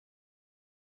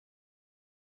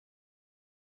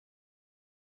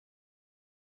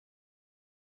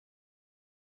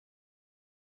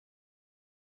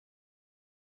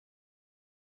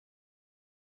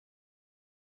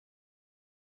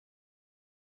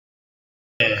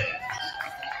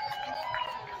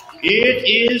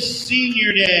It is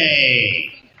Senior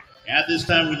Day. At this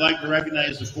time, we'd like to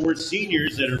recognize the 4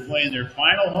 seniors that are playing their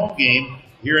final home game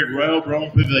here at Royal Brome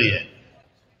Pavilion.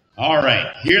 All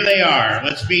right, here they are.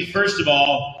 Let's meet, first of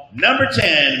all, number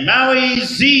 10, Maui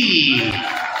Z.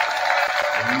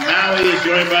 Maui is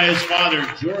joined by his father,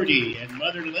 Jordy, and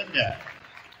mother, Linda.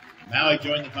 Maui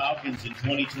joined the Falcons in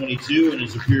 2022 and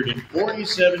has appeared in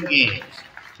 47 games.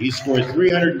 He scored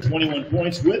 321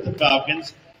 points with the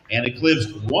Falcons and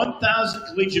eclipsed 1,000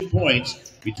 collegiate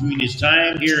points between his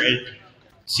time here at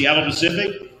Seattle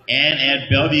Pacific and at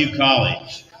Bellevue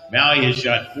College. Maui has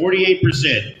shot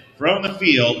 48% from the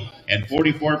field and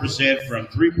 44% from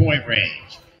three-point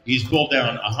range. He's pulled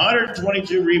down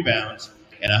 122 rebounds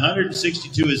and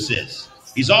 162 assists.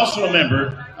 He's also a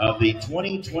member of the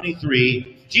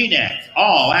 2023 GNAC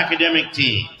All-Academic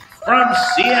Team. From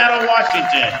Seattle,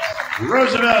 Washington,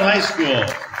 Roosevelt High School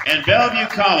and Bellevue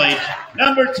College,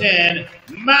 number 10,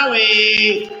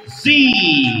 Maui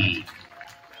Z.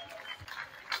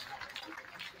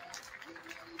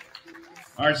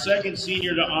 Our second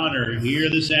senior to honor here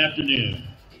this afternoon,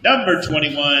 number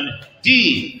 21,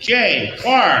 DJ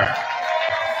Clark.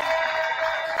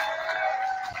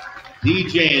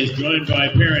 DJ is joined by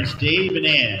parents Dave and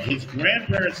Ann, his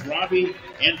grandparents Robbie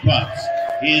and Pups,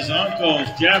 his uncles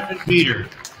Jeff and Peter,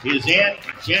 his aunt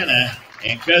Jenna,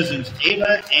 and cousins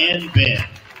Ava and Ben.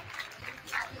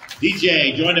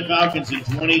 DJ joined the Falcons in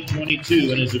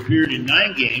 2022 and has appeared in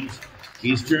 9 games.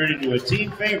 He's turned into a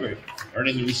team favorite,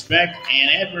 earning the respect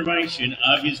and admiration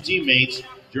of his teammates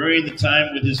during the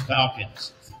time with his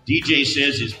Falcons. DJ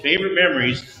says his favorite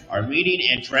memories are meeting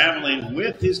and traveling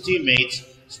with his teammates,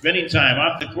 spending time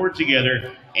off the court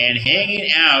together, and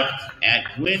hanging out at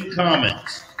Gwynn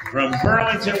Commons. From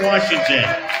Burlington, Washington,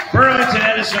 Burlington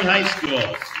Edison High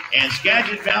School, and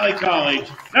Skagit Valley College,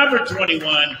 number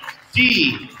 21,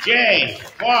 DJ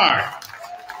Clark.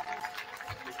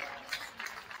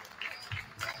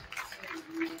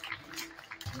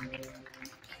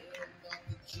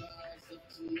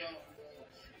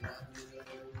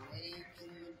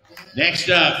 Next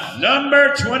up,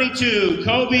 number 22,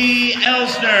 Kobe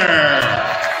Elsner.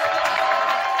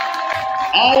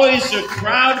 Always a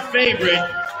crowd favorite,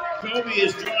 Kobe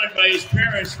is joined by his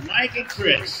parents, Mike and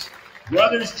Chris,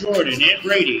 brothers Jordan and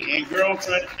Brady, and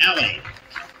girlfriend Allie.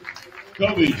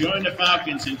 Kobe joined the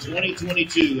Falcons in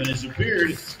 2022 and has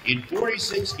appeared in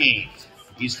 46 games.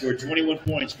 He scored 21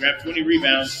 points, grabbed 20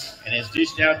 rebounds, and has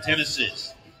dished out 10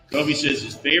 assists. Kobe says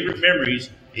his favorite memories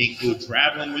include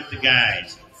traveling with the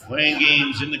guys, playing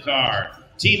games in the car,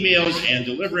 team meals, and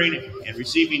delivering and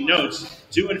receiving notes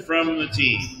to and from the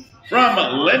team. From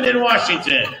Linden,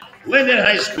 Washington, Linden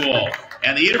High School,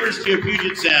 and the University of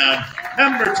Puget Sound,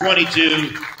 number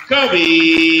 22,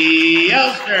 Kobe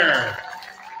Elsner.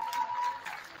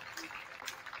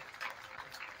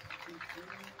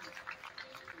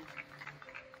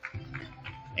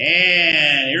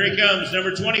 And here he comes,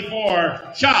 number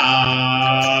 24,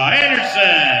 Shaw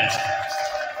Anderson.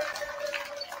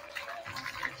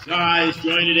 Shaw is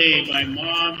joined today by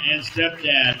mom and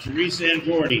stepdad, Teresa and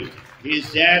Gordy,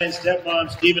 his dad and stepmom,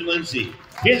 Stephen Lindsay,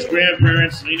 his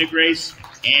grandparents, Lena Grace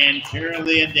and Carol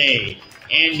Lee and Dave,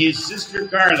 and his sister,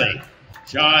 Carly.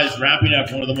 Shaw is wrapping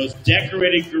up one of the most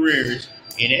decorated careers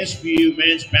in SBU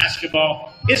men's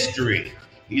basketball history.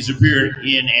 He's appeared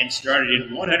in and started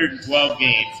in 112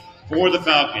 games for the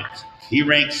Falcons. He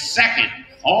ranks 2nd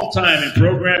all-time in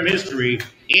program history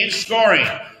in scoring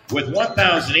with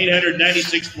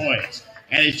 1,896 points,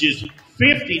 and is just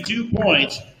 52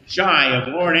 points shy of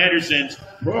Lauren Anderson's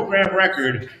program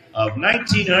record of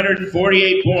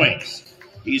 1,948 points.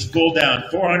 He's pulled down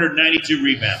 492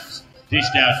 rebounds,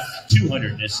 dished out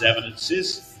 207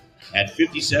 assists, had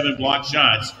 57 blocked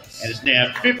shots, and has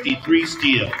nabbed 53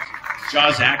 steals.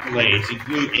 Shaw's accolades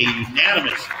include a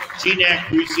unanimous GNAC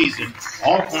preseason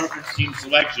all-conference team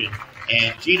selection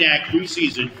and GNAC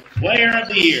preseason Player of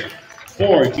the Year,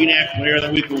 4 GNAC Player of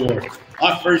the Week awards,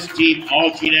 a first-team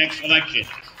all-GNAC selection,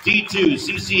 D2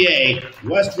 CCA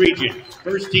West Region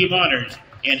First Team Honors,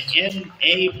 and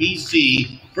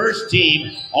NABC First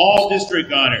Team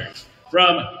All-District Honors.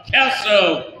 From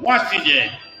Kelso,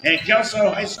 Washington, and Kelso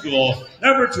High School,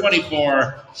 number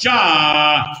 24,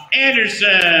 Shaw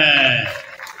Anderson.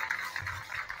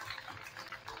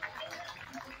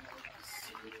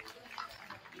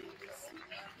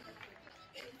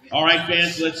 All right,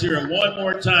 fans, let's hear it one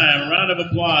more time. A round of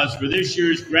applause for this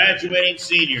year's graduating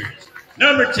seniors.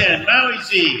 Number 10, Maui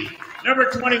Z. Number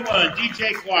 21,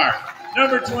 DJ Clark.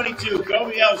 Number 22,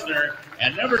 Kobe Elsner.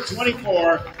 And number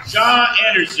 24, Shaw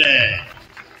Anderson.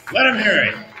 Let them hear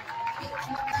it.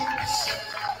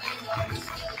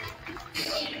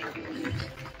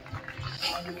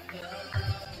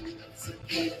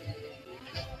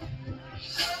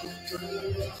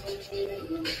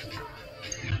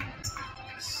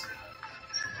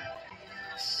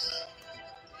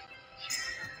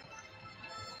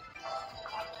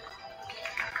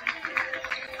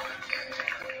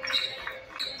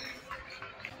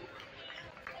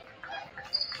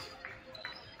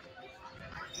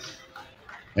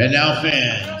 And now,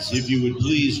 fans, if you would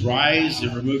please rise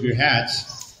and remove your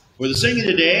hats for the singing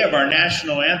today of our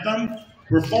national anthem,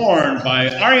 performed by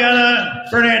Ariana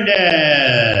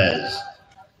Fernandez.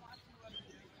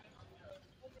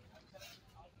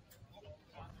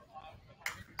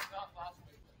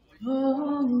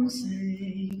 Oh,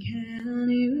 say, can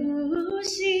you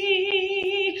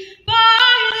see by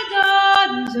the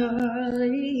dawn's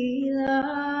early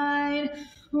light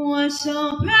what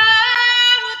so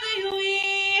proudly we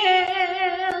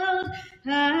hailed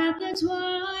at the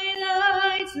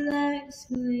twilight's last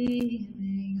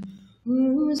gleaming,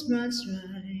 whose broad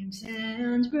stripes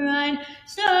and bright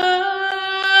stars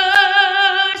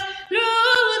through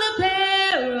the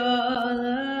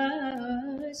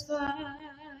perilous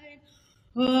fight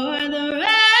o'er the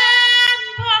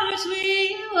ramparts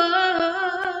we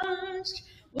watched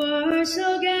were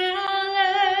so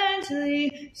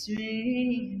gallantly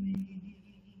streaming,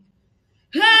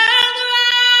 and the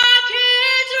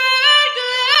rockets' red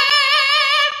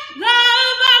glare, the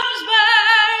bombs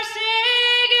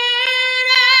bursting in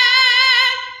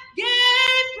air,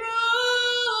 gave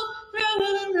proof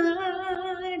through the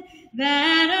night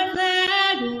that our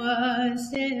flag was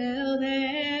still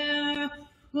there.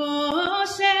 Oh,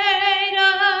 say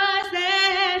does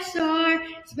that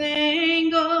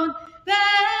star-spangled banner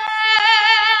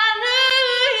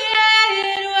yet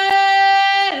wave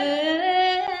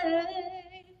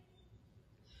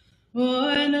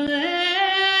o'er the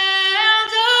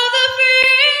lands of the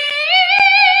free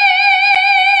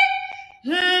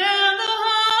and the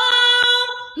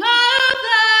home of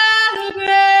the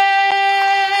brave?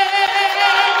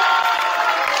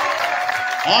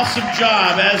 Awesome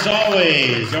job, as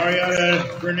always, Ariana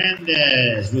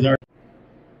Fernandez with our.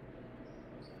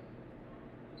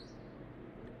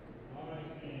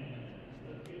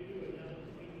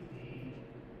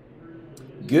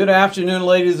 Good afternoon,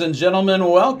 ladies and gentlemen.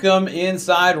 Welcome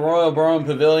inside Royal Brougham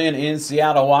Pavilion in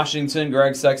Seattle, Washington.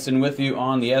 Greg Sexton with you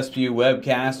on the SPU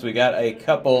webcast. We got a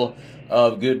couple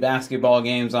of good basketball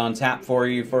games on tap for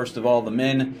you. First of all, the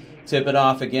men tip it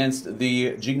off against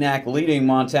the GNAC leading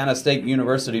Montana State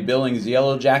University Billings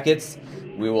Yellow Jackets.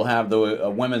 We will have the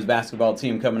women's basketball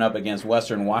team coming up against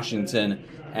Western Washington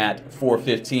at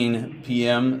 4:15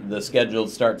 p.m., the scheduled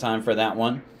start time for that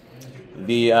one.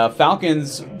 The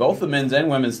Falcons, both the men's and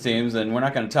women's teams, and we're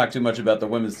not going to talk too much about the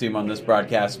women's team on this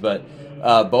broadcast, but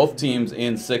both teams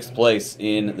in 6th place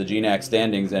in the GNAC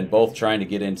standings and both trying to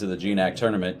get into the GNAC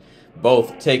tournament,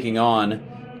 both taking on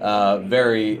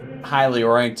very highly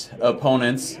ranked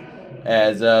opponents,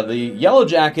 as the Yellow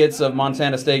Jackets of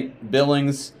Montana State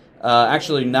Billings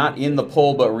actually not in the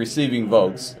poll but receiving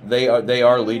votes. They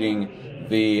are leading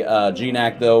the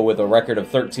GNAC, though, with a record of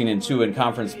 13-2 in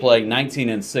conference play,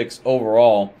 19-6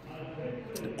 overall,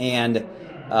 and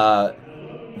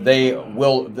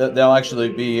they'll actually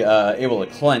be able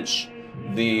to clinch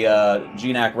the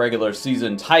GNAC regular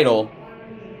season title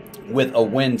with a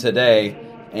win today.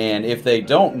 And if they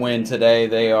don't win today,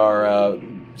 they are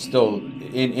still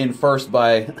in first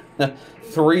by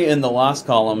 3 in the loss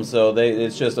column. So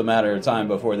it's just a matter of time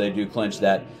before they do clinch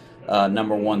that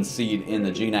number 1 seed in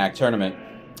the GNAC tournament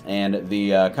and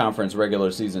the conference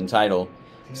regular season title.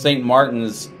 St.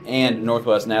 Martin's and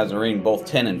Northwest Nazarene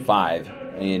both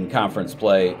 10-5 in conference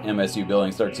play. MSU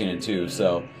Billings 13-2.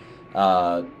 So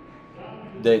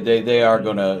they are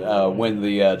going to win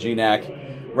the GNAC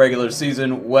regular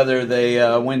season, whether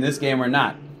they win this game or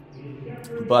not.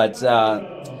 But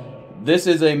this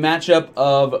is a matchup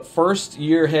of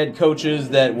first-year head coaches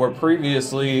that were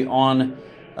previously on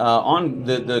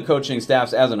the coaching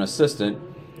staffs as an assistant.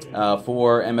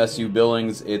 For MSU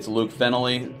Billings, it's Luke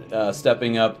Fennelly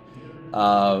stepping up,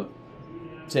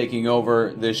 taking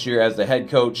over this year as the head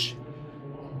coach.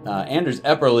 Anders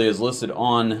Epperly is listed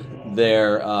on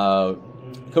their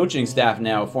coaching staff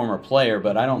now, a former player,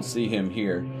 but I don't see him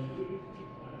here.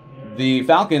 The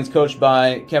Falcons, coached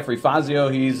by Kefri Fazio,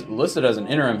 he's listed as an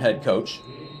interim head coach.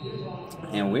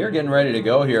 And we are getting ready to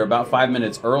go here about 5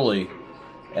 minutes early,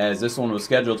 as this one was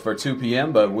scheduled for 2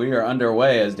 p.m., but we are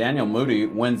underway as Daniel Moody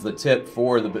wins the tip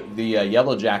for the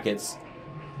Yellow Jackets,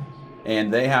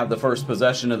 and they have the first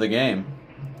possession of the game.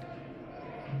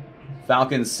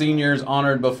 Falcons seniors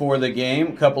honored before the game,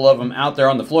 a couple of them out there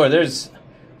on the floor. There's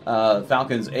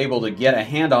Falcons able to get a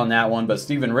hand on that one, but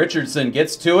Steven Richardson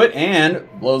gets to it and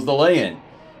blows the lay-in.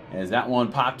 As that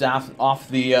one popped off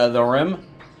the rim.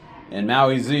 And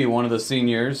Maui Z, one of the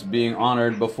seniors being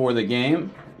honored before the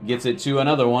game, gets it to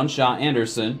another one, Shaw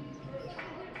Anderson.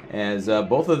 As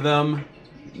both of them,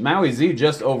 Maui Z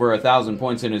just over 1,000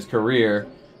 points in his career.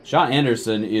 Shaw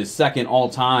Anderson is second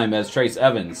all-time as Trace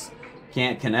Evans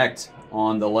can't connect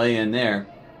on the lay-in there.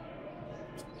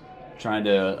 Trying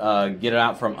to get it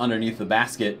out from underneath the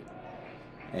basket.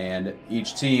 And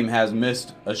each team has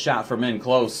missed a shot from in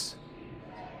close.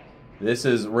 This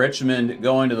is Richmond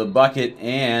going to the bucket,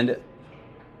 and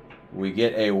we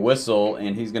get a whistle,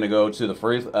 and he's going to go to the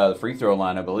free throw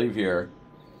line, I believe, here.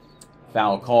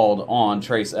 Foul called on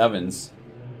Trace Evans.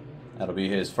 That'll be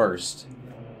his first.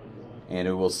 And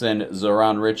it will send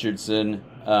Zoran Richmond,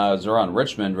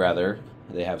 rather.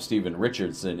 They have Steven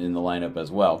Richardson in the lineup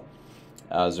as well.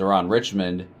 Zoran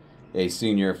Richmond, a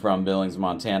senior from Billings,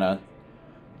 Montana,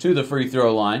 to the free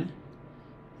throw line.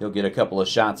 He'll get a couple of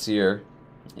shots here.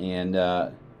 And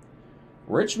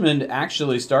Richmond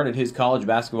actually started his college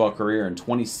basketball career in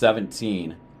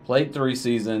 2017. Played 3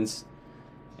 seasons.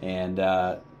 And,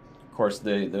 of course,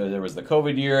 there was the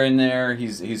COVID year in there.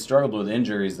 He's struggled with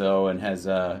injuries, though, and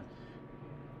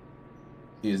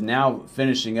is now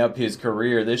finishing up his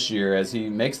career this year as he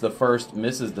makes the first,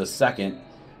 misses the second,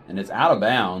 and it's out of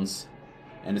bounds.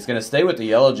 And it's going to stay with the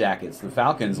Yellow Jackets. The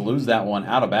Falcons lose that one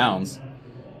out of bounds.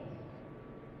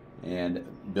 And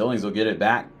Billings will get it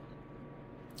back.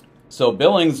 So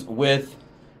Billings with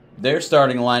their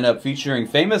starting lineup featuring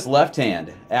famous left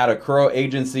hand out of Crow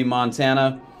Agency,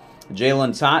 Montana.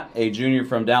 Jalen Tott, a junior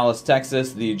from Dallas,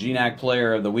 Texas, the GNAC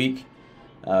Player of the Week.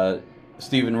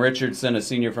 Steven Richardson, a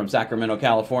senior from Sacramento,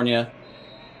 California.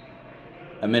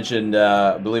 I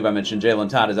believe I mentioned Jalen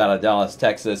Tott is out of Dallas,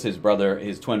 Texas. His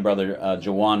twin brother,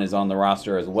 Jawan, is on the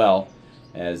roster as well,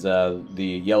 as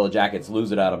the Yellow Jackets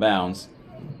lose it out of bounds,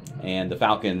 and the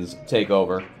Falcons take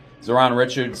over. Zoran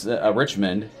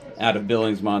Richmond out of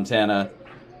Billings, Montana,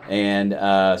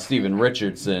 and Steven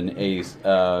Richardson, a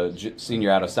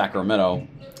senior out of Sacramento.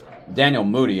 Daniel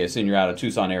Moody, a senior out of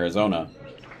Tucson, Arizona.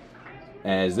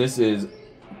 As this is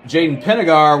Jaden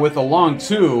Pinegar with a long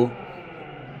 2,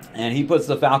 and he puts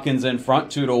the Falcons in front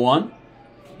 2-1.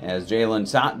 As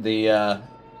Jalen Tott, the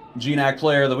GNAC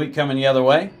Player of the Week, coming the other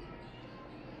way.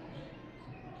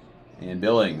 And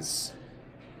Billings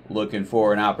looking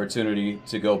for an opportunity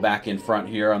to go back in front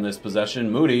here on this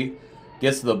possession. Moody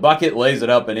gets to the bucket, lays it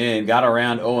up and in, got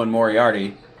around Owen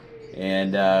Moriarty.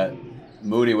 And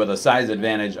Moody with a size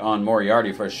advantage on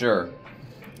Moriarty for sure.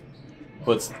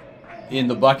 Puts in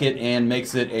the bucket and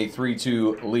makes it a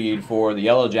 3-2 lead for the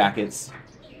Yellow Jackets.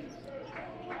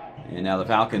 And now the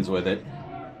Falcons with it.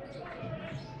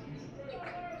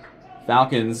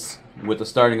 Falcons with the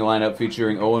starting lineup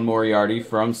featuring Owen Moriarty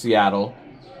from Seattle.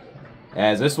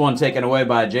 As this one taken away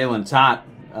by Jalen Tott,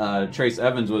 Trace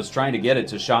Evans was trying to get it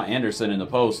to Shaw Anderson in the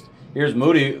post. Here's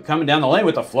Moody coming down the lane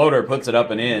with the floater, puts it up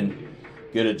and in.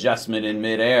 Good adjustment in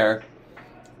midair.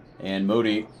 And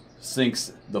Moody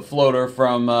sinks the floater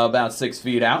from about 6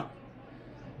 feet out.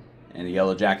 And the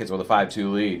Yellow Jackets with a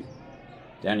 5-2 lead.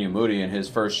 Daniel Moody in his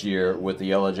first year with the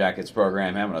Yellow Jackets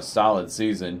program having a solid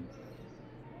season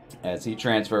as he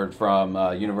transferred from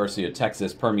University of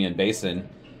Texas Permian Basin.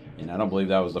 And I don't believe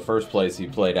that was the first place he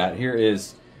played at. Here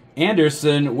is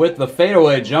Anderson with the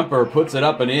fadeaway jumper, puts it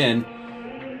up and in.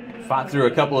 Fought through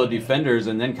a couple of defenders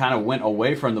and then kind of went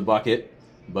away from the bucket,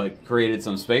 but created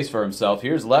some space for himself.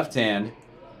 Here's left hand,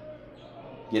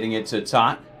 getting it to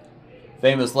Tott.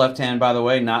 Famous left hand, by the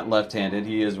way, not left-handed.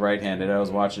 He is right-handed. I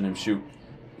was watching him shoot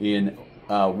in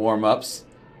warm-ups.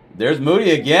 There's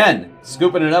Moody again,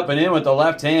 scooping it up and in with the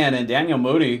left hand, and Daniel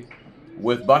Moody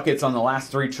with buckets on the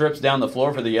last 3 trips down the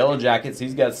floor for the Yellow Jackets.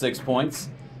 He's got 6 points,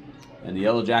 and the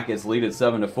Yellow Jackets lead at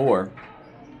 7-4.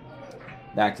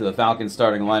 Back to the Falcons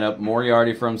starting lineup.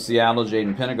 Moriarty from Seattle,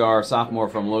 Jaden Pinegar, sophomore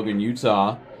from Logan,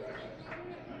 Utah.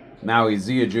 Maui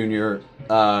Z, a junior,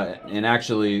 and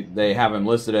actually they have him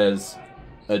listed as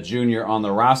a junior on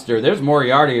the roster. There's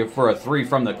Moriarty for a 3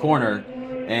 from the corner,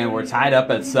 and we're tied up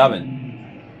at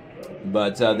 7.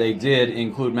 But they did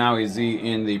include Maui Z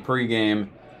in the pregame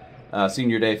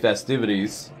Senior Day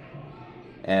festivities,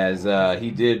 as he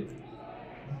did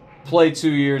play 2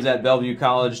 years at Bellevue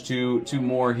College, two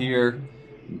more here.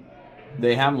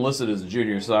 They have him listed as a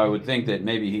junior, so I would think that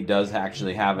maybe he does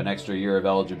actually have an extra year of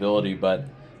eligibility, but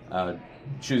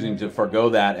choosing to forgo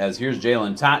that, as here's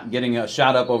Jalen Tott getting a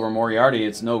shot up over Moriarty.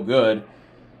 It's no good,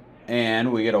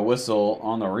 and we get a whistle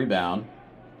on the rebound.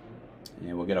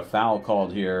 And we'll get a foul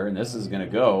called here, and this is going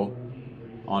to go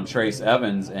on Trace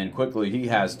Evans, and quickly he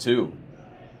has 2.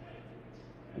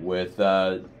 with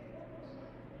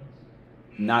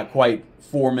not quite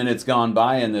 4 minutes gone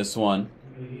by in this one.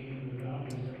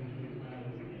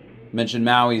 Mentioned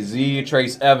Maui Z,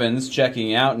 Trace Evans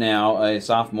checking out now, a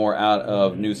sophomore out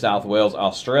of New South Wales,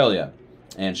 Australia.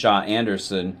 And Shaw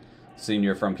Anderson,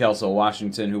 senior from Kelso,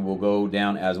 Washington, who will go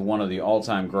down as one of the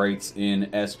all-time greats in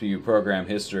SPU program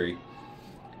history.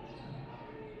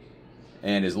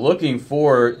 And is looking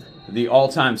for the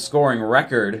all-time scoring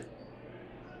record.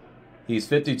 He's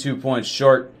 52 points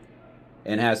short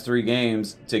and has 3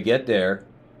 games to get there.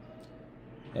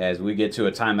 As we get to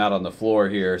a timeout on the floor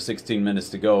here, 16 minutes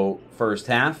to go, first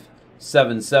half.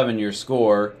 7-7 your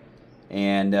score.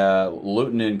 And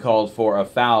Lutonin called for a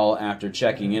foul after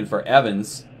checking in for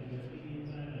Evans.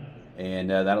 And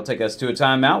that'll take us to a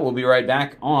timeout. We'll be right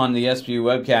back on the SPU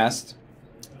webcast.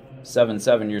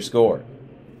 7-7 your score.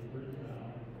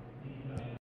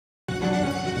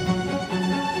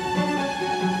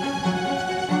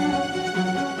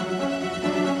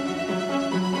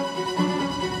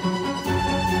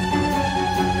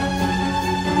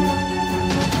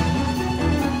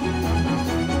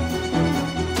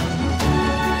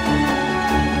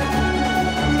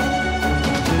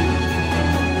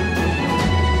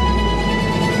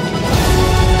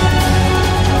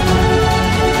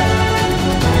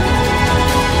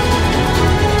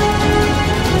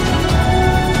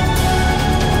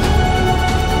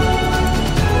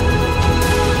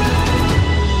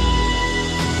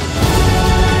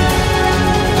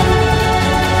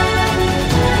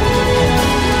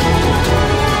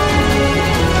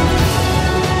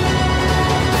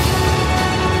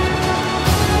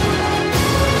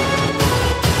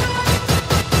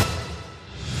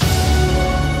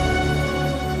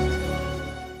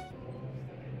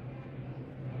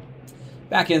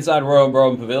 Back inside Royal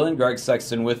Brougham Pavilion, Greg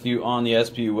Sexton with you on the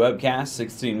SPU webcast.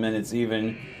 16 minutes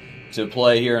even to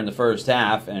play here in the first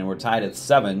half, and we're tied at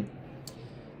 7.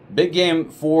 Big game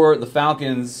for the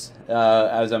Falcons.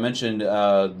 As I mentioned,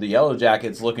 the Yellow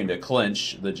Jackets looking to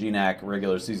clinch the GNAC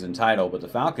regular season title, but the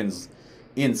Falcons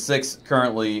in 6th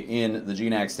currently in the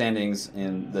GNAC standings,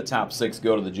 and the top 6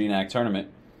 go to the GNAC tournament.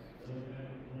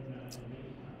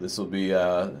 This will be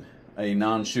a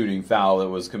non-shooting foul that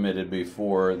was committed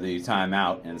before the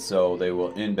timeout, and so they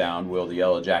will inbound, will the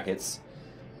Yellow Jackets.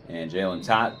 And Jalen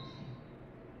Tott,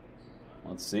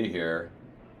 let's see here.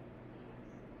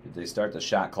 Did they start the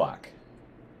shot clock?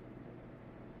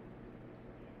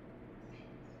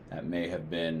 That may have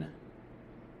been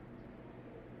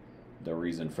the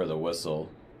reason for the whistle.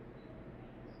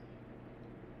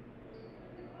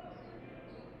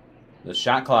 The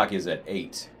shot clock is at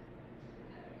 8.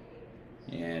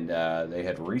 And they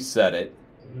had reset it.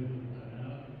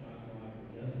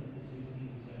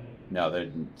 No,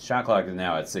 the shot clock is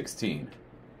now at 16.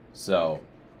 So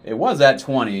it was at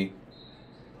 20.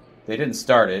 They didn't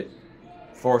start it.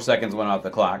 4 seconds went off the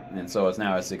clock, and so it's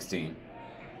now at 16.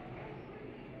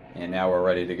 And now we're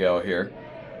ready to go here.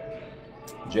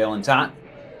 Jalen Tott,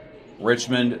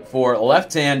 Richmond for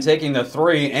left hand, taking the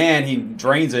 3, and he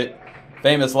drains it.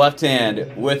 Famous left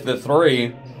hand with the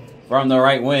 3 from the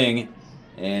right wing.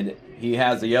 And he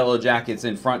has the Yellow Jackets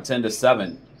in front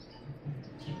 10-7.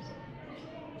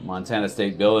 Montana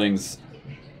State Billings,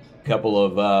 a couple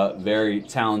of very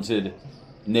talented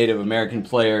Native American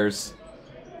players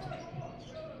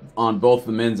on both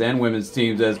the men's and women's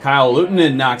teams, as Kyle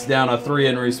Lutonin knocks down a 3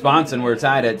 in response, and we're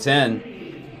tied at 10.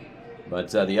 But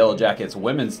the Yellow Jackets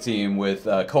women's team with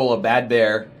Kola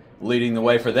Badbear leading the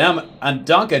way for them. A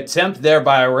dunk attempt there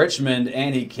by Richmond,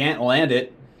 and he can't land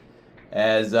it,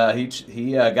 as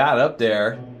he got up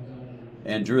there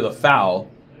and drew the foul.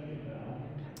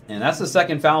 And that's the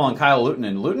second foul on Kyle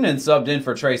Lutonin. Lutonin subbed in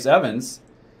for Trace Evans.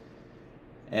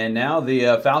 And now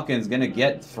the Falcons going to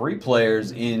get 3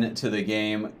 players into the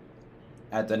game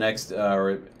at the next,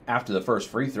 after the first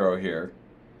free throw here.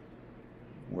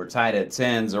 We're tied at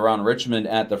 10. Zeron Richmond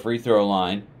at the free throw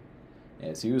line,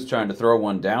 as he was trying to throw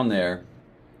one down there.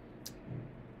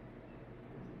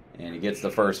 And he gets the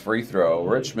first free throw.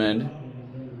 Richmond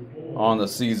on the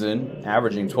season,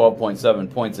 averaging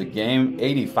 12.7 points a game,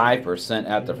 85%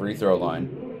 at the free throw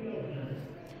line.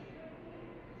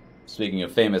 Speaking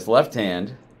of famous left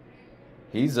hand,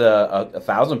 he's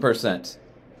 1,000%.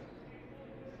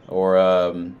 Or,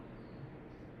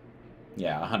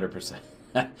 yeah, 100%.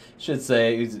 Should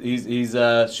say he's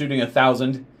shooting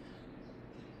 1,000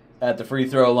 at the free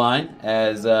throw line,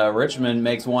 as Richmond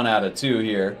makes 1 out of 2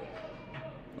 here.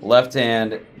 Left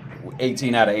hand,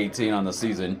 18 out of 18 on the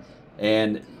season.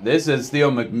 And this is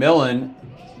Theo McMillan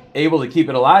able to keep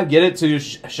it alive, get it to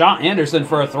Shaw Anderson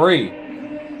for a 3.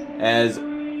 As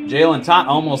Jalen Tott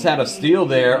almost had a steal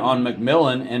there on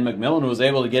McMillan, and McMillan was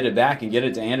able to get it back and get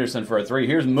it to Anderson for a three.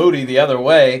 Here's Moody the other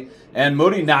way, and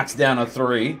Moody knocks down a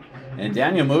three. And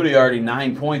Daniel Moody already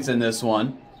 9 points in this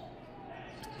one.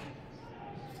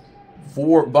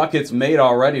 4 buckets made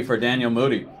already for Daniel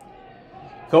Moody.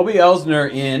 Kobe Elsner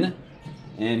in,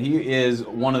 and he is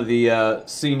one of the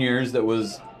seniors that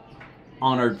was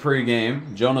honored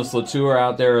pregame. Jonas Latour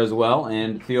out there as well,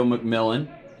 and Theo McMillan.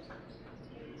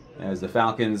 As the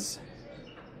Falcons,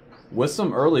 with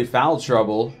some early foul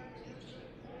trouble,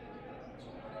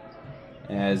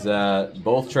 as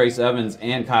both Trace Evans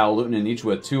and Kyle Luton each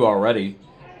with 2 already.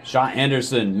 Shot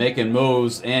Anderson making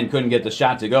moves and couldn't get the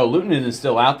shot to go. Luton is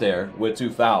still out there with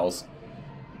 2 fouls.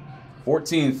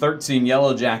 14-13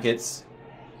 Yellow Jackets.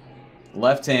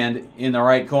 Left hand in the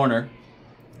right corner.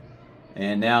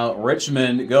 And now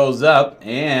Richmond goes up,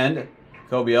 and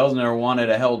Kobe Elsner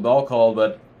wanted a held ball call,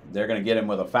 but they're going to get him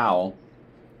with a foul.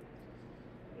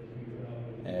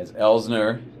 As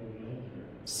Elsner,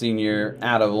 senior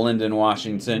out of Linden,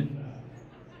 Washington,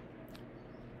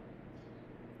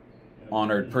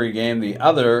 honored pregame. The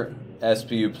other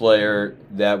SPU player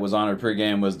that was honored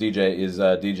pregame was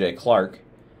DJ Clark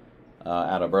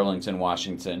out of Burlington,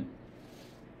 Washington.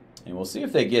 And we'll see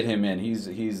if they get him in. He's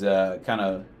kind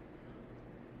of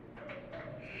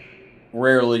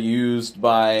rarely used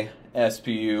by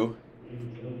SPU.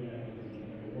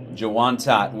 Jawan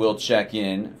Tott will check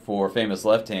in for famous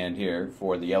left hand here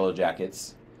for the Yellow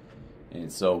Jackets.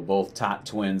 And so both Tott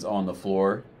twins on the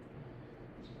floor.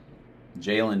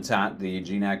 Jalen Tott, the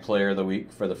GNAC Player of the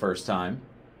Week for the first time.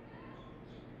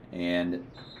 And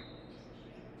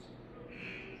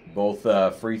both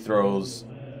free throws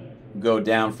go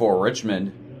down for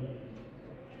Richmond.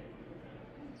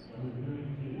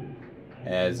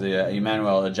 As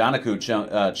Emmanuel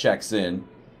Ajanaku checks in.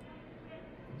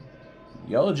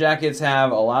 Yellow Jackets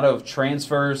have a lot of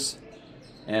transfers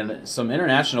and some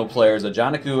international players.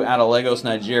 Ajanaku out of Lagos,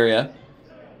 Nigeria.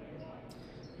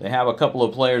 They have a couple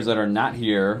of players that are not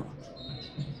here,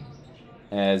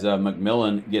 as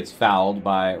McMillan gets fouled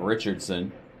by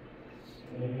Richardson.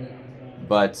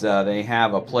 But they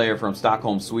have a player from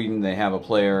Stockholm, Sweden. They have a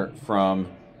player from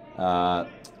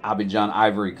Abidjan,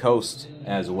 Ivory Coast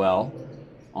as well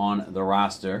on the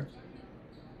roster.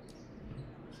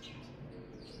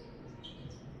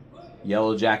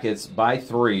 Yellow Jackets by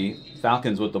 3.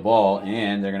 Falcons with the ball,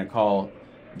 and they're going to call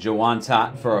Jawan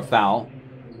Tott for a foul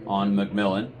on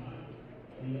McMillan.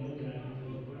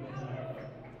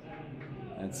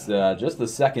 That's just the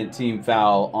second team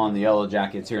foul on the Yellow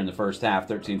Jackets here in the first half.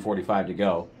 13:45 to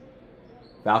go.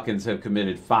 Falcons have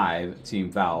committed 5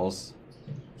 team fouls,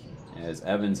 as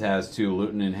Evans has 2,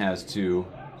 Luton has 2,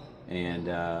 and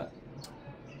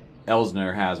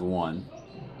Elsner has 1.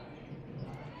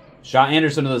 Shot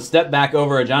Anderson with a step back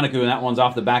over Ajanaku, and that one's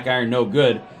off the back iron, no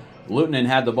good. Luton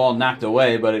had the ball knocked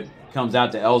away, but it comes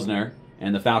out to Elsner,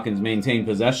 and the Falcons maintain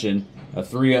possession. A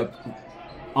 3 up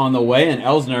on the way, and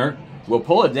Elsner will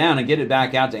pull it down and get it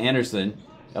back out to Anderson.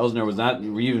 Elsner was not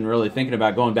even really thinking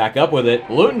about going back up with it.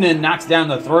 Luton knocks down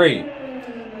the 3,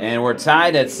 and we're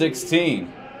tied at 16,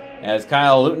 as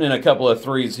Kyle Luton a couple of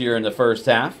threes here in the first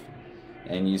half,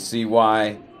 and you see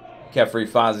why Kefri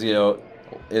Fazio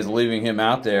is leaving him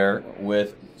out there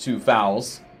with 2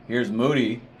 fouls. Here's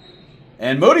Moody.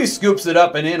 And Moody scoops it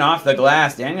up and in off the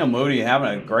glass. Daniel Moody having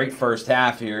a great first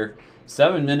half here.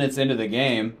 7 minutes into the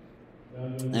game.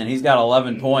 And he's got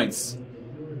 11 points.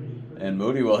 And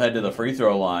Moody will head to the free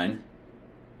throw line,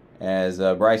 as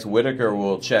Bryce Whitaker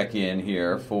will check in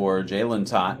here for Jalen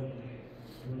Tott.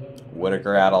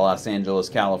 Whitaker out of Los Angeles,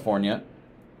 California.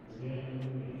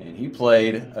 He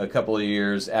played a couple of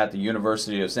years at the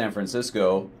University of San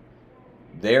Francisco.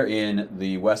 They're in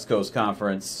the West Coast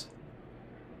Conference.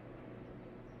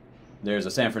 There's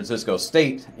a San Francisco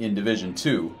State in Division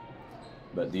II,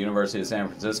 but the University of San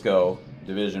Francisco,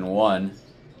 Division I,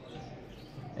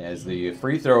 as the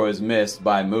free throw is missed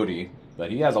by Moody,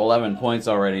 but he has 11 points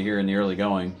already here in the early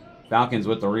going. Falcons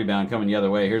with the rebound coming the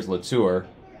other way. Here's Latour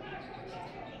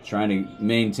trying to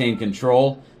maintain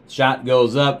control. Shot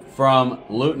goes up from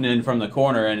Luton from the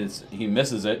corner, and he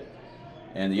misses it.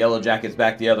 And the Yellow Jackets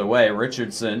back the other way.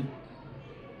 Richardson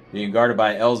being guarded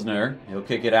by Elsner. He'll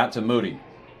kick it out to Moody.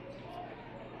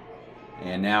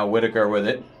 And now Whitaker with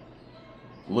it.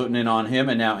 Luton on him,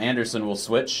 and now Anderson will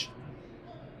switch.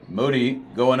 Moody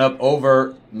going up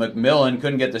over McMillan.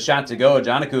 Couldn't get the shot to go.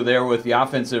 Ajanaku there with the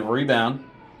offensive rebound.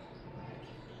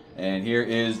 And here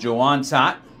is Jawan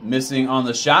Tott missing on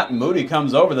the shot. Moody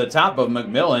comes over the top of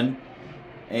McMillan,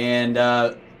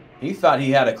 and he thought he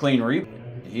had a clean rebound.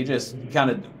 He just kind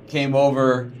of came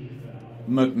over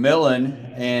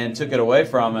McMillan and took it away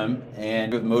from him.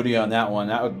 And with Moody on that one,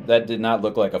 that did not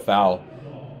look like a foul.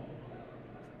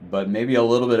 But maybe a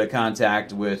little bit of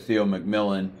contact with Theo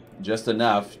McMillan, just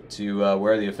enough to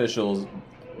where the officials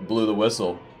blew the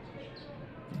whistle.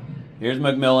 Here's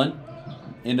McMillan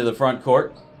into the front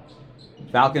court.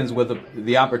 Falcons with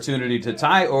the opportunity to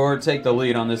tie or take the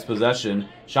lead on this possession.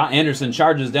 Shaw Anderson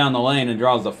charges down the lane and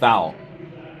draws the foul.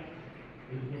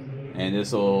 And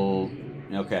this will,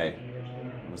 okay.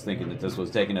 I was thinking that this was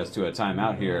taking us to a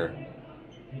timeout here,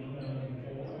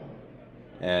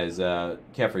 as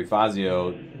Kefri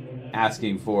Fazio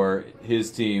asking for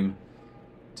his team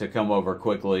to come over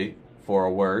quickly for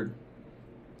a word.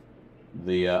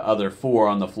 The other four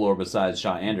on the floor besides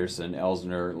Shaw Anderson,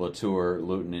 Elsner, Latour,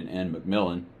 Luton, and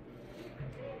McMillan.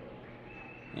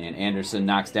 And Anderson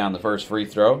knocks down the first free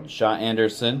throw. Shaw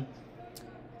Anderson,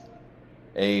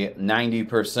 a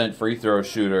 90% free throw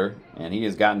shooter, and he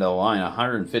has gotten to the line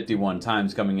 151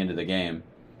 times coming into the game.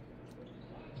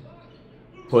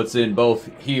 Puts in both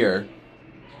here.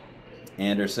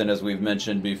 Anderson, as we've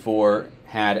mentioned before,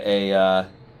 had a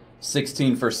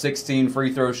 16 for 16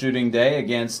 free throw shooting day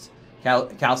against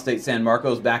Cal State San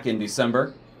Marcos back in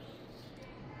December,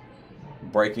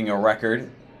 breaking a record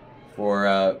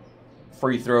for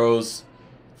free throw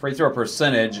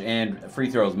percentage and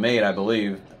free throws made, I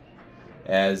believe,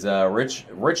 as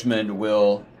Richmond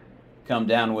will come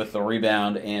down with the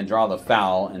rebound and draw the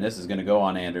foul, and this is going to go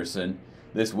on Anderson.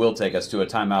 This will take us to a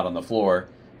timeout on the floor.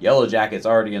 Yellow Jackets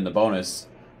already in the bonus.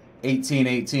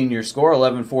 18-18 your score,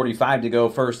 11:45 to go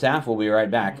first half. We'll be right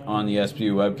back on the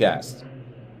SPU webcast.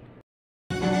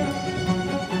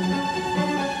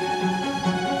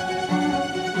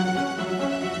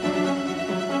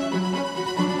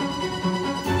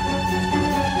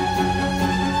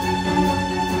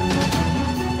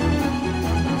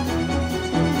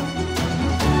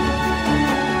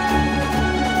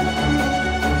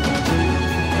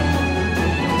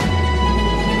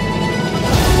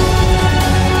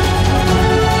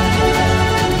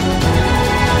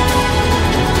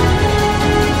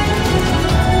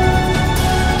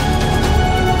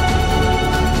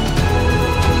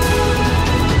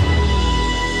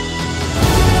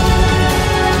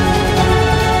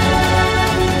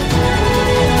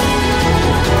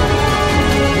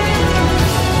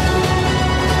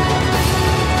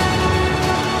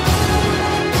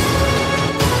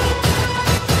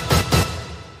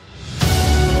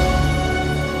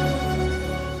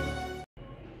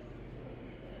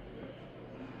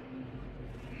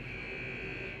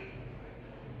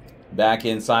 Back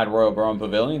inside Royal Brown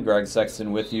Pavilion, Greg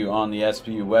Sexton with you on the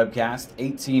SPU webcast.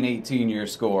 18-18 your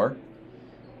score.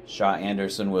 Shaw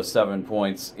Anderson with 7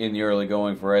 points in the early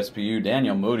going for SPU.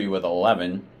 Daniel Moody with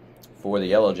 11 for the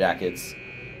Yellow Jackets,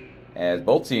 as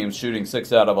both teams shooting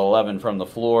 6 out of 11 from the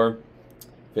floor,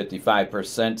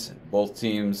 55%. Both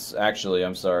teams, actually,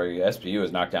 I'm sorry, SPU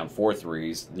has knocked down 4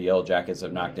 threes. The Yellow Jackets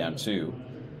have knocked down 2.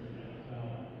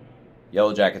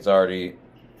 Yellow Jackets already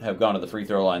have gone to the free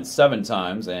throw line 7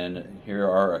 times, and here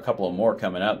are a couple of more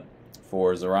coming up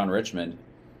for Zeron Richmond,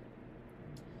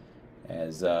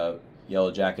 as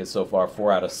Yellow Jackets so far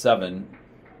 4 out of 7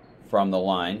 from the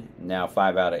line, now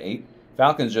 5 out of 8.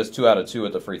 Falcons just 2 out of 2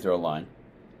 at the free throw line,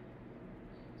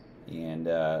 and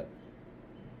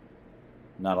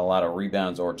not a lot of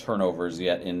rebounds or turnovers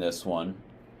yet in this one.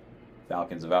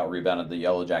 Falcons have out-rebounded the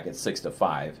Yellow Jackets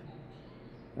 6-5.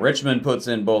 Richmond puts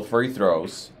in both free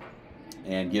throws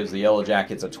and gives the Yellow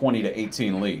Jackets a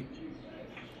 20-18 lead.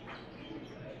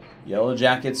 Yellow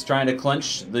Jackets trying to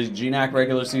clinch the GNAC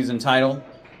regular season title.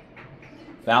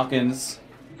 Falcons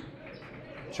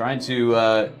trying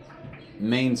to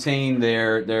maintain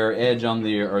their edge on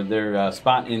their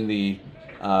spot in the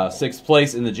 6th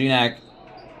place in the GNAC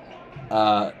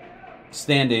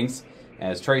standings,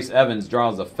 as Trace Evans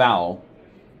draws a foul,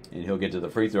 and he'll get to the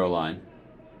free throw line.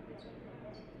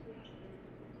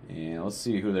 And let's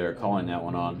see who they're calling that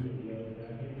one on.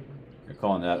 They're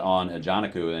calling that on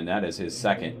Ajanaku, and that is his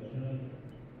second.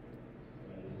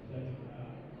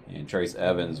 And Trace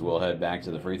Evans will head back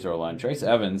to the free throw line. Trace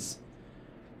Evans,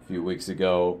 a few weeks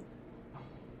ago,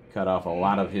 cut off a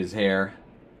lot of his hair,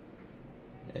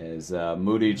 as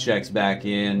Moody checks back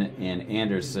in and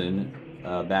Anderson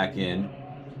back in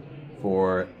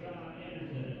for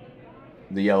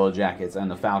the Yellow Jackets and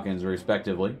the Falcons,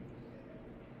 respectively.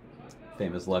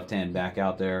 Famous left hand back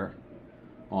out there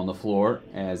on the floor,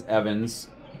 as Evans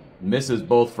misses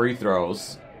both free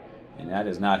throws, and that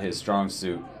is not his strong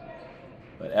suit.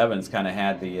 But Evans kind of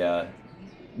had the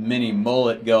mini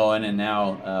mullet going, and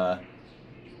now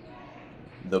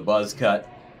the buzz cut.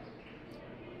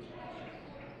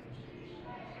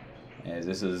 As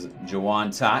this is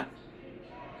Jawan Tott.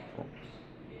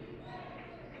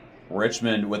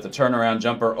 Richmond with the turnaround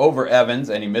jumper over Evans,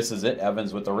 and he misses it.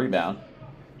 Evans with the rebound.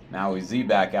 Maui Z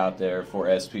back out there for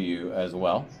SPU as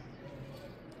well.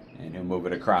 And he'll move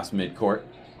it across midcourt.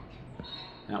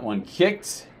 That one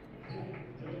kicked.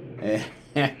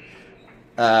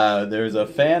 There's a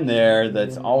fan there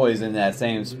that's always in that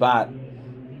same spot.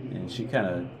 And she kind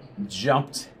of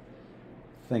jumped,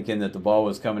 thinking that the ball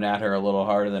was coming at her a little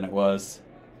harder than it was.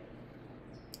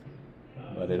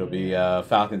 But it'll be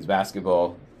Falcons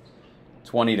basketball.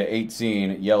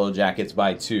 20-18, Yellow Jackets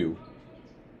by 2.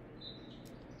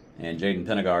 And Jaden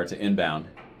Pinegar to inbound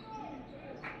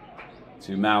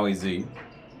to Maui Z.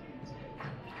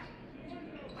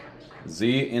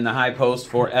 Z in the high post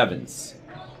for Evans.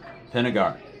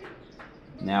 Pinegar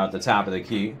now at the top of the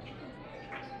key.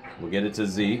 We'll get it to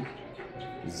Z.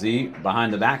 Z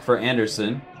behind the back for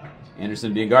Anderson.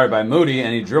 Anderson being guarded by Moody,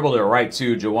 and he dribbled it right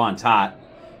to Jawan Tott.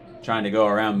 Trying to go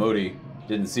around Moody.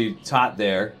 Didn't see Tott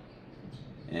there.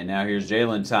 And now here's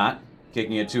Jalen Tott,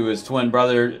 kicking it to his twin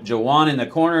brother Jawan in the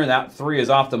corner. That three is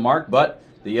off the mark, but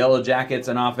the Yellow Jackets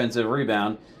an offensive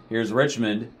rebound. Here's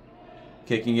Richmond,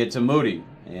 kicking it to Moody.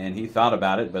 And he thought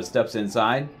about it, but steps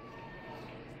inside.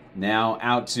 Now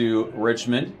out to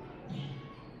Richmond.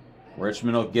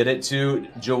 Richmond will get it to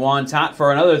Jawan Tott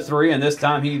for another three, and this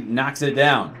time he knocks it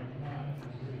down.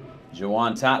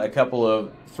 Jawan Tott, a couple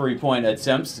of three-point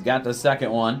attempts, got the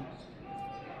second one.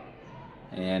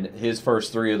 And his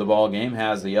first three of the ball game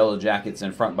has the Yellow Jackets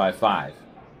in front by 5.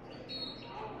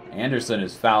 Anderson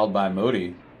is fouled by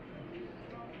Moody.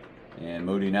 And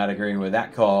Moody not agreeing with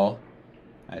that call.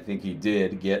 I think he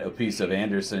did get a piece of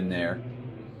Anderson there.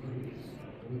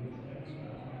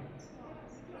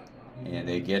 And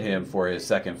they get him for his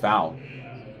second foul.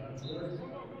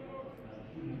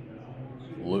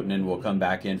 Lutonen will come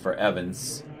back in for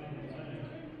Evans.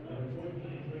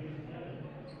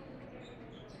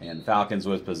 And Falcons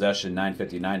with possession,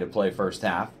 9:59 to play first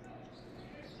half.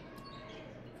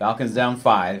 Falcons down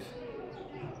 5.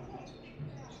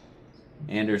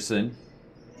 Anderson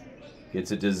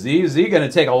gets it to Z. Z going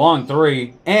to take a long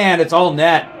three, and it's all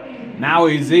net.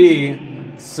 Maui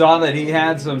Z saw that he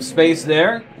had some space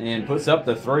there and puts up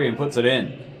the three and puts it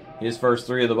in. His first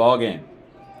three of the ball game.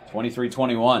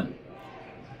 23-21.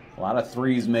 A lot of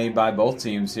threes made by both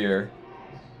teams here.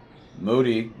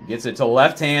 Moody gets it to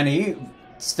left hand. He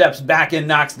steps back and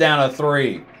knocks down a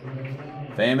three.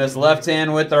 Famous left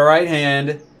hand with the right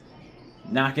hand,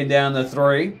 knocking down the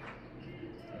three.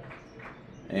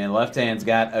 And left hand's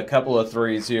got a couple of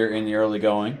threes here in the early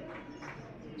going.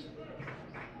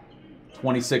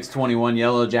 26-21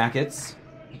 Yellow Jackets.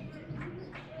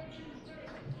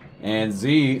 And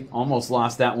Z almost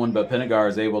lost that one, but Pinegar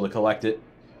is able to collect it.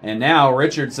 And now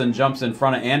Richardson jumps in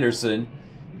front of Anderson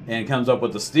and comes up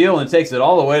with the steal and takes it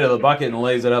all the way to the bucket and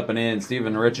lays it up and in.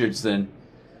 Steven Richardson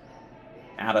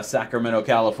out of Sacramento,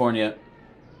 California.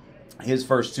 His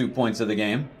first 2 points of the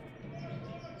game.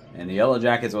 And the Yellow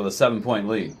Jackets with a 7-point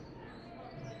lead.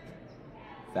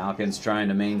 Falcons trying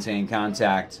to maintain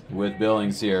contact with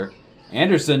Billings here.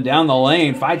 Anderson down the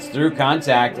lane, fights through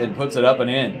contact and puts it up and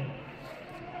in.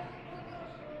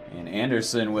 And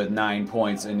Anderson with 9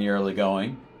 points in the early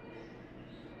going.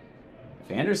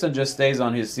 If Anderson just stays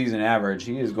on his season average,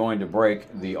 he is going to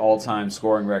break the all-time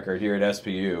scoring record here at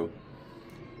SPU.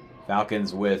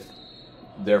 Falcons with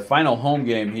their final home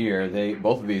game here.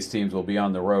 Both of these teams will be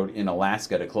on the road in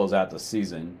Alaska to close out the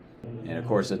season. And of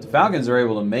course, if the Falcons are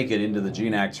able to make it into the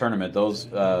GNAC tournament, those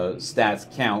stats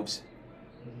count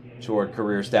toward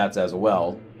career stats as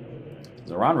well.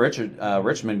 Zeron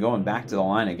Richmond going back to the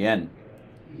line again.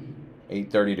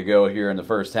 8:30 to go here in the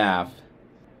first half.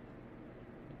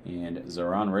 And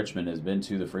Zeron Richmond has been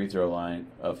to the free throw line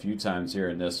a few times here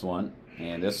in this one.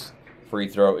 And this free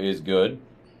throw is good.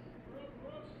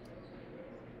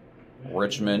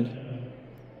 Richmond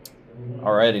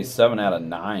already 7 out of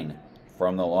 9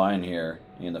 from the line here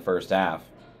in the first half.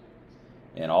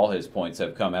 And all his points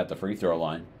have come at the free throw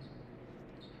line.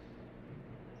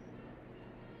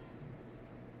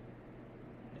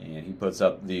 And he puts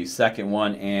up the second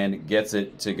one and gets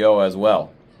it to go as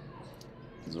well.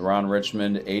 Zeron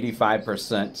Richmond,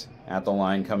 85% at the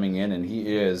line coming in, and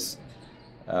he is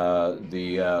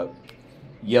the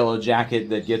Yellow Jacket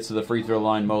that gets to the free throw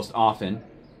line most often.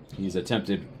 He's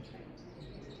attempted,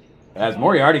 as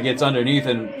Moriarty gets underneath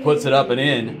and puts it up and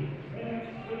in.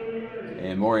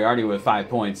 And Moriarty with 5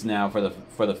 points now for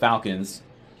the Falcons.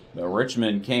 But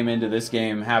Richmond came into this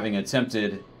game having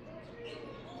attempted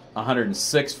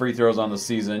 106 free throws on the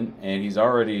season, and he's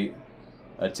already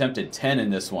attempted 10 in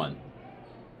this one.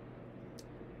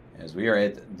 as we are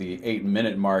at the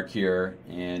 8-minute mark here,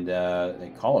 and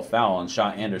they call a foul on Shaw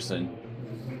Anderson.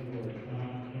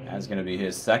 That's going to be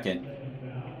his second.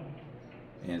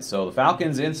 And so the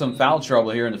Falcons in some foul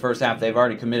trouble here in the first half. They've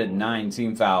already committed 9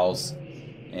 team fouls,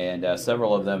 and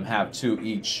several of them have 2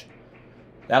 each.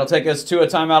 That'll take us to a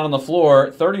timeout on the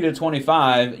floor.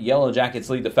 30-25, Yellow Jackets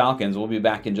lead the Falcons. We'll be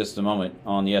back in just a moment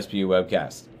on the SPU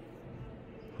webcast.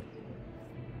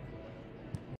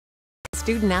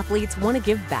 Student athletes want to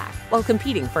give back while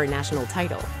competing for a national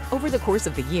title. Over the course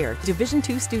of the year, Division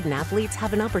II student athletes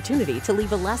have an opportunity to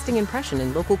leave a lasting impression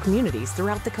in local communities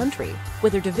throughout the country.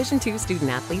 Whether Division II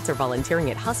student athletes are volunteering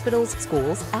at hospitals,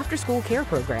 schools, after-school care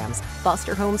programs,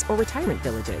 foster homes, or retirement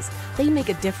villages, they make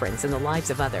a difference in the lives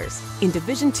of others. In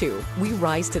Division II, we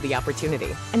rise to the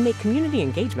opportunity and make community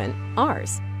engagement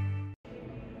ours.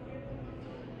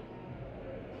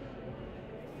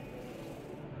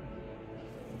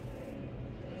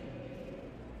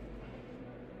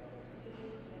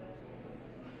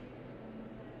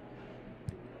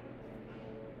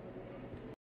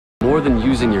 More than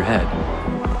using your head.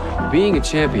 Being a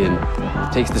champion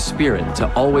takes the spirit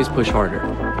to always push harder,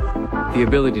 the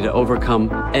ability to overcome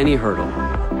any hurdle,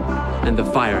 and the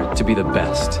fire to be the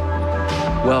best.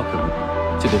 Welcome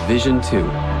to Division II,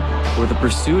 where the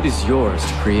pursuit is yours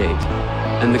to create.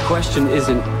 And the question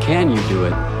isn't, can you do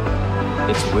it?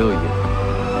 It's, will you?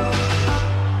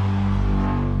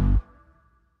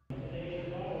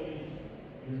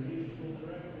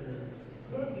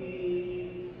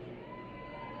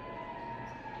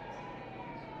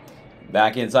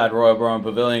 Back inside Royal Brown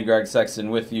Pavilion, Greg Sexton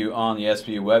with you on the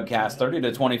SPU webcast.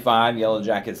 30-25, Yellow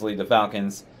Jackets lead the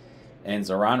Falcons. And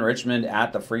Zoran Richmond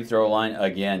at the free throw line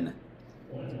again.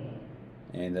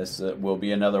 And this will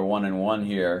be another 1-and-1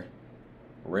 here.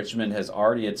 Richmond has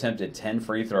already attempted 10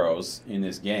 free throws in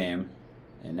this game.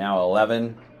 And now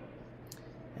 11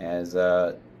 as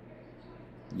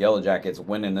Yellow Jackets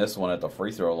winning this one at the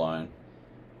free throw line.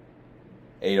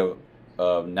 9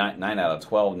 out of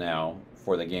 12 now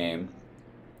for the game.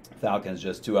 Falcons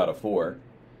just 2 out of 4.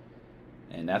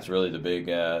 And that's really the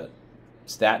big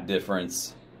stat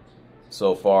difference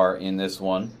so far in this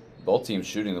one. Both teams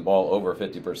shooting the ball over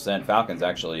 50%. Falcons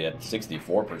actually at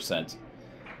 64%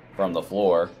 from the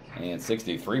floor and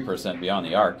 63% beyond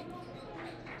the arc.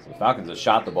 So the Falcons have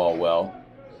shot the ball well.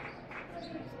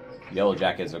 Yellow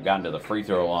Jackets have gotten to the free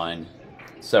throw line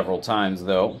several times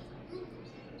though.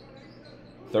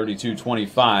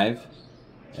 32-25.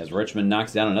 As Richmond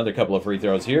knocks down another couple of free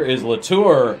throws. Here is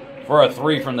Latour for a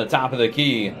 3 from the top of the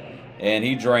key, and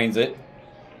he drains it.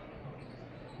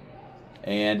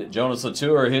 And Jonas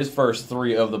Latour, his first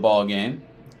 3 of the ball game,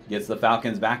 gets the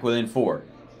Falcons back within 4.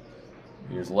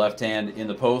 Here's left hand in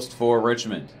the post for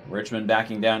Richmond. Richmond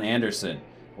backing down Anderson.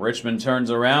 Richmond turns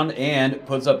around and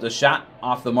puts up the shot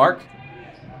off the mark.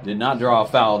 Did not draw a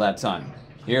foul that time.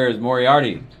 Here is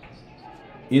Moriarty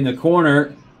in the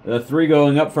corner. The 3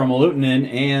 going up from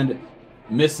Lutonen and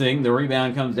missing. The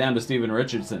rebound comes down to Stephen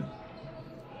Richardson.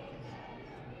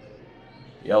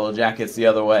 Yellow Jackets the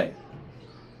other way.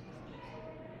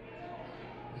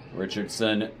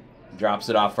 Richardson drops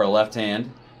it off for a left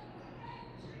hand.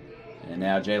 And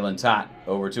now Jalen Tott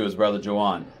over to his brother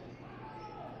Juwan.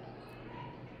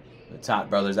 The Tott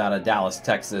brothers out of Dallas,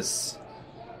 Texas.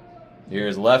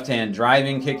 Here's left hand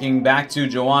driving, kicking back to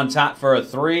Juwan Tott for a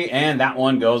 3, and that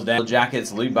one goes down.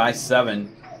 Jackets lead by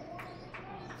 7.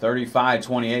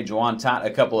 35-28. Juwan Tott a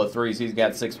couple of threes. He's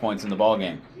got 6 points in the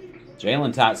ballgame.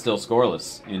 Jalen Tott still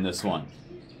scoreless in this one.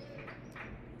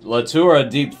 Latour a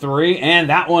deep 3, and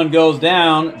that one goes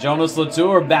down. Jonas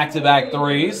Latour back-to-back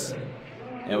threes.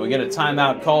 And we get a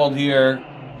timeout called here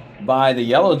by the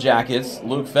Yellow Jackets.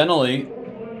 Luke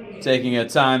Fennelly taking a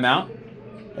timeout.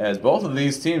 As both of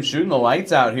these teams shooting the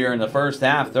lights out here in the first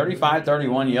half.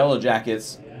 35-31 Yellow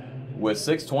Jackets with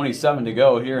 6:27 to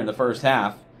go here in the first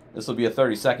half. This will be a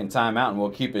 30-second timeout, and we'll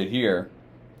keep it here.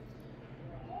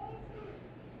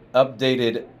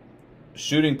 Updated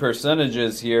shooting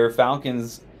percentages here.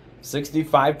 Falcons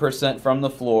 65% from the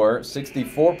floor,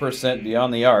 64%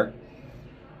 beyond the arc.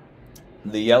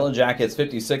 The Yellow Jackets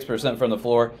 56% from the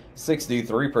floor,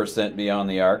 63% beyond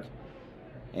the arc.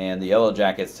 And the Yellow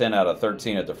Jackets 10 out of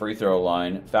 13 at the free throw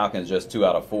line. Falcons just 2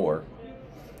 out of 4.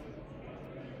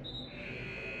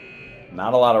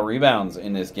 Not a lot of rebounds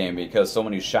in this game because so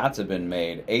many shots have been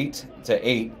made.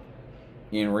 8-8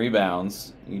 in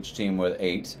rebounds. Each team with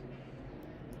 8.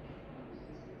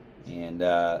 And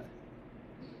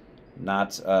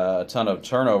not a ton of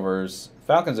turnovers.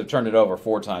 Falcons have turned it over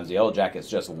 4 times. The Yellow Jackets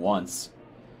just once.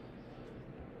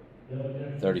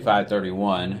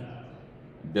 35-31.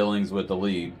 Billings with the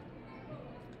lead.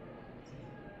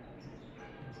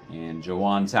 And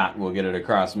Jawan Tott will get it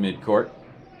across midcourt.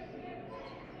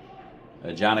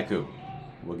 Ajanaku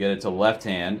will get it to left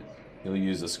hand. He'll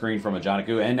use a screen from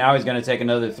Ajanaku, and now he's going to take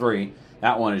another three.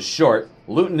 That one is short.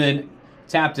 Lutonen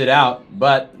tapped it out,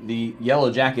 but the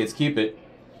Yellow Jackets keep it.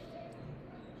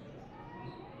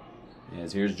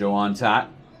 As here's Jawan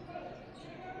Tott.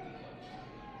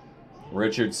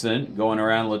 Richardson going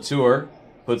around Latour,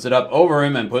 puts it up over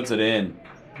him and puts it in.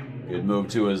 Good move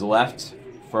to his left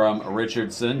from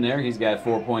Richardson there. He's got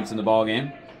 4 points in the ball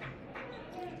game.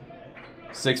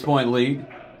 6-point lead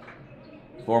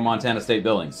for Montana State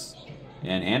Billings.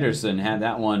 And Anderson had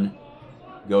that one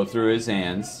go through his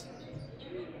hands,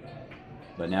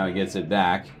 but now he gets it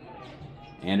back.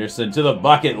 Anderson to the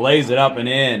bucket, lays it up and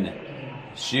in,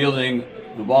 shielding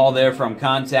the ball there from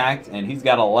contact, and he's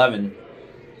got 11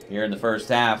 here in the first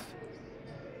half,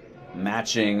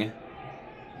 matching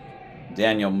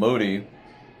Daniel Moody,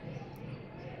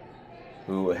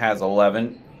 who has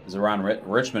 11. Is around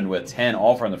Richmond with 10,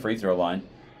 all from the free throw line.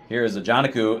 Here is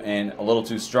Ajanaku, and a little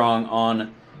too strong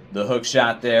on the hook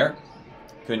shot there.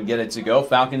 Couldn't get it to go.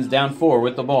 Falcons down 4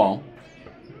 with the ball.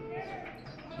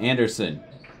 Anderson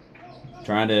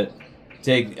trying to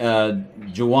take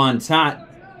Jawan Tott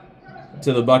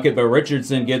to the bucket, but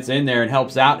Richardson gets in there and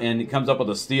helps out and comes up with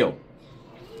a steal.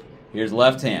 Here's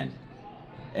left hand.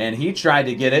 And he tried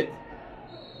to get it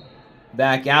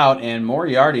back out, and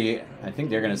Moriarty, I think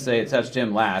they're going to say it touched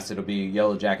him last. It'll be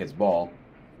Yellow Jackets' ball.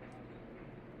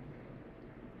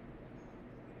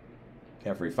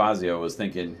 Kefri Fazio was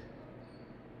thinking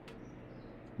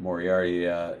Moriarty,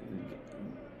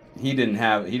 he didn't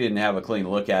have a clean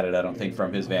look at it, I don't think,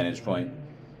 from his vantage point.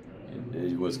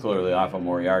 It was clearly off of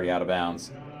Moriarty, out of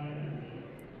bounds.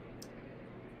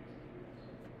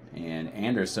 And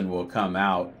Anderson will come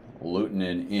out,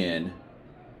 Lutonen in,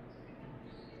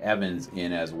 Evans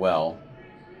in as well.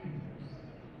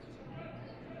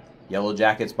 Yellow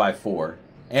Jackets by 4.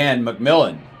 And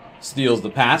McMillan steals the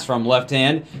pass from left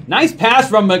hand. Nice pass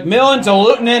from McMillan to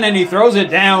Lutonen, and he throws it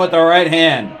down with the right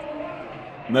hand.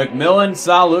 McMillan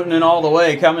saw Lutonen all the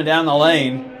way coming down the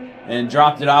lane and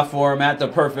dropped it off for him at the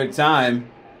perfect time.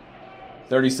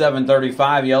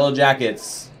 37-35 Yellow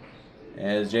Jackets,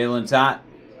 as Jalen Tott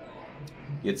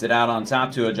gets it out on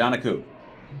top to Ajanaku.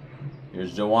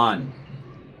 Here's Jawan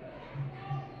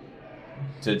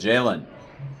to Jalen.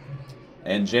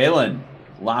 And Jalen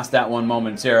lost that one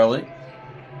momentarily.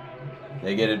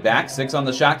 They get it back. 6 on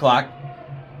the shot clock.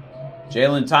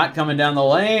 Jalen Tott coming down the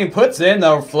lane. Puts in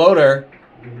the floater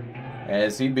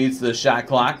as he beats the shot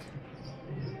clock.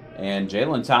 And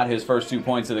Jalen Tott his first 2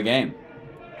 points of the game.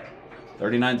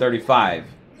 39-35.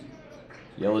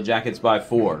 Yellow Jackets by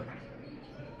 4.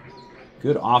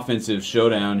 Good offensive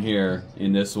showdown here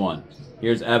in this one.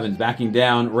 Here's Evans backing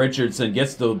down. Richardson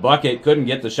gets the bucket. Couldn't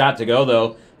get the shot to go,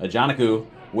 though. Ajanaku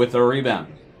with the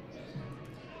rebound.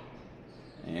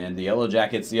 And the Yellow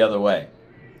Jackets the other way.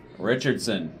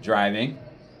 Richardson driving.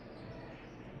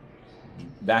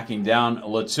 Backing down.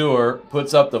 Latour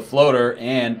puts up the floater,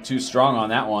 and too strong on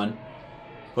that one.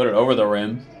 Put it over the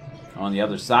rim on the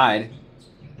other side.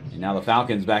 And now the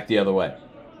Falcons back the other way.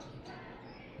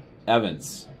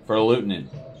 Evans for Lutonen.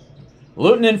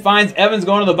 Lutonen finds Evans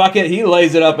going to the bucket. He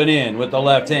lays it up and in with the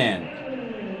left hand.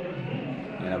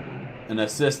 And an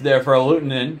assist there for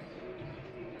Lutonen.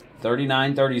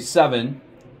 39-37.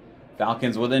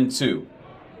 Falcons within 2.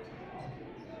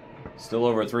 Still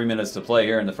over 3 minutes to play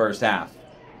here in the first half.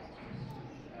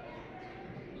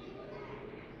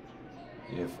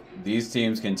 If these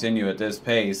teams continue at this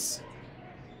pace,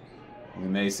 we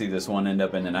may see this one end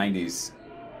up in the 90s.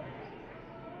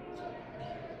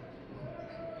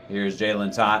 Here's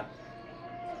Jalen Tott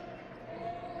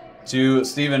to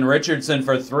Steven Richardson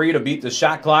for 3 to beat the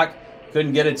shot clock.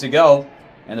 Couldn't get it to go.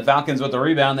 And the Falcons with the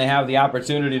rebound, they have the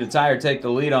opportunity to tie or take the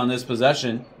lead on this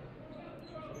possession.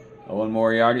 Owen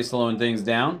Moriarty slowing things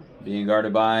down, being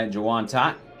guarded by Jawan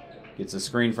Tott. Gets a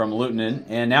screen from Lutonen.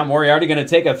 And now Moriarty going to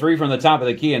take a 3 from the top of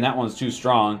the key, and that one's too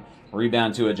strong.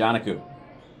 Rebound to Ajanaku.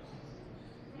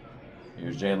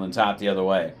 Here's Jalen Tott the other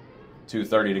way.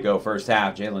 2:30 to go first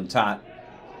half. Jalen Tott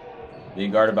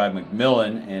being guarded by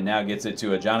McMillan, and now gets it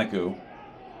to Ajanaku.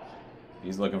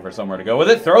 He's looking for somewhere to go with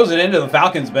it. Throws it into the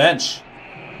Falcons bench,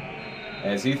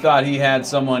 as he thought he had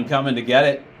someone coming to get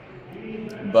it.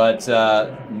 But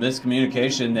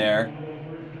miscommunication there.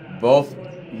 Both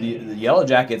the Yellow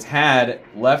Jackets had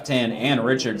left hand and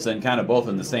Richardson kind of both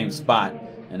in the same spot,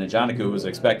 and Ajanaku was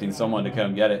expecting someone to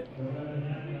come get it.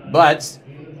 But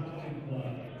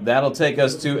that'll take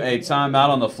us to a timeout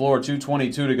on the floor.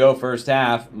 2:22 to go first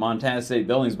half. Montana State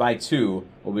Billings by 2.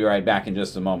 We'll be right back in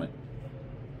just a moment.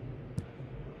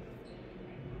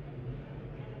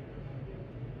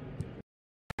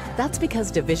 That's because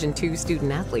Division II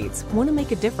student athletes want to make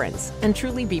a difference and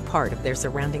truly be part of their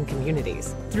surrounding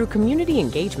communities. Through community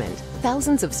engagement,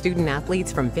 thousands of student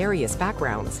athletes from various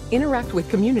backgrounds interact with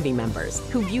community members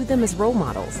who view them as role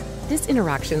models. This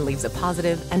interaction leaves a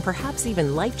positive and perhaps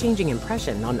even life-changing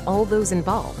impression on all those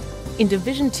involved. In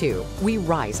Division II, we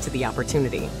rise to the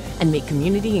opportunity and make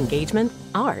community engagement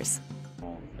ours.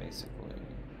 Basically.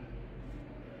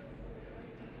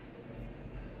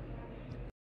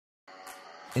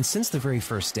 And since the very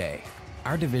first day,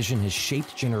 our division has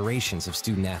shaped generations of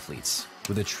student athletes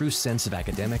with a true sense of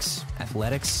academics,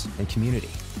 athletics, and community.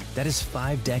 That is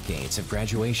 5 decades of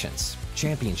graduations,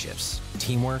 championships,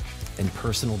 teamwork, and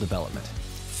personal development.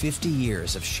 50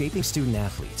 years of shaping student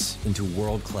athletes into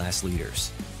world-class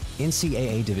leaders.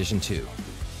 NCAA Division II.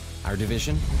 Our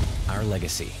division, our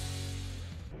legacy.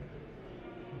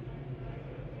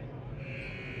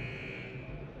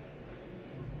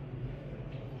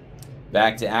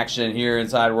 Back to action here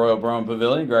inside Royal Brown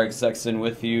Pavilion. Greg Sexton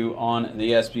with you on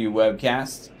the SPU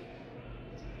webcast.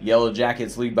 Yellow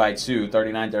Jackets lead by 2,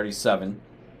 39-37.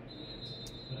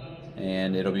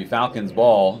 And it'll be Falcons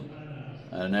ball.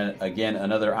 And then again,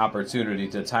 another opportunity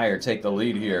to tie or take the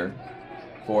lead here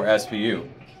for SPU.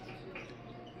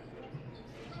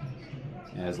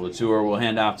 As Latour will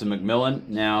hand off to McMillan,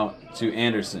 now to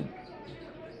Anderson.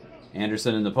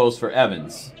 Anderson in the post for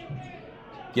Evans.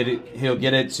 He'll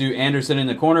get it to Anderson in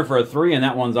the corner for a 3, and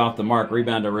that one's off the mark.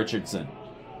 Rebound to Richardson.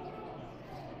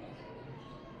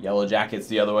 Yellow Jackets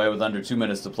the other way with under 2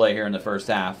 minutes to play here in the first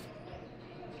half.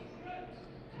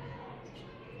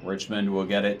 Richmond will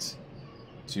get it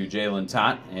to Jalen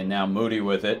Tott, and now Moody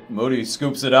with it. Moody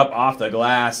scoops it up off the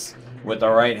glass with the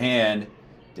right hand.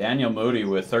 Daniel Moody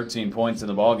with 13 points in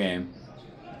the ballgame.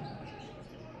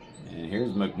 And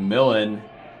here's McMillan,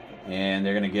 and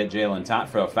they're going to get Jalen Tott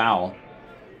for a foul.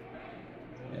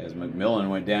 As McMillan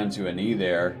went down to a knee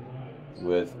there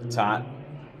with Tott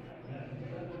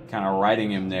kind of riding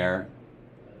him there.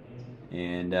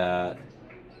 And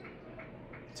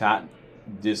Tott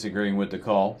disagreeing with the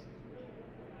call.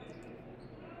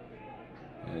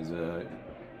 As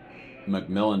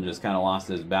McMillan just kind of lost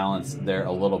his balance there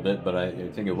a little bit, but I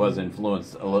think it was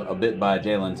influenced a bit by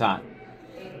Jalen Tott.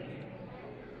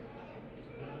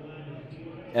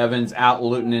 Evans out,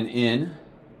 Lutonen in.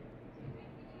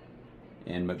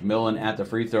 And McMillan at the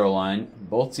free throw line.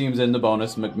 Both teams in the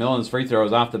bonus. McMillan's free throw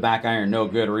is off the back iron, no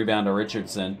good. Rebound to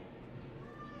Richardson.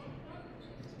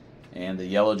 And the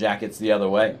Yellow Jackets the other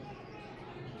way.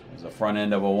 There's the front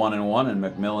end of a 1-and-1, and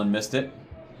McMillan missed it.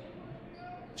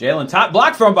 Jalen Tott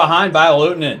blocked from behind by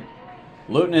Lutonen.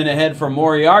 Lutonen ahead for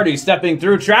Moriarty, stepping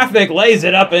through traffic, lays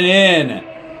it up and in.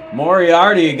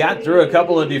 Moriarty got through a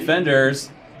couple of defenders.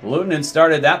 Lutonen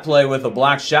started that play with a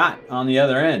block shot on the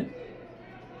other end.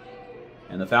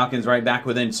 And the Falcons right back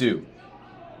within 2.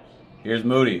 Here's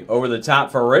Moody over the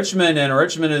top for Richmond, and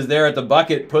Richmond is there at the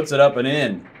bucket, puts it up and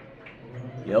in.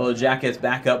 Yellow Jackets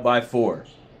back up by 4.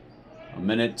 A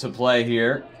minute to play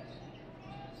here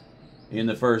in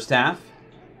the first half.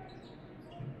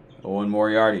 Owen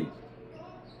Moriarty.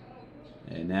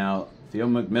 And now Theo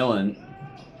McMillan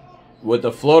with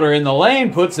the floater in the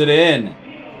lane, puts it in.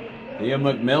 Theo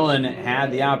McMillan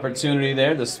had the opportunity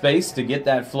there, the space to get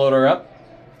that floater up.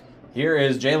 Here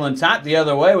is Jalen Tott the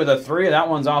other way with a 3. That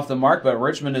one's off the mark, but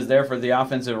Richmond is there for the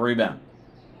offensive rebound.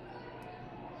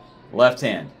 Left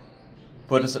hand.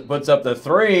 Puts up the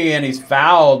 3, and he's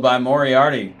fouled by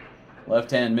Moriarty.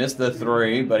 Left hand missed the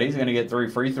 3, but he's going to get 3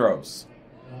 free throws.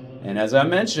 And as I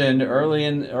mentioned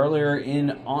earlier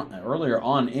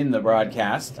on in the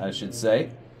broadcast, I should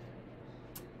say,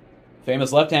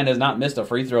 famous left hand has not missed a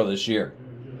free throw this year.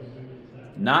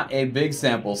 Not a big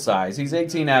sample size. He's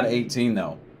 18 out of 18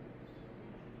 though.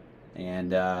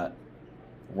 And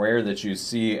rare that you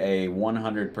see a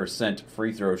 100%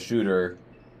 free throw shooter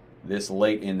this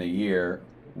late in the year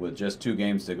with just 2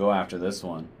 games to go after this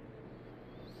one.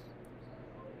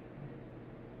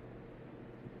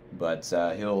 But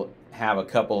he'll have a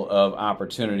couple of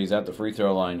opportunities at the free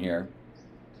throw line here.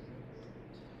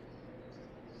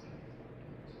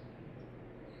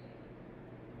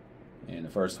 And the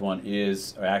first one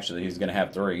is, or actually he's going to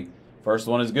have 3. First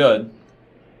one is good,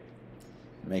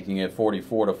 making it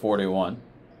 44-41.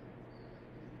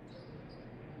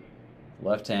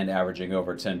 Left hand averaging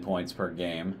over 10 points per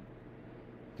game.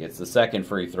 Gets the second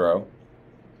free throw,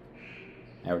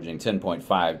 averaging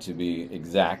 10.5 to be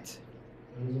exact.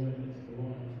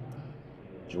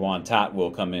 Juwan Tott will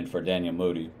come in for Daniel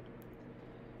Moody.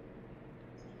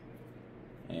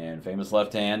 And famous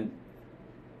left hand,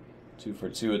 2 for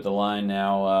 2 at the line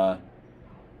now,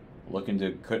 looking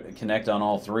to connect on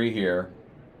all 3 here.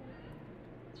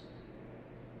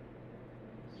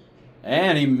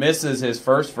 And he misses his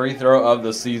first free throw of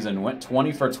the season. Went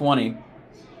 20 for 20.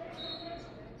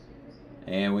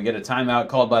 And we get a timeout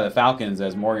called by the Falcons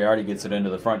as Moriarty gets it into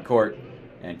the front court.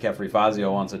 And Kefri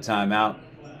Fazio wants a timeout.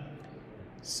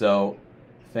 So,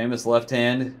 famous left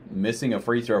hand missing a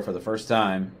free throw for the first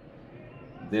time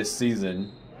this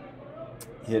season.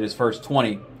 Hit his first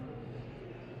 20.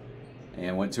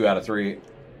 And went 2 out of 3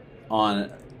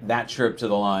 on that trip to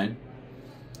the line.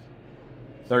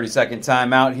 30-second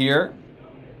timeout here.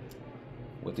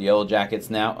 With the Yellow Jackets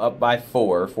now up by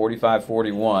 4,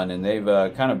 45-41. And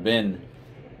they've kind of been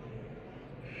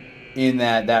in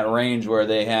that range where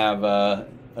they have a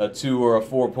 2 or a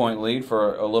 4-point lead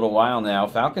for a little while now.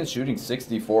 Falcons shooting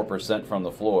 64% from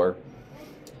the floor,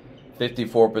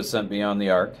 54% beyond the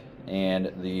arc,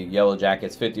 and the Yellow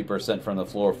Jackets 50% from the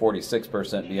floor,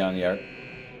 46% beyond the arc.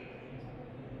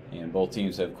 And both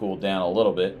teams have cooled down a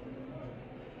little bit.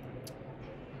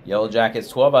 Yellow Jackets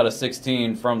 12 out of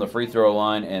 16 from the free throw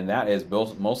line, and that is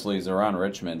mostly Zeron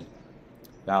Richmond.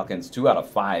 Falcons 2 out of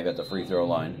 5 at the free throw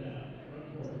line.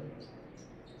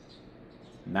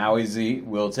 Maui Z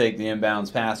will take the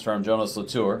inbounds pass from Jonas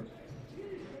Latour.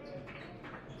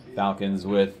 Falcons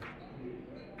with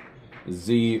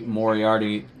Z,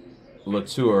 Moriarty,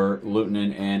 Latour,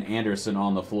 Lutonen, and Anderson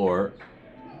on the floor.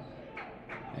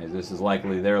 As this is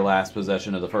likely their last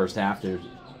possession of the first half. They're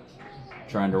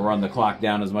trying to run the clock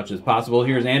down as much as possible.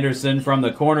 Here's Anderson from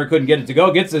the corner. Couldn't get it to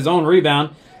go. Gets his own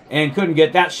rebound and couldn't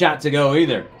get that shot to go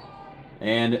either.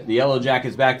 And the Yellow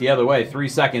Jackets back the other way. 3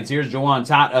 seconds. Here's Jawan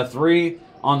Tott, a 3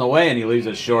 on the way, and he leaves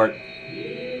it short.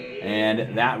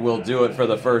 And that will do it for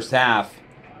the first half.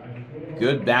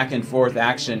 Good back and forth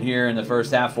action here in the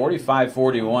first half.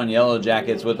 45-41, Yellow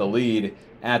Jackets with the lead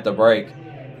at the break.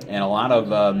 And a lot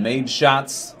of made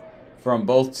shots from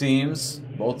both teams.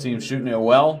 Both teams shooting it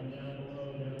well.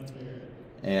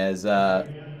 As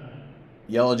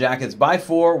Yellow Jackets by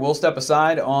 4. We'll step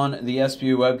aside on the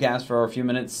SPU webcast for a few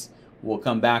minutes. We'll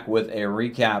come back with a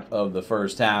recap of the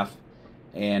first half.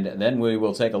 And then we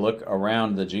will take a look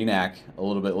around the GNAC a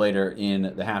little bit later in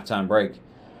the halftime break.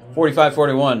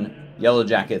 45-41, Yellow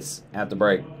Jackets at the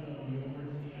break.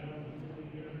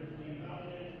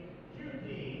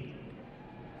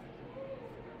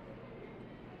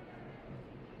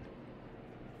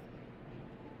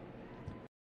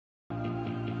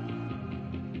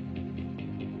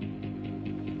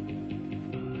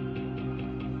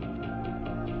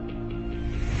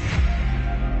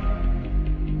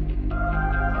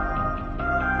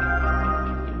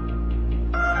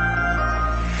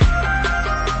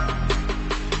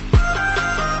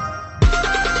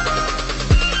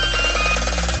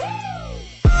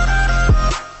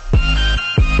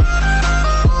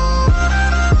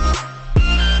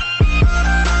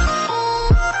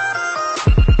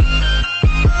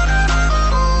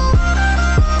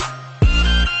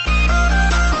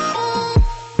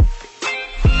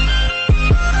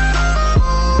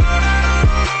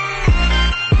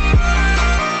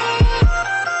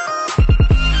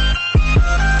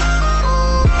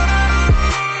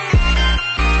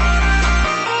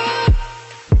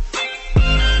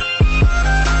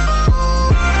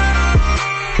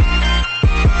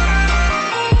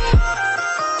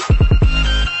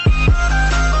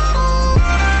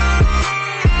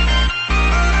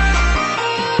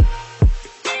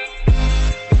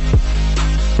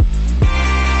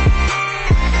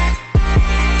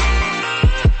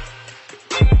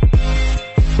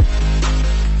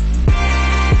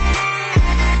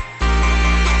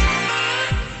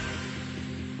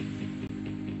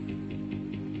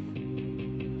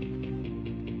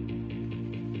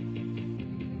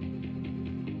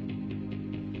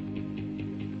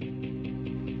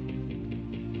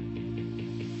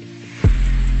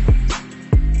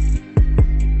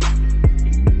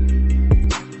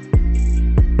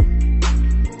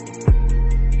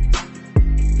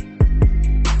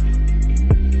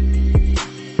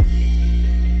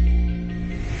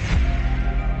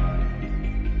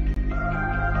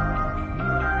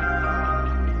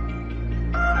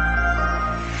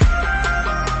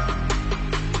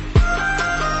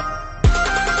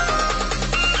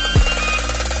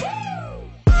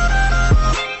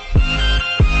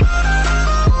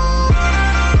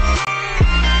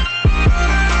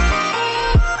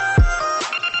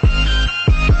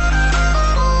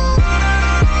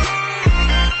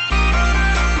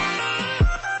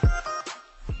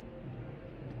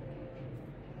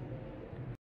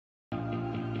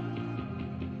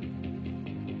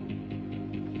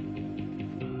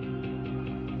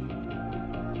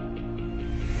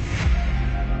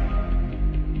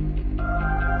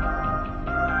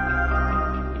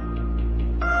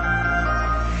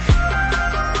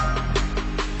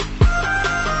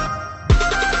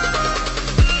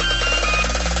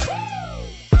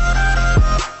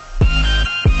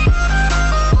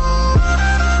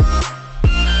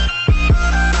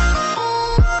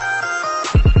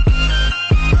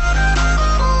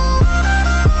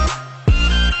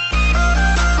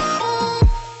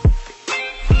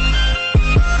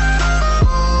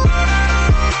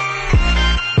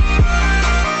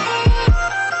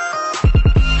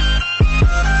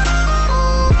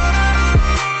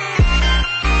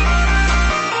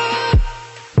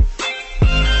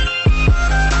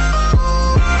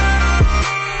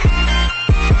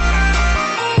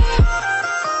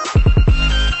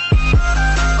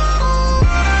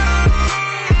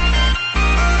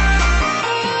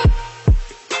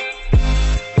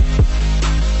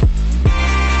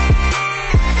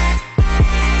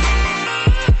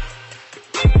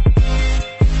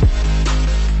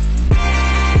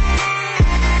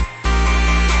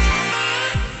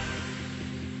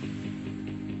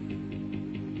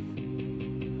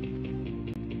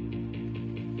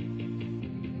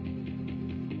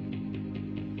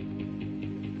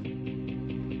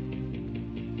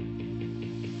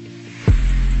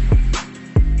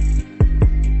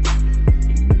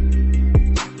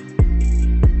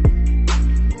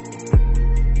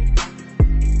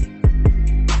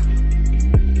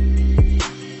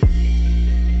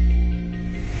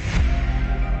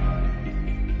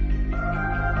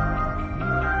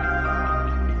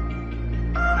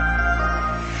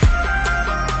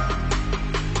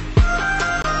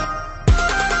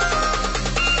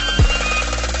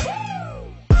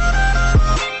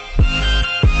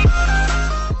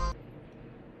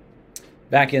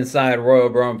 Back inside Royal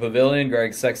Brown Pavilion,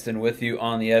 Greg Sexton with you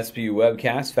on the SPU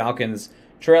webcast. Falcons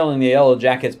trailing the Yellow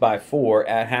Jackets by 4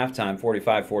 at halftime,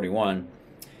 45-41.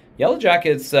 Yellow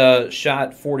Jackets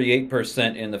shot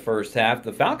 48% in the first half.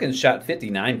 The Falcons shot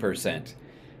 59%.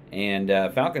 And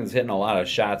Falcons hitting a lot of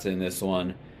shots in this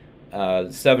one.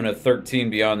 7 of 13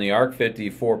 beyond the arc,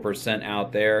 54%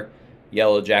 out there.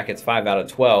 Yellow Jackets 5 out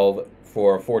of 12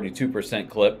 for a 42%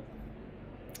 clip.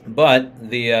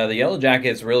 But the Yellow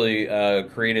Jackets really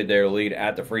created their lead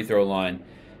at the free throw line,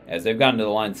 as they've gotten to the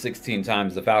line 16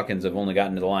 times. The Falcons have only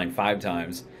gotten to the line 5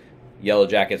 times. Yellow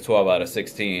Jackets 12 out of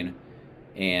 16,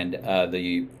 and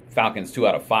the Falcons 2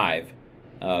 out of 5.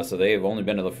 So they have only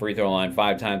been to the free throw line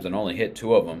 5 times and only hit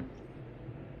 2 of them.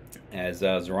 As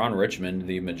Zeron Richmond,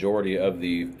 the majority of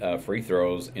the free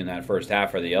throws in that first half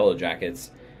for the Yellow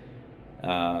Jackets.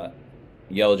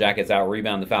 Yellow Jackets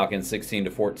out-rebound the Falcons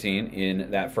 16-14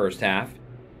 in that first half.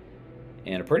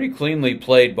 And a pretty cleanly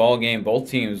played ball game. Both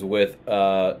teams with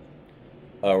a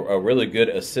really good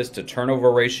assist-to-turnover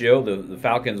ratio. The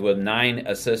Falcons with 9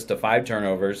 assists to 5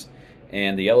 turnovers,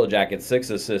 and the Yellow Jackets 6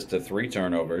 assists to 3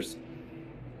 turnovers.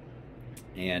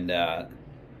 And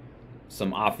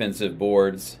some offensive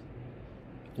boards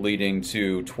leading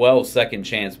to 12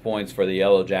 second-chance points for the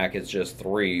Yellow Jackets, just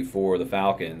 3 for the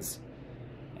Falcons.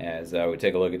 As we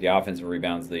take a look at the offensive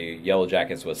rebounds, the Yellow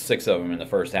Jackets with 6 of them in the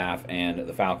first half, and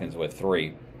the Falcons with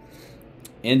 3.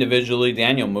 Individually,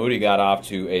 Daniel Moody got off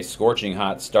to a scorching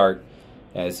hot start,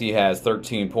 as he has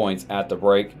 13 points at the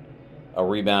break, a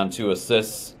rebound, 2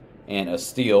 assists, and a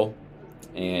steal.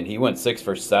 And he went 6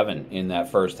 for 7 in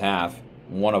that first half,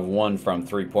 1 of 1 from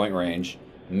three-point range,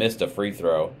 missed a free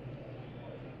throw.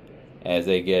 As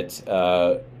they get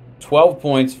 12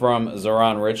 points from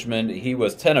Zeron Richmond. He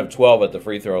was 10 of 12 at the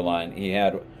free throw line.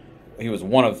 He was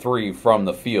 1 of 3 from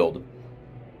the field,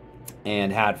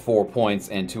 and had 4 points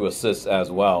and 2 assists as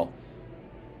well.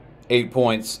 8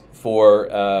 points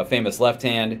for famous left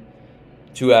hand,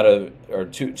 2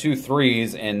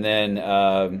 threes, and then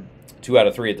 2 out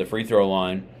of 3 at the free throw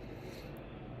line.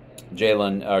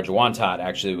 Jawan Tott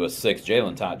actually was 6.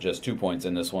 Jalen Tott just 2 points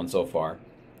in this one so far.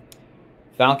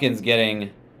 Falcons getting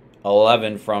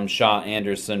 11 from Shaw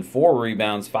Anderson, 4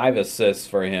 rebounds, 5 assists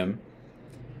for him,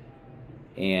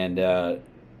 and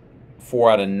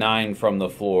 4 out of 9 from the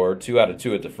floor, 2 out of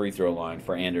 2 at the free throw line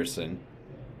for Anderson.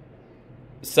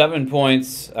 7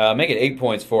 points, make it 8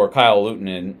 points for Kyle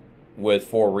Lutonen with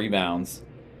 4 rebounds,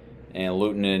 and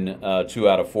Lutonen 2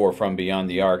 out of 4 from beyond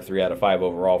the arc, 3 out of 5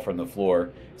 overall from the floor.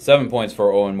 7 points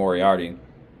for Owen Moriarty,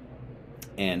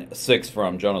 and 6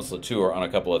 from Jonas Latour on a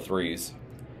couple of threes.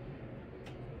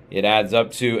 It adds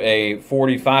up to a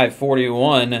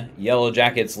 45-41 Yellow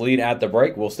Jackets lead at the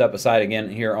break. We'll step aside again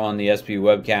here on the SP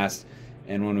webcast,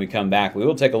 and when we come back, we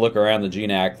will take a look around the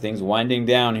GNAC. Things winding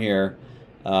down here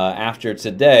after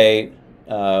today.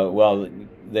 Well,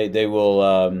 they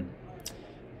will.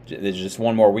 There's just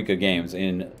one more week of games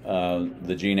in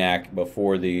the GNAC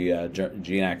before the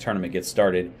GNAC tournament gets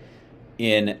started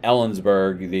in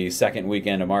Ellensburg the second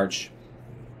weekend of March.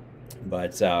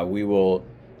 But we will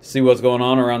see what's going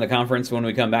on around the conference when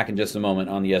we come back in just a moment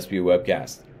on the SPU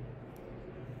webcast.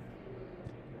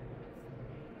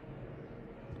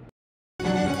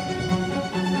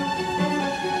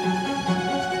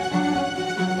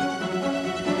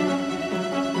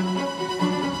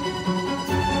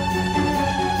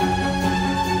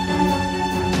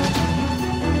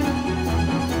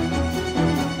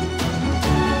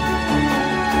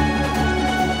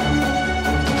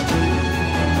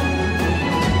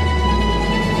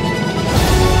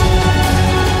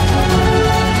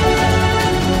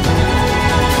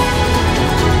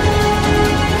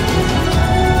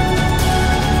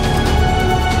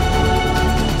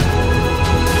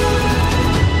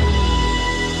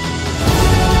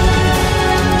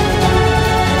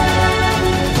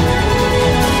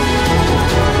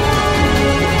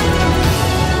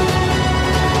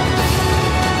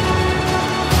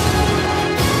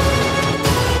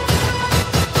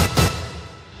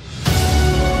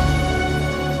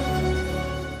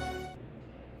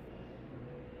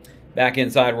 Back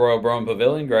inside Royal Brown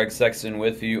Pavilion, Greg Sexton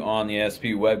with you on the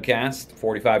SP webcast.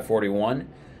 45-41.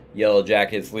 Yellow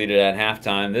Jackets lead it at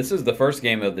halftime. This is the first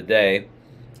game of the day,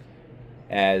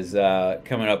 as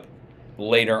coming up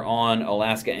later on,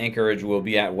 Alaska Anchorage will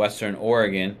be at Western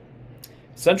Oregon.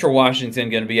 Central Washington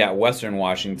going to be at Western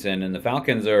Washington, and the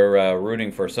Falcons are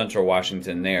rooting for Central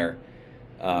Washington there.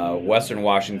 Western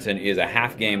Washington is a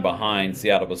half game behind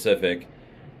Seattle Pacific.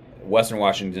 Western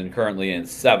Washington currently in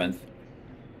 7th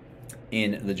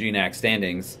in the GNAC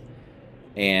standings.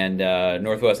 And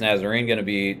Northwest Nazarene going to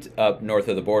be up north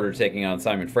of the border taking on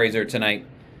Simon Fraser tonight.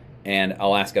 And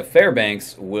Alaska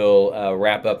Fairbanks will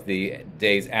wrap up the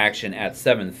day's action at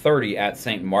 7:30 at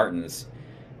St. Martin's.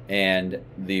 And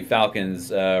the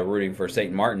Falcons rooting for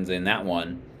St. Martin's in that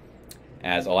one,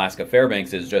 as Alaska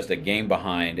Fairbanks is just a game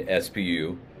behind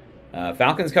SPU.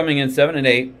 Falcons coming in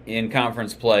 7-8 in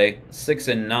conference play,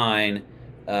 6-9.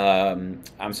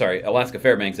 I'm sorry, Alaska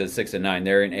Fairbanks is 6-9.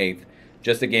 They're in 8th,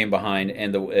 just a game behind,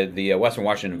 and the Western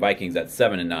Washington Vikings at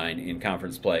 7-9 in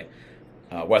conference play.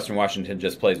 Western Washington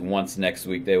just plays once next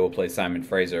week. They will play Simon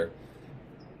Fraser,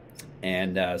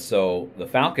 and so the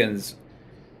Falcons,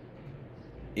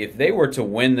 if they were to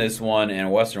win this one and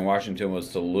Western Washington was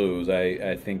to lose,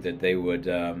 I think that they would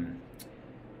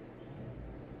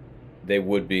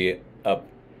be up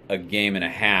a game and a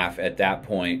half at that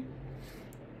point.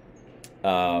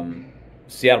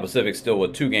 Seattle Pacific still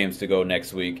with 2 games to go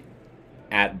next week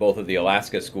at both of the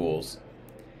Alaska schools,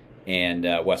 and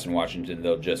Western Washington,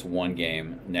 though, just 1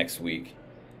 game next week.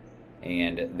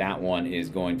 And that one is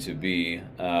going to be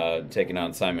taking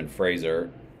on Simon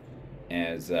Fraser,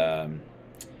 as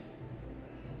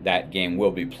that game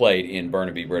will be played in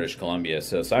Burnaby, British Columbia.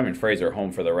 So Simon Fraser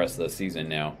home for the rest of the season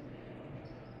now.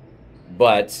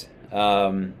 But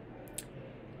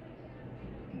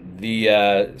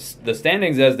the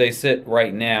standings as they sit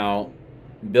right now,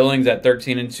 Billings at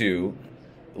 13-2,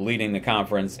 leading the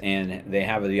conference, and they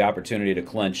have the opportunity to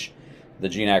clinch the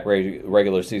GNAC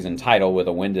regular season title with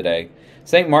a win today.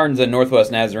 St. Martin's and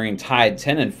Northwest Nazarene tied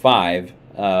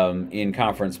 10-5 in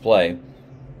conference play.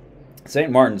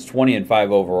 St. Martin's 20-5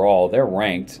 overall. They're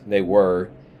ranked. They were.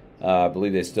 I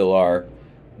believe they still are.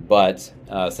 But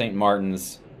St.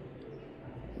 Martin's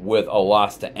with a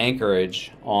loss to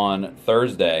Anchorage on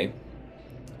Thursday.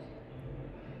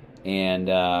 And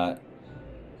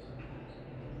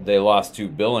they lost to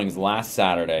Billings last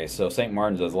Saturday. So St.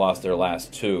 Martin's has lost their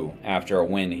last 2 after a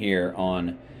win here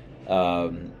on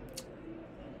the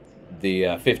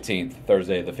 15th,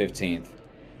 Thursday the 15th.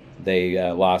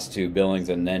 They lost to Billings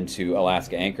and then to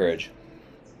Alaska Anchorage.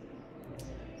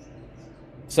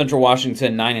 Central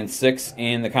Washington 9-6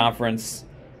 in the conference,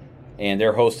 and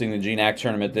they're hosting the GNAC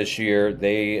tournament this year.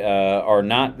 They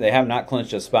have not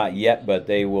clinched a spot yet, but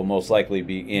they will most likely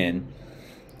be in,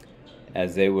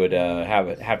 as they would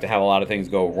have to have a lot of things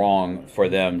go wrong for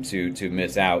them to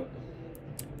miss out.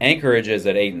 Anchorage is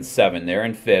at 8-7. They're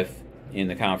in 5th in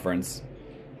the conference,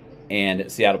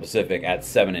 and Seattle Pacific at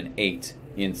 7-8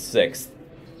 in 6th.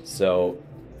 So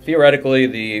theoretically,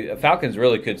 the Falcons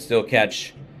really could still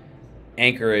catch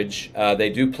Anchorage. They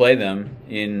do play them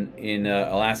in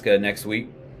Alaska next week.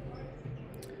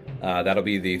 That'll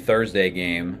be the Thursday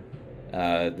game.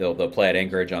 They'll play at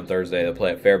Anchorage on Thursday. They'll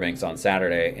play at Fairbanks on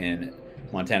Saturday, and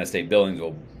Montana State Billings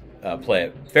will play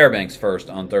at Fairbanks first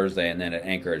on Thursday, and then at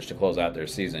Anchorage to close out their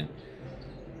season.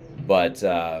 But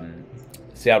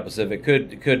Seattle Pacific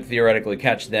could theoretically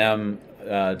catch them.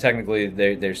 Technically,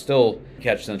 they're still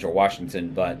catch Central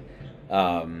Washington, but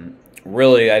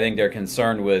really, I think they're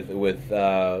concerned with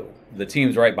the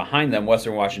teams right behind them.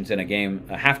 Western Washington,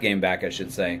 a half game back, I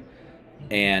should say,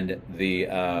 and the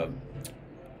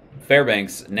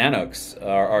Fairbanks Nanooks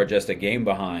are just a game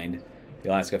behind. The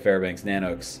Alaska Fairbanks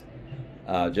Nanooks,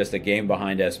 just a game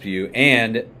behind SPU,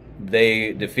 and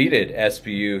they defeated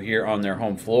SPU here on their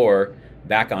home floor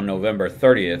back on November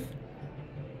 30th.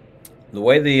 The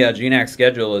way the GNAC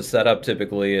schedule is set up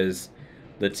typically is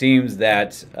the teams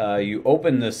that you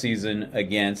open the season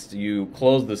against, you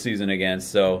close the season against.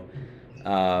 So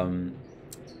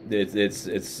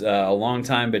it's a long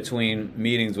time between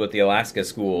meetings with the Alaska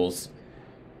schools,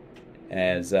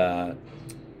 as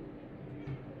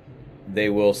they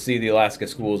will see the Alaska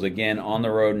schools again on the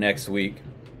road next week.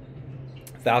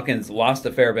 Falcons lost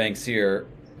to Fairbanks here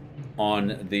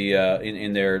on the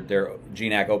in their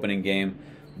GNAC opening game,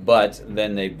 but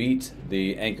then they beat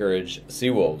the Anchorage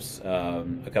Seawolves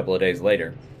a couple of days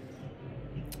later.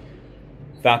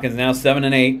 Falcons now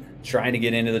 7-8, trying to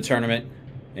get into the tournament,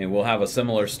 and we'll have a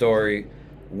similar story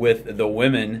with the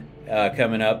women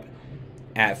coming up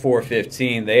at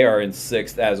 4:15. They are in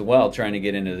 6th as well, trying to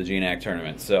get into the GNAC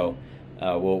tournament. So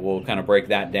we'll kind of break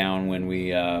that down when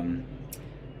we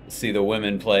see the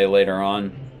women play later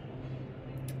on.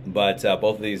 But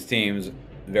both of these teams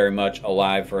very much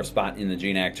alive for a spot in the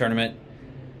GNAC tournament.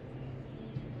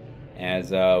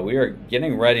 As we are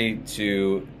getting ready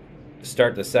to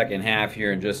start the second half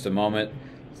here in just a moment.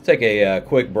 Let's take a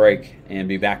quick break and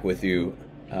be back with you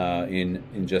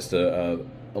in just a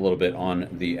little bit on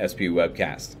the SPU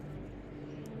webcast.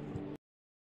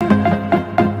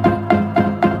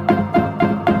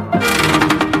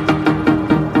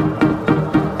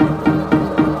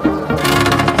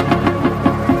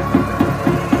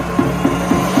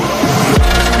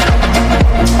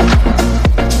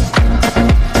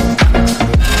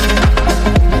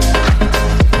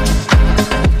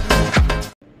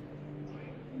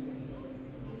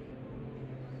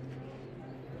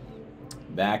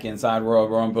 Back inside Royal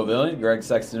Rome Pavilion, Greg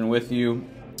Sexton with you.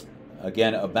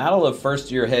 Again, a battle of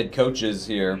first-year head coaches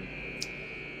here.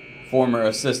 Former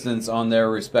assistants on their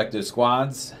respective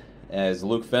squads, as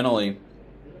Luke Fennelly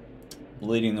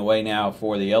leading the way now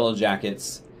for the Yellow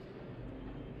Jackets,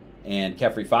 and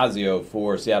Kefri Fazio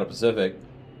for Seattle Pacific.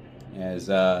 As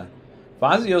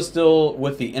Fazio still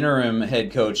with the interim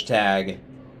head coach tag,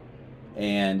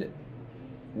 and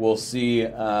we'll see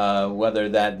whether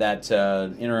that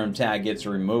interim tag gets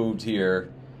removed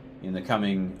here in the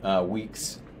coming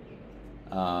weeks.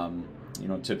 You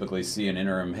don't typically see an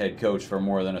interim head coach for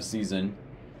more than a season,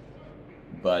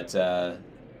 but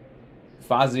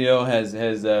Fazio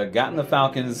has gotten the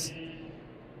Falcons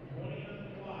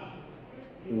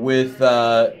with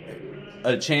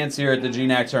a chance here at the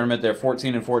GNAC tournament. They're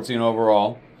 14-14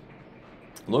 overall.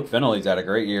 Luke Fennelly's had a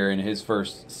great year in his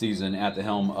first season at the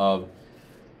helm of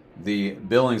the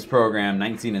Billings program,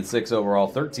 19-6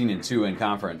 overall, 13-2 in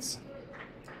conference.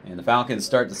 And the Falcons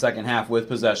start the second half with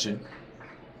possession.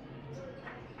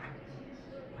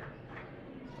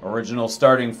 Original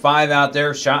starting five out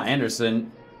there. Shot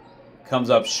Anderson comes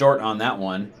up short on that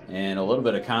one, and a little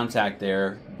bit of contact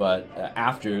there, but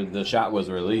after the shot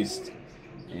was released,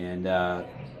 and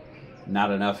not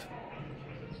enough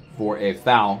for a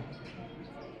foul.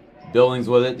 Billings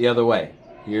with it the other way.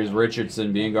 Here's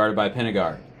Richardson being guarded by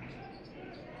Penegard.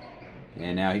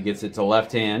 And now he gets it to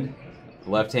left hand.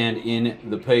 Left hand in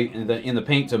the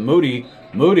paint to Moody.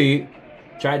 Moody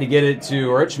tried to get it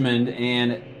to Richmond,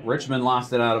 and Richmond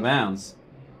lost it out of bounds,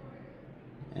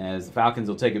 as the Falcons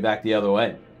will take it back the other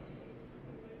way.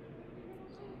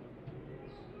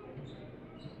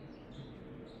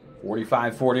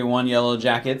 (45-41) Yellow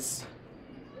Jackets.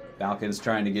 Falcons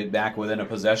trying to get back within a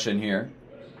possession here.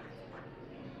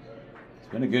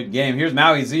 It's been a good game. Here's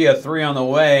Maui Zia, three on the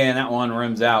way, and that one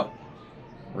rims out.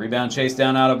 Rebound chase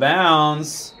down out of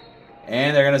bounds,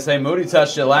 and they're going to say Moody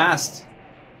touched it last,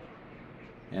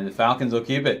 and the Falcons will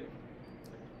keep it.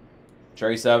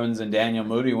 Trace Evans and Daniel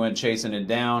Moody went chasing it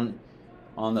down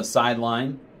on the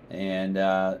sideline, and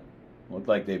looked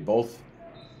like they both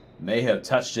may have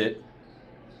touched it,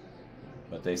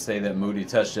 but they say that Moody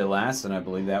touched it last, and I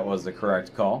believe that was the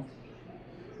correct call.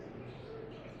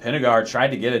 Penegard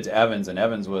tried to get it to Evans, and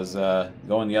Evans was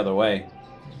going the other way,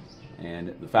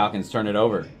 and the Falcons turn it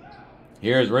over.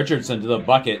 Here's Richardson to the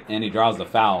bucket, and he draws the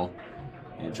foul,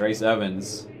 and Trace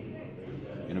Evans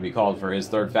going to be called for his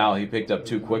third foul. He picked up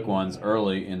two quick ones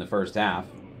early in the first half.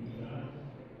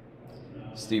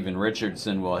 Steven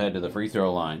Richardson will head to the free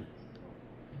throw line.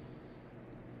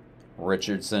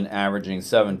 Richardson averaging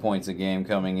 7 points a game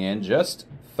coming in, just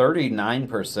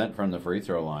 39% from the free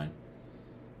throw line.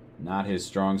 Not his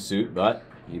strong suit, but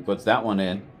he puts that one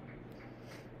in.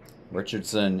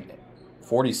 Richardson,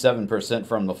 47%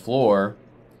 from the floor,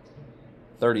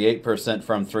 38%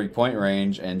 from three-point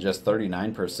range, and just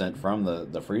 39% from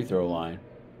the free throw line.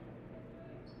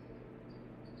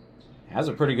 Has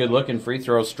a pretty good looking free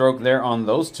throw stroke there on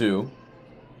those two.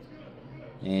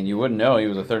 And you wouldn't know he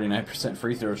was a 39%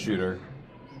 free throw shooter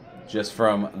just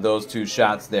from those two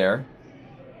shots there.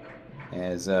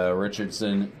 As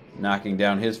Richardson knocking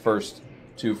down his first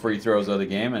two free throws of the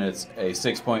game, and it's a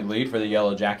 6-point lead for the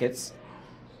Yellow Jackets.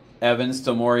 Evans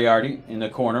to Moriarty in the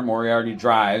corner. Moriarty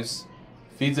drives,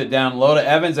 feeds it down low to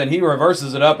Evans, and he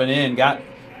reverses it up and in. Got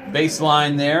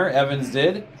baseline there, Evans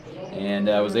did, and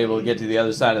was able to get to the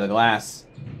other side of the glass,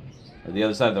 or the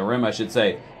other side of the rim, I should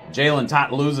say. Jalen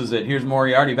Tott loses it. Here's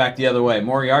Moriarty back the other way.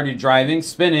 Moriarty driving,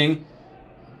 spinning,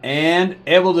 and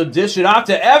able to dish it off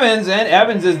to Evans, and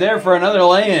Evans is there for another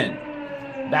lay-in.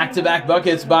 Back-to-back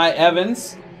buckets by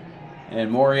Evans, and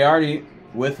Moriarty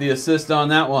with the assist on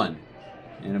that one.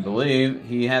 And I believe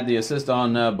he had the assist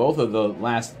on both of the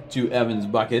last two Evans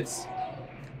buckets.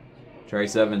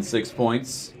 Trace Evans, 6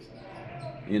 points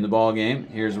in the ball game.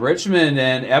 Here's Richmond,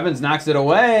 and Evans knocks it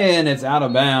away, and it's out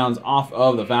of bounds off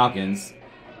of the Falcons.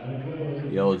 The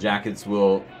Yellow Jackets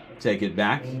will take it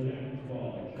back.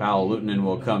 Kyle Lutonen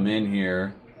will come in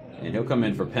here, and he'll come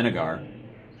in for Penegard.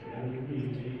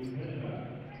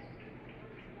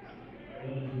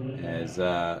 As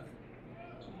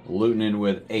Lutonen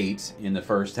with 8 in the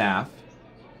first half.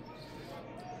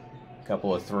 A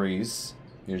couple of threes.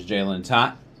 Here's Jalen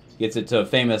Tott. Gets it to a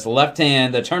famous left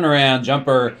hand. The turnaround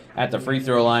jumper at the free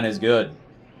throw line is good.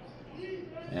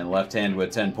 And left hand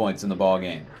with 10 points in the ball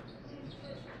game.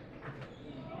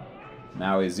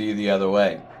 Maui Z the other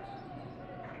way.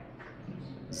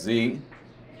 Z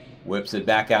whips it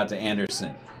back out to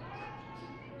Anderson.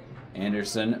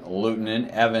 Anderson, Lutonen,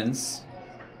 Evans.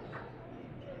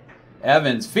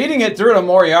 Evans feeding it through to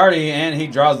Moriarty, and he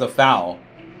draws the foul.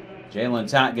 Jalen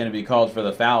Tott going to be called for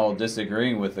the foul,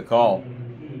 disagreeing with the call.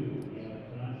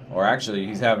 Or actually,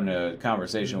 he's having a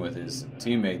conversation with his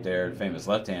teammate there, famous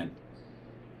left hand.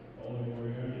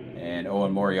 And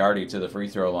Owen Moriarty to the free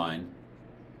throw line.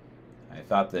 I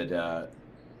thought that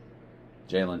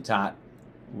Jalen Tott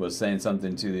was saying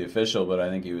something to the official, but I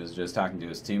think he was just talking to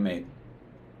his teammate,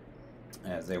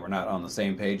 as they were not on the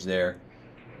same page there.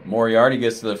 Moriarty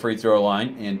gets to the free throw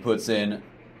line and puts in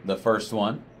the first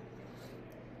one.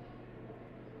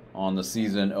 On the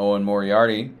season, Owen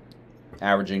Moriarty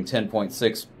averaging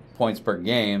 10.6 points per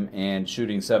game and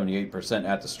shooting 78%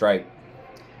 at the stripe,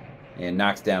 and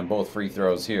knocks down both free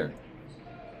throws here.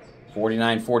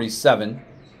 49-47.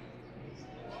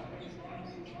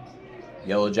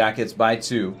 Yellow Jackets by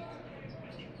 2.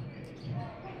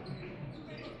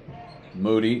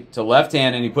 Moody to left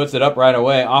hand, and he puts it up right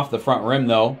away off the front rim,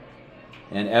 though.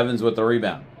 And Evans with the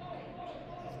rebound.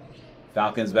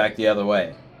 Falcons back the other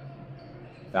way.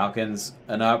 Falcons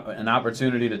an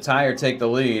opportunity to tie or take the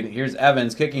lead. Here's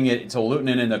Evans kicking it to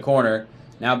Lutonen in the corner.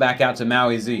 Now back out to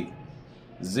Maui Z.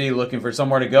 Z looking for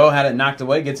somewhere to go. Had it knocked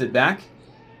away. Gets it back.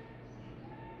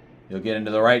 He'll get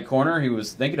into the right corner. He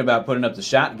was thinking about putting up the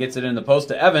shot. Gets it in the post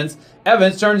to Evans.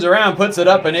 Evans turns around, puts it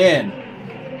up and in.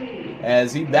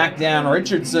 As he backed down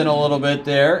Richardson a little bit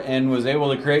there and was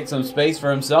able to create some space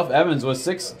for himself. Evans with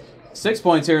six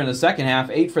points here in the second half,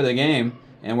 8 for the game.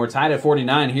 And we're tied at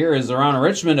 49. Here is Zoran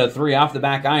Richmond, a 3 off the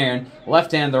back iron.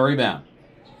 Left hand the rebound.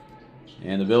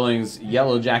 And the Billings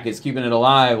Yellow Jackets keeping it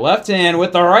alive. Left hand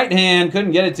with the right hand.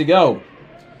 Couldn't get it to go.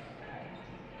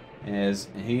 As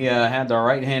he had the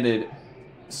right-handed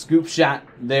scoop shot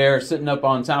there sitting up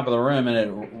on top of the rim, and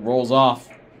it rolls off.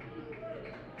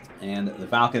 And the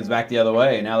Falcons back the other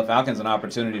way. Now the Falcons an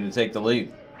opportunity to take the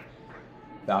lead.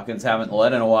 Falcons haven't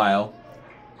led in a while.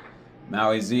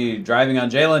 Maui Z driving on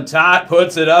Jalen Tott,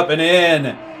 puts it up and in.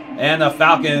 And the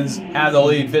Falcons have the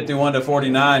lead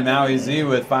 51-49. Maui Z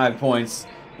with 5 points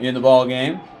in the ball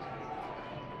game.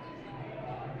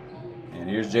 And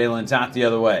here's Jalen Tott the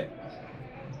other way.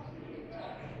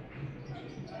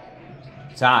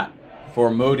 Tott for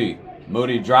Moody.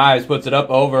 Moody drives, puts it up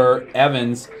over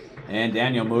Evans, and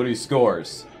Daniel Moody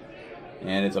scores.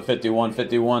 And it's a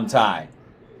 51-51 tie.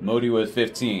 Moody with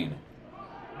 15.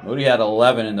 Moody had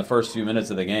 11 in the first few minutes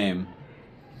of the game.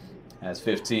 Has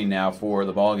 15 now for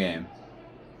the ball game.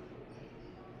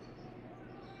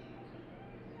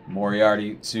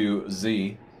 Moriarty to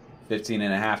Z. 15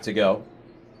 and a half to go.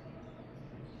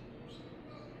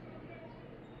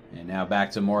 And now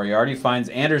back to Moriarty. Finds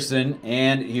Anderson,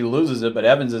 and he loses it, but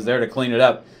Evans is there to clean it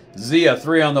up. Z, a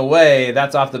 3 on the way.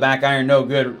 That's off the back iron, no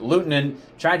good. Lutonen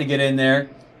tried to get in there,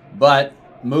 but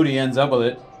Moody ends up with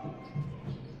it.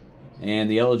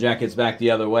 And the Yellow Jackets back the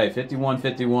other way.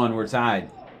 51-51, we're tied.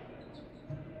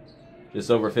 Just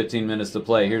over 15 minutes to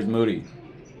play. Here's Moody.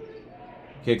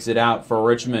 Kicks it out for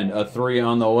Richmond. A 3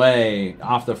 on the way.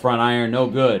 Off the front iron, no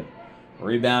good.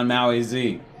 Rebound Maui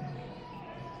Z.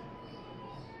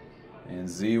 And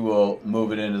Z will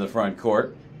move it into the front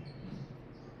court.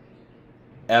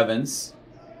 Evans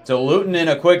to Lutonen,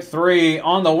 a quick 3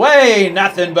 on the way.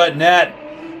 Nothing but net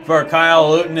for Kyle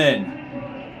Lutonen.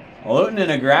 Lutonen,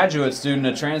 a graduate student,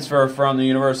 a transfer from the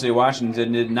University of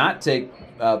Washington, did not take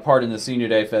part in the Senior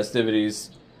Day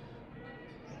festivities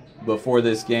before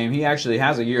this game. He actually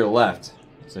has a year left.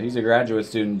 So he's a graduate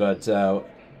student, but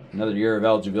another year of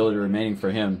eligibility remaining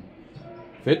for him.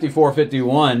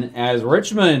 54-51 as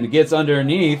Richmond gets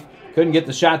underneath. Couldn't get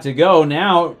the shot to go.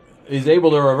 Now is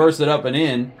able to reverse it up and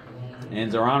in.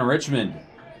 And Zoran Richmond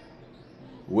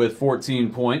with 14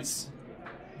 points.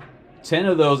 10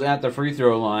 of those at the free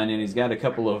throw line, and he's got a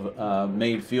couple of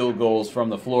made field goals from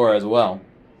the floor as well.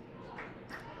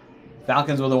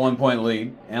 Falcons with a 1-point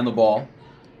lead and the ball.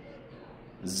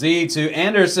 Z to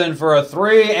Anderson for a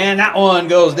 3, and that one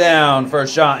goes down for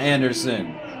Shaw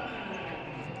Anderson.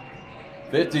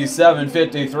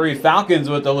 57-53, Falcons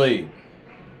with the lead.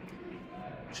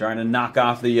 Trying to knock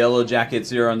off the Yellow Jackets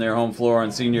here on their home floor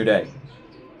on Senior Day.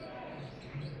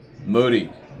 Moody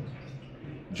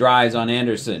drives on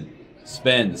Anderson.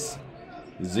 Spins.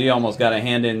 Z almost got a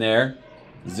hand in there.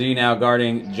 Z now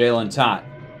guarding Jalen Tott.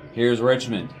 Here's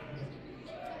Richmond.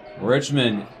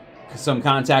 Richmond, some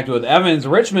contact with Evans.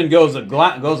 Richmond goes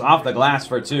off the glass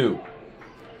for 2.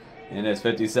 And it's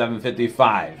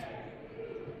 57-55.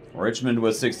 Richmond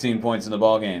with 16 points in the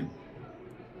ball game.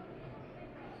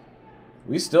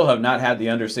 We still have not had the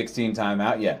under 16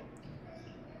 timeout yet.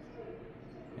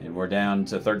 And we're down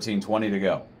to 13:20 to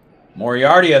go.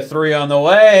 Moriarty, a 3 on the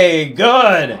way.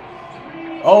 Good!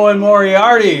 Owen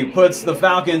Moriarty puts the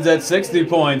Falcons at 60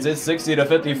 points. It's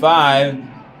 60-55.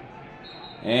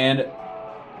 And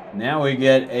Now we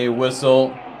get a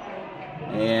whistle.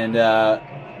 And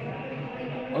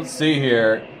let's see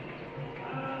here.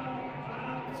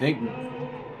 I think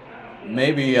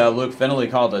maybe Luke Fennelly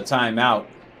called a timeout.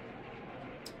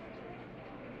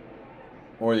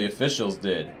 Or the officials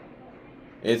did.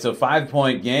 It's a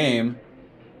 5-point game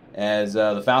as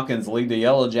the Falcons lead the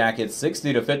Yellow Jackets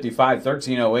 60-55,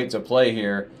 13:08 to play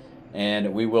here.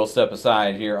 And we will step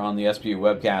aside here on the SPU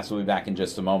webcast. We'll be back in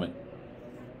just a moment.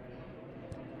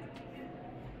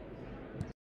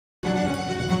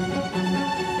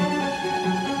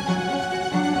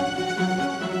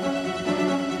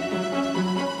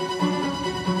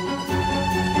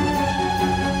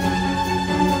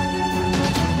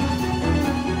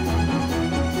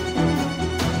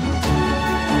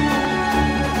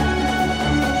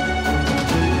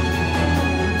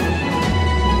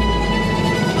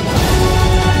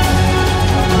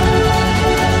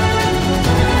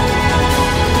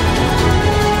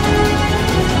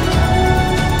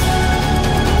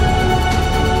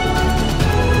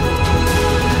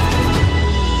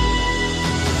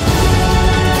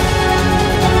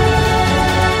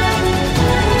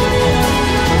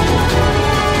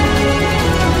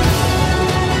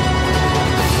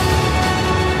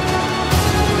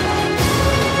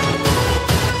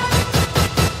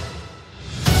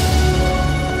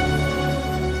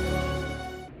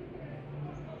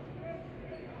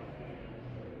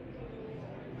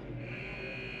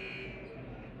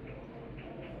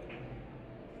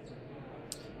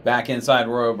 Back inside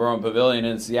Royal Brown Pavilion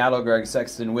in Seattle, Greg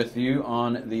Sexton with you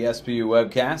on the SPU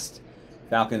webcast.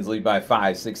 Falcons lead by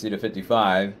 5,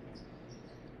 60-55.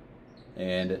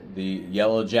 And the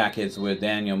Yellow Jackets with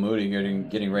Daniel Moody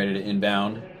getting ready to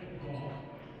inbound.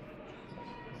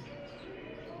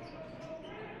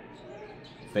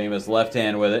 Famous left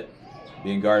hand with it,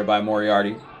 being guarded by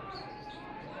Moriarty.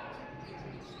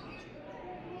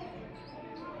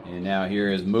 And now here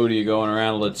is Moody going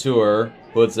around Latour.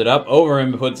 Puts it up over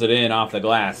him, puts it in off the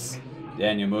glass.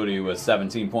 Daniel Moody with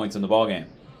 17 points in the ballgame.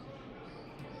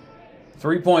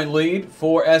 3-point lead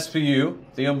for SPU.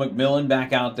 Theo McMillan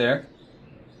back out there.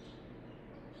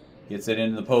 Gets it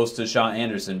into the post to Shaw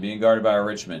Anderson, being guarded by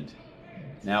Richmond.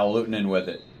 Now Lutonen with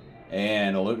it.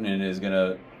 And Lutonen is going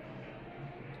to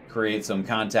create some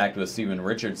contact with Steven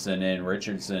Richardson, and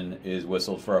Richardson is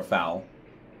whistled for a foul.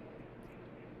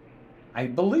 I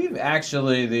believe,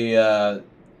 actually, the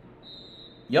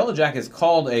Yellow Jackets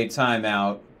called a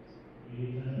timeout.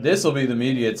 This will be the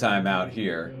media timeout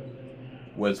here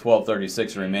with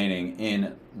 12:36 remaining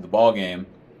in the ballgame.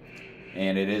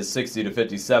 And it is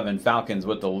 60-57, Falcons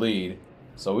with the lead.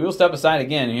 So we will step aside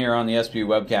again here on the SPU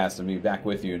webcast and be back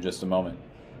with you in just a moment.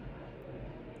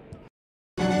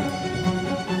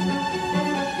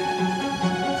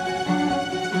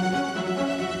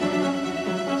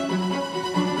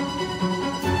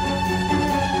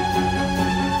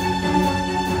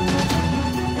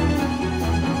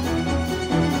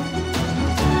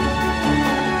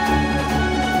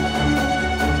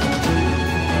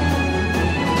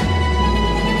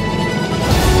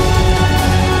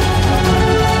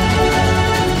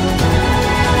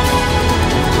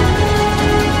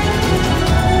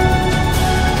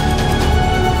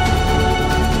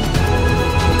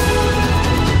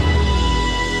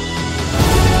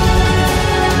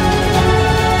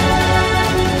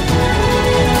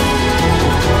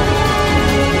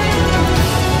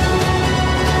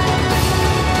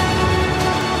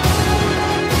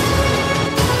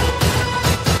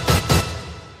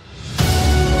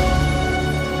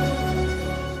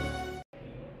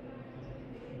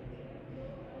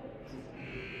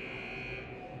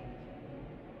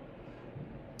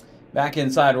 Back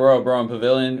inside Royal Brown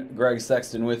Pavilion, Greg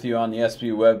Sexton with you on the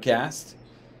SPU webcast.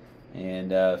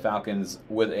 And Falcons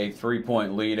with a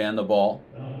 3-point lead and the ball.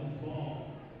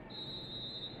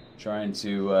 Trying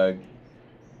to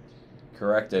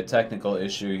correct a technical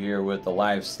issue here with the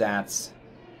live stats,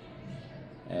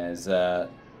 as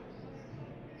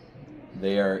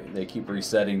they keep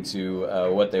resetting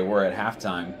to what they were at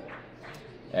halftime.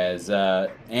 As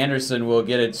Anderson will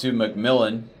get it to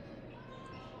McMillan.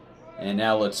 And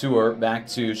now Latour back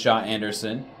to Shaw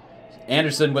Anderson.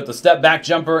 Anderson with the step-back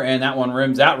jumper, and that one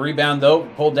rims out. Rebound, though,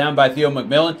 pulled down by Theo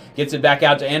McMillan. Gets it back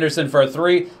out to Anderson for a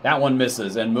 3. That one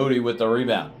misses, and Moody with the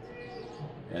rebound.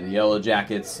 And the Yellow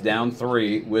Jackets down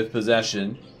 3 with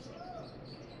possession.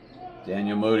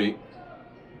 Daniel Moody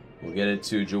will get it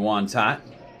to Jawan Tott.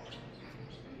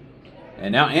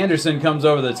 And now Anderson comes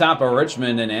over the top of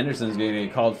Richmond, and Anderson's going to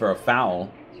get called for a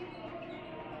foul.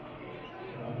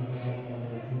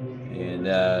 And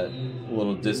a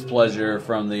little displeasure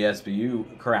from the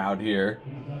SPU crowd here.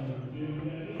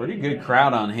 Pretty good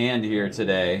crowd on hand here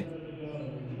today.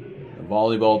 The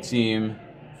volleyball team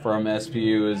from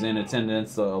SPU is in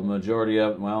attendance. The majority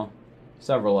of, well,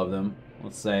 several of them,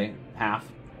 let's say half.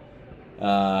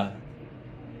 A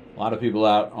lot of people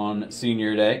out on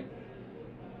senior day.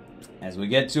 As we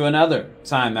get to another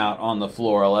timeout on the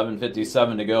floor,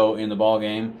 11:57 to go in the ball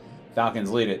game. Falcons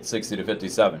lead it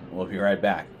 60-57. We'll be right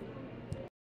back.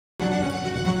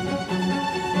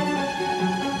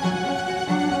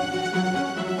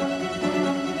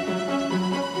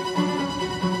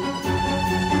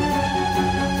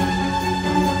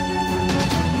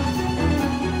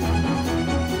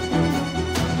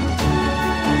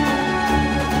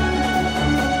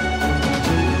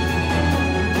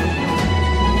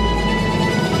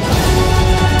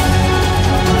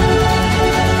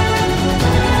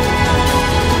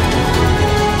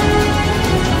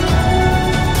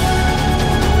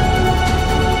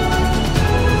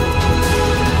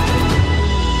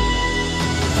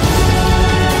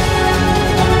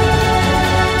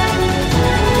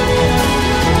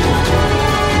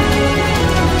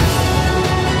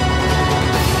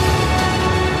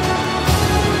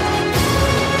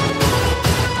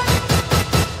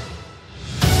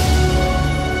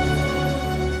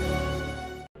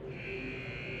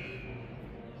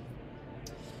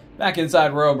 Back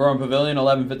inside Royal Brown Pavilion,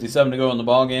 11:57 to go in the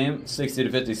ball game,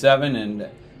 60-57, and a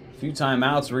few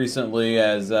timeouts recently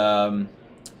as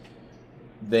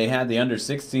they had the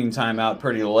under-16 timeout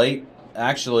pretty late.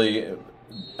 Actually,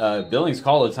 Billings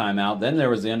called a timeout. Then there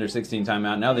was the under-16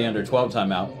 timeout. Now the under-12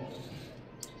 timeout.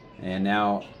 And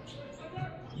now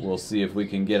we'll see if we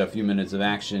can get a few minutes of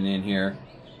action in here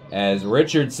as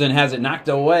Richardson has it knocked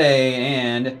away,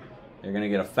 and they're going to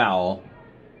get a foul.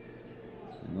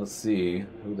 And let's see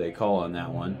who they call on that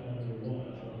one.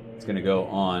 It's going to go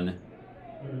on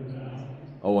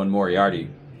Owen Moriarty.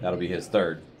 That'll be his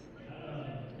third.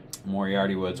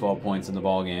 Moriarty with 12 points in the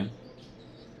ball game.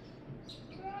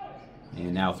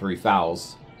 And now 3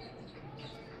 fouls.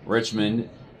 Richmond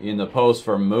in the post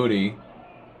for Moody.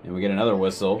 And we get another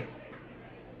whistle.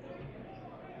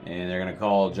 And they're going to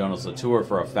call Jonas Latour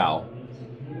for a foul.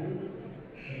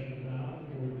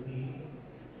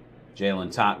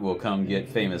 Jalen Tott will come get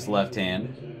famous left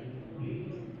hand.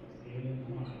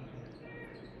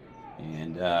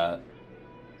 And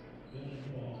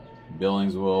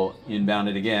Billings will inbound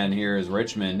it again. Here is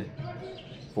Richmond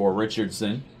for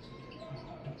Richardson.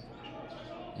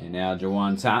 And now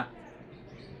Jawan Tott.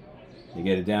 They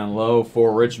get it down low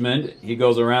for Richmond. He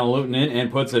goes around Luton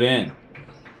and puts it in.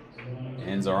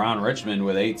 And Zoran Richmond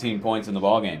with 18 points in the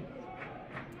ballgame,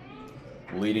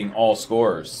 leading all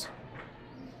scorers.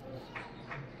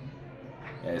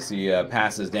 As he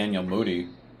passes Daniel Moody.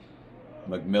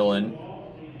 McMillan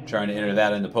trying to enter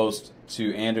that in the post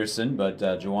to Anderson, but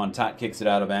Jawan Tott kicks it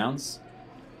out of bounds.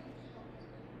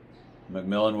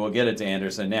 McMillan will get it to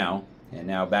Anderson now. And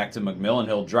now back to McMillan.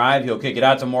 He'll drive. He'll kick it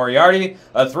out to Moriarty.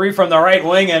 A 3 from the right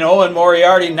wing, and Owen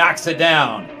Moriarty knocks it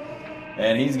down.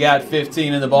 And he's got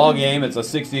 15 in the ball game. It's a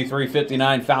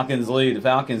 63-59 Falcons lead. The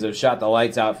Falcons have shot the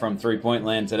lights out from three-point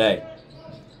land today.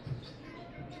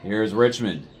 Here's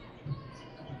Richmond.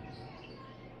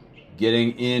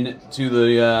 Getting into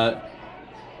the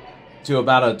to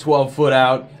about a 12-foot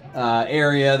out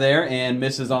area there and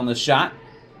misses on the shot.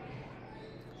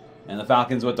 And the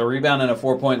Falcons with the rebound and a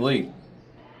 4-point lead.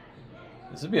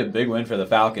 This would be a big win for the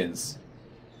Falcons.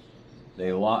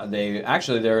 They're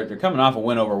coming off a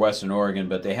win over Western Oregon,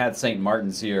 but they had St.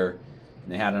 Martin's here,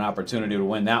 and they had an opportunity to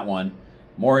win that one.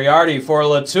 Moriarty for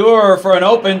Latour for an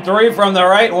open 3 from the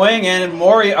right wing, and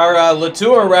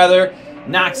Latour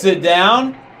knocks it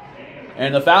down.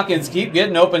 And the Falcons keep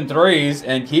getting open threes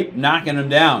and keep knocking them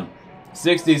down.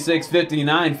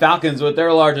 66-59, Falcons with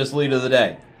their largest lead of the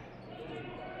day.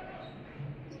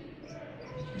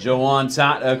 Jawan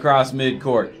Tott across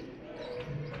midcourt.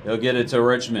 He'll get it to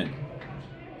Richmond.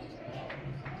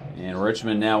 And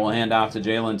Richmond now will hand off to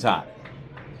Jalen Tott.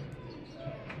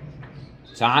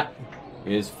 Tott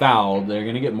is fouled. They're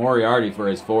going to get Moriarty for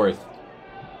his 4th.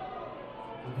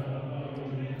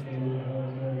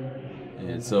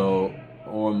 And so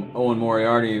Owen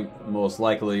Moriarty most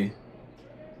likely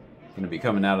going to be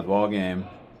coming out of the ball game.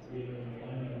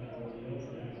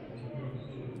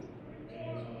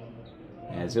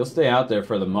 As he'll stay out there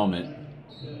for the moment.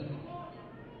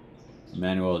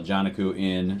 Emmanuel Janaku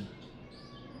in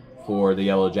for the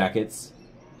Yellow Jackets.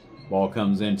 Ball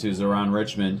comes into Zoran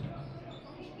Richmond.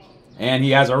 And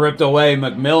he has it ripped away.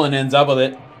 McMillan ends up with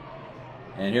it.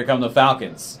 And here come the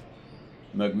Falcons.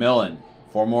 McMillan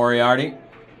for Moriarty.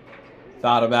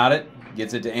 Thought about it.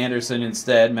 Gets it to Anderson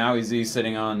instead. Maui Z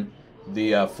sitting on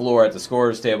the floor at the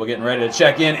scorer's table, getting ready to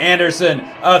check in. Anderson,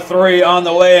 a three on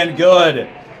the way and good.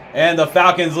 And the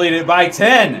Falcons lead it by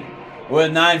 10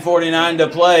 with 9:49 to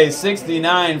play.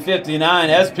 69-59.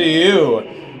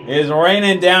 SPU is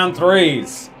raining down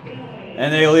threes.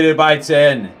 And they lead it by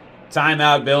 10.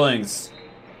 Timeout Billings.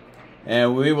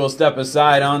 And we will step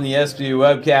aside on the SPU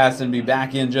webcast and be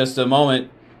back in just a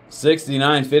moment.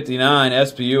 69-59,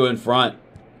 SPU in front.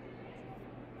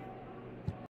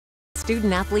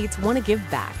 Student athletes want to give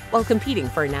back while competing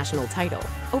for a national title.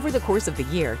 Over the course of the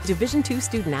year, Division II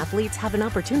student athletes have an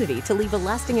opportunity to leave a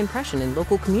lasting impression in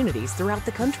local communities throughout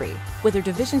the country. Whether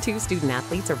Division II student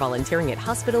athletes are volunteering at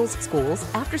hospitals, schools,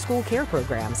 after-school care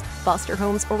programs, foster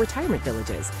homes, or retirement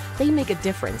villages, they make a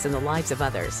difference in the lives of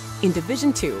others. In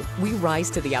Division II, we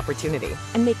rise to the opportunity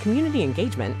and make community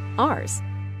engagement ours.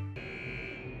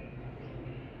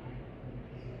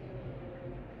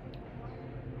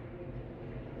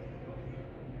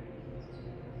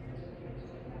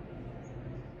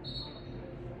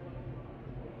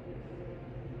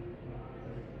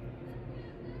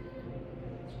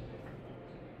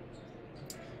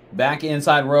 Back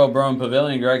inside Royal Brown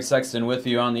Pavilion, Greg Sexton with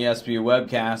you on the SPU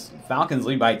webcast. Falcons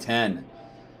lead by 10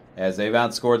 as they've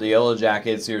outscored the Yellow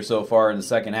Jackets here so far in the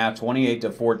second half,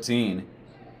 28-14.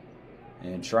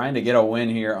 And trying to get a win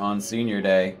here on Senior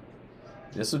Day.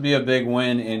 This would be a big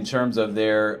win in terms of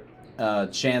their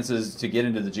chances to get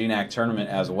into the GNAC tournament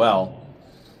as well.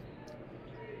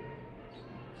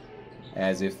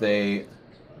 As if they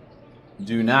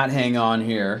do not hang on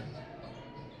here,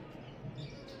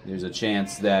 there's a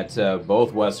chance that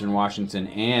both Western Washington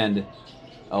and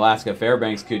Alaska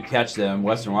Fairbanks could catch them.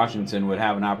 Western Washington would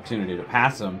have an opportunity to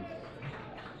pass them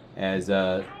as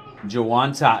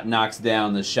Jawantot knocks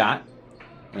down the shot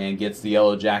and gets the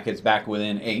Yellow Jackets back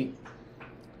within 8.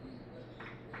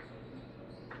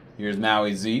 Here's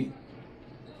Maui Z.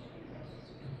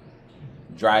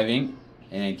 Driving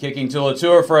and kicking to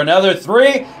Latour for another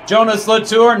three. Jonas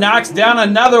Latour knocks down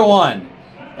another one.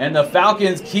 And the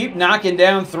Falcons keep knocking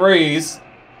down threes.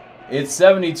 It's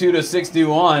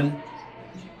 72-61.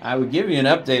 I would give you an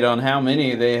update on how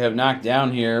many they have knocked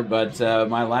down here, but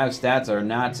my live stats are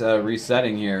not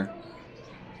resetting here.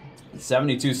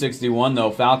 72-61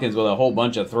 though, Falcons with a whole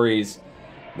bunch of threes.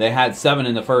 They had 7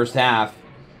 in the first half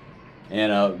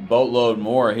and a boatload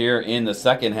more here in the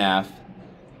second half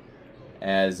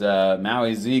as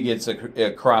Maui Z gets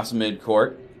across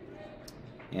midcourt.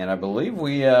 And I believe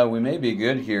we may be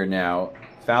good here now.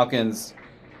 Falcons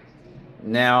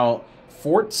now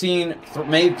 14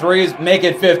 made threes, make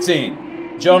it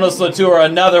 15. Jonas Latour,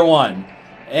 another one.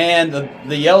 And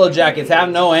the Yellow Jackets have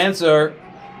no answer.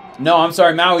 No, I'm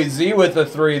sorry, Maui Z with the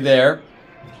three there.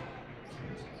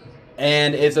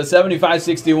 And it's a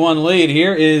 75-61 lead.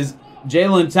 Here is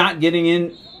Jalen Tott getting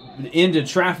into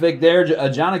traffic there.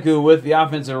 Ajanaku with the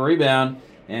offensive rebound.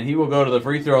 And he will go to the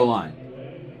free throw line.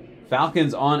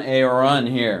 Falcons on a run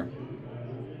here.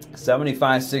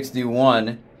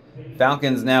 75-61.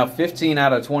 Falcons now 15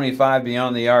 out of 25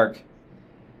 beyond the arc.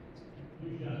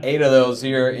 8 of those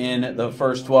here in the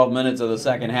first 12 minutes of the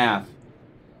second half.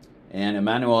 And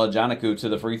Emmanuel Ajanaku to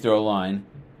the free throw line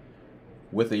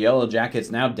with the Yellow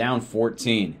Jackets now down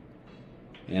 14.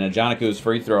 And Ajanaku's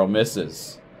free throw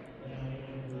misses.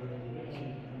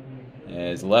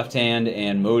 As left hand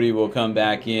and Moody will come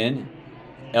back in.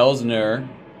 Elsner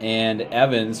and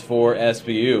Evans for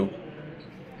SPU.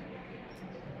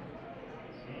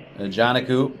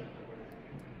 Ajanaku,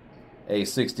 a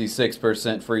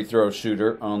 66% free throw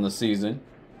shooter on the season.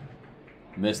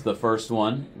 Missed the first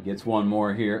one. Gets one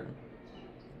more here.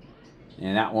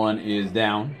 And that one is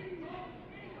down.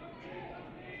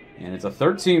 And it's a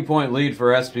 13-point lead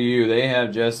for SPU. They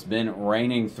have just been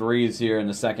raining threes here in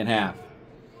the second half.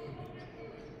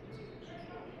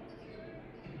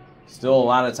 Still a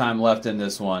lot of time left in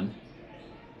this one.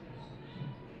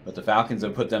 But the Falcons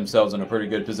have put themselves in a pretty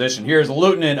good position. Here's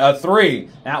Lutonen, a three.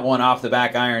 That one off the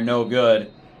back iron, no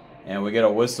good. And we get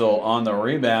a whistle on the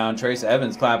rebound. Trace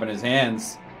Evans clapping his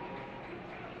hands.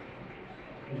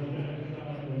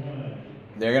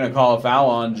 They're going to call a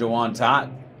foul on Jawan Tott.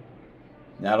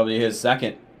 That'll be his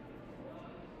second.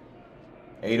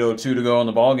 8:02 to go in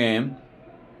the ball game.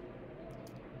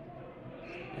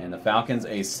 And the Falcons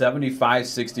a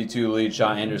 75-62 lead.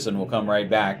 Shaw Anderson will come right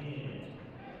back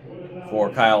for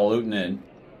Kyle Lutonen.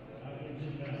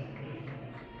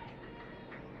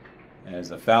 As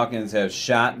the Falcons have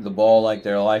shot the ball like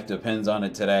their life depends on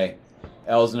it today.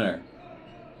 Elsner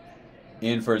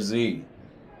in for Z.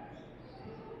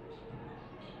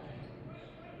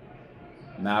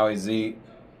 Maui Z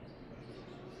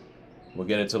will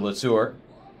get it to Latour.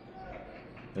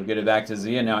 He'll get it back to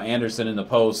Z, and now Anderson in the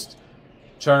post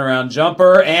Turnaround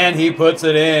jumper, and he puts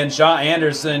it in. Shaw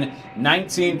Anderson,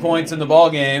 19 points in the ball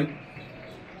game,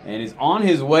 and is on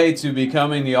his way to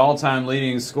becoming the all-time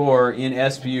leading scorer in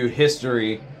SPU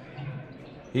history.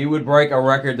 He would break a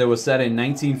record that was set in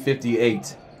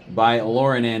 1958 by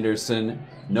Lauren Anderson.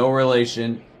 No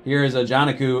relation. Here is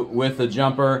Ajanaku with the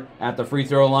jumper at the free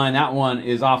throw line. That one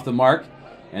is off the mark,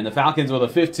 and the Falcons with a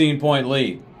 15-point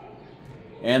lead,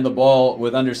 and the ball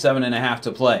with under 7.5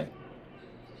 to play.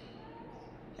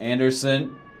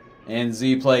 Anderson and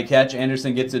Z play catch.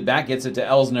 Anderson gets it back, gets it to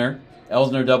Elsner.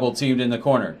 Elsner double teamed in the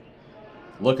corner.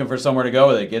 Looking for somewhere to go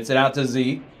with it. Gets it out to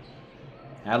Z.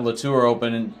 Had Latour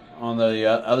open on the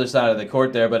other side of the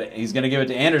court there, but he's going to give it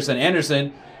to Anderson.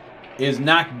 Anderson is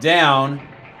knocked down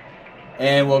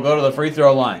and will go to the free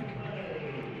throw line.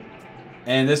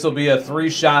 And this will be a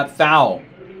 3-shot foul,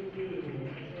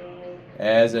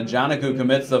 as Ajanaku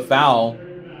commits the foul.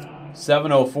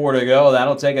 7:04 to go.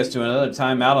 That'll take us to another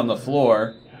timeout on the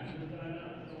floor.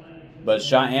 But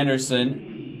Shaw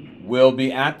Anderson will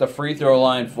be at the free throw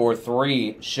line for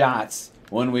 3 shots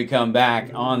when we come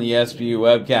back on the SPU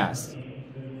webcast.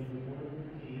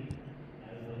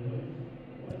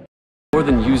 More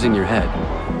than using your head.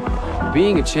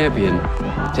 Being a champion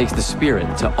takes the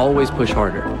spirit to always push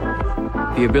harder,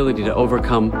 the ability to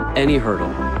overcome any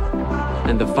hurdle,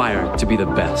 and the fire to be the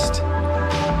best.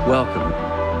 Welcome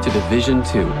to Division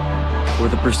 2, where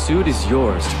the pursuit is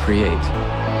yours to create.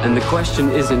 And the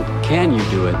question isn't, can you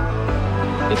do it?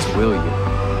 It's, will you?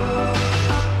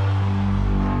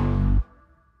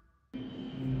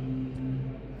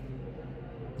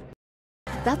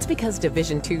 That's because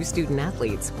Division II student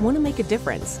athletes want to make a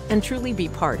difference and truly be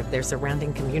part of their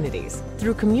surrounding communities.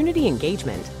 Through community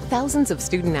engagement, thousands of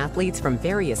student athletes from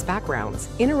various backgrounds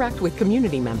interact with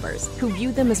community members who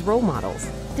view them as role models.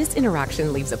 This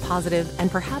interaction leaves a positive and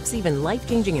perhaps even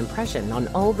life-changing impression on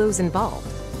all those involved.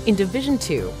 In Division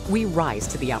II, we rise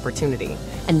to the opportunity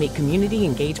and make community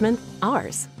engagement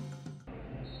ours.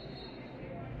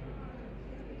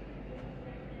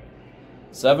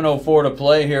 7:04 to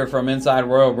play here from inside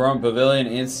Royal Brome Pavilion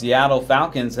in Seattle.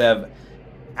 Falcons have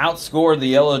outscored the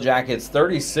Yellow Jackets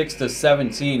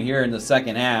 36-17 here in the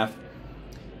second half,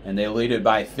 and they lead it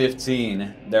by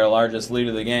 15, their largest lead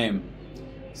of the game.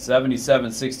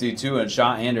 77-62, and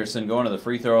Shaw Anderson going to the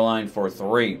free throw line for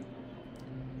 3.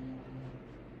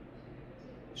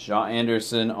 Shaw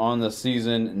Anderson on the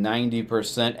season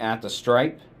 90% at the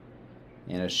stripe,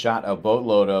 and has shot a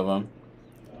boatload of them.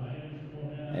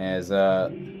 As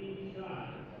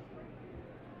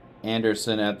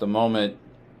Anderson at the moment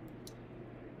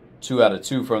 2 out of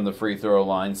 2 from the free throw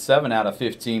line, 7 out of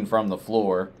 15 from the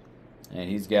floor, and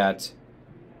he's got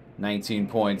 19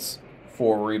 points,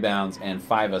 4 rebounds, and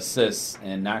 5 assists,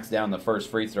 and knocks down the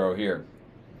first free throw here.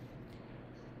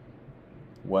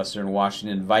 Western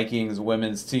Washington Vikings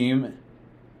women's team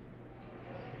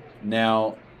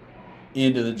now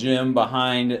into the gym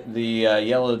behind the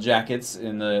Yellow Jackets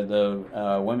in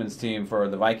the women's team for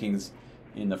the Vikings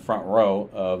in the front row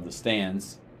of the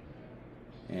stands.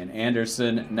 And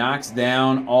Anderson knocks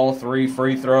down all 3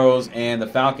 free throws, and the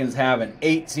Falcons have an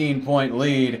 18-point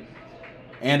lead.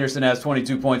 Anderson has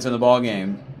 22 points in the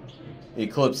ballgame,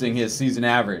 eclipsing his season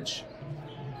average.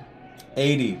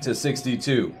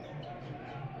 80-62.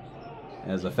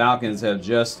 As the Falcons have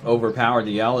just overpowered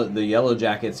the Yellow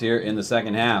Jackets here in the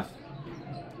second half.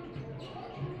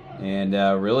 And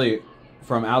really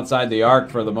from outside the arc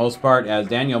for the most part, as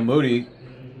Daniel Moody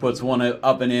puts one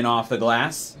up and in off the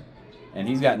glass. And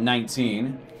he's got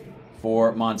 19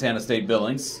 for Montana State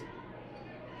Billings.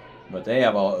 But they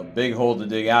have a big hole to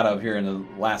dig out of here in the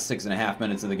last 6.5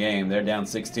 minutes of the game. They're down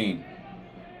 16.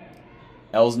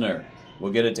 Elsner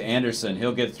will get it to Anderson.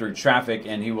 He'll get through traffic,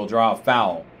 and he will draw a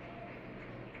foul.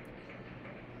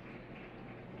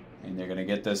 And they're going to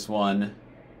get this one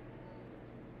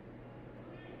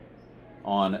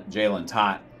on Jalen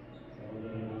Tott.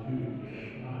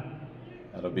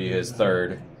 That'll be his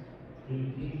third.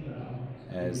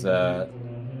 As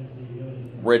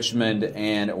Richmond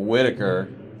and Whitaker,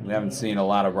 we haven't seen a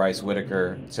lot of Bryce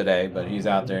Whitaker today, but he's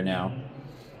out there now,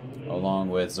 along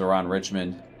with Zeron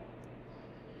Richmond.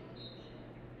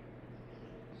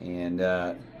 And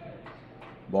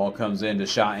ball comes in to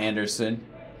Shaw Anderson.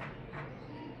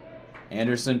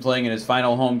 Anderson playing in his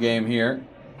final home game here.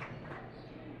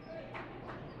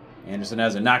 Anderson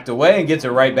has it knocked away and gets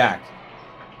it right back.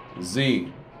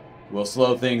 Z will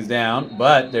slow things down,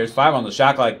 but there's 5 on the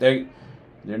shot clock. They're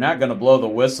not going to blow the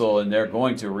whistle, and they're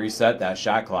going to reset that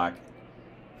shot clock.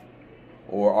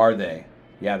 Or are they?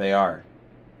 Yeah, they are.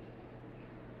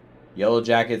 Yellow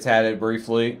Jackets had it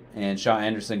briefly, and Shaw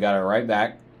Anderson got it right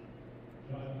back.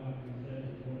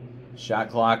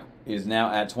 Shot clock is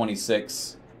now at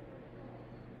 26.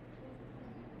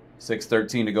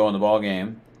 6:13 to go in the ball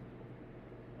game.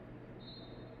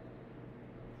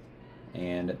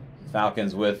 And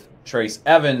Falcons with Trace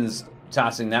Evans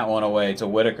tossing that one away to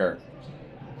Whitaker.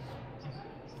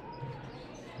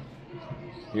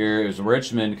 Here's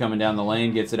Richmond coming down the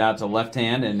lane, gets it out to left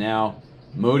hand, and now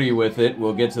Moody with it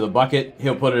will get to the bucket.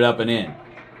 He'll put it up and in.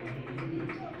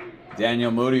 Daniel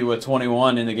Moody with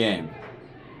 21 in the game.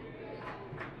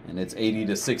 And it's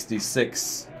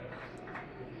 80-66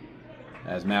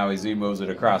 as Maui Z moves it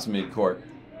across midcourt.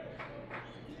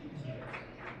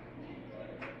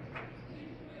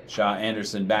 Shaw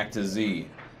Anderson back to Z.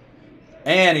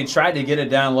 And he tried to get it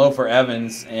down low for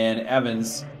Evans, and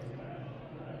Evans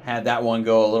had that one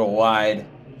go a little wide.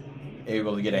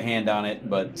 Able to get a hand on it,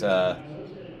 but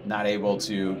not able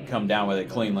to come down with it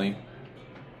cleanly.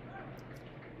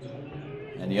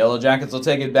 And the Yellow Jackets will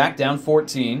take it back down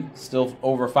 14. Still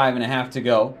over 5.5 to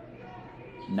go.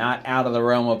 Not out of the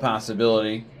realm of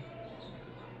possibility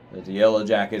that the Yellow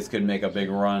Jackets could make a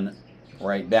big run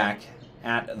right back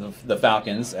at the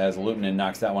Falcons as Lutonen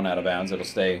knocks that one out of bounds. It'll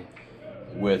stay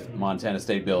with Montana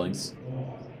State Billings.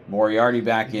 Moriarty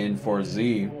back in for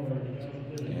Z.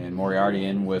 And Moriarty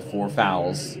in with 4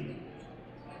 fouls.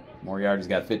 Moriarty's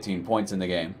got 15 points in the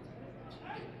game.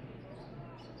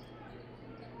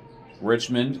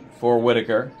 Richmond for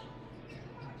Whitaker.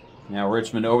 Now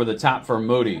Richmond over the top for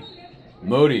Moody.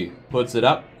 Moody puts it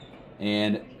up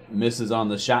and misses on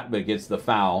the shot but gets the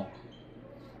foul.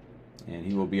 And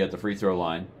he will be at the free throw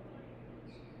line.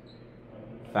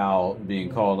 Foul being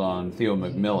called on Theo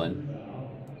McMillan.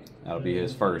 That'll be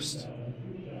his first.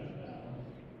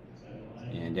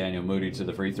 And Daniel Moody to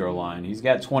the free throw line. He's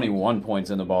got 21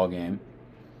 points in the ball game.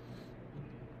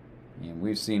 And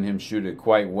we've seen him shoot it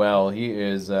quite well. He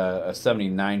is a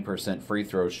 79% free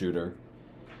throw shooter.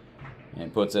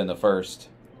 And puts in the first.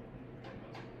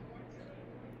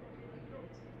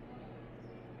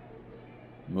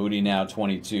 Moody now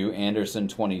 22. Anderson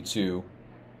 22.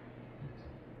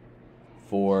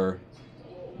 For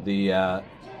the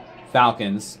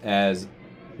Falcons as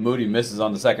Moody misses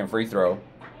on the second free throw.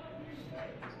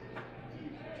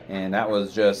 And that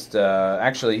was just,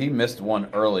 actually he missed one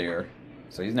earlier.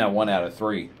 So he's now 1 out of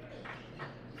 3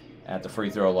 at the free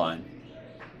throw line.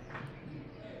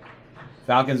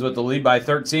 Falcons with the lead by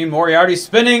 13. Moriarty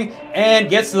spinning and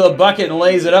gets to the bucket and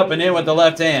lays it up and in with the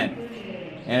left hand.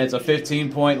 And it's a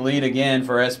 15-point lead again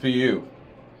for SPU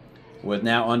with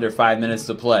now under 5 minutes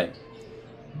to play.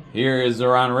 Here is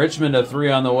Zoran Richmond, a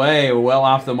 3 on the way, well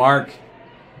off the mark.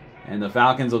 And the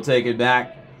Falcons will take it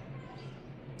back.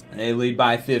 They lead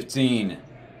by 15.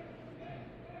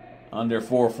 Under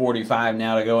 4:45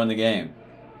 now to go in the game.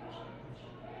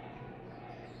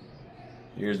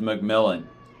 Here's McMillan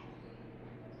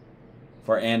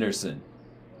for Anderson.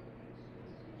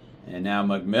 And now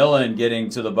McMillan getting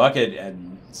to the bucket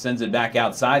and sends it back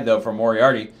outside, though, for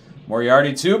Moriarty.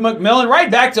 Moriarty to McMillan. Right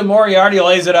back to Moriarty.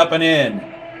 Lays it up and in.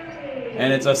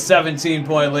 And it's a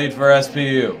 17-point lead for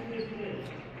SPU.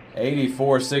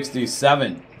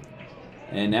 84-67.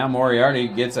 And now Moriarty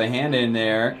gets a hand in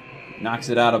there. Knocks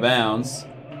it out of bounds.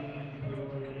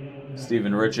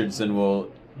 Stephen Richardson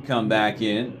will come back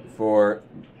in for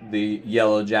the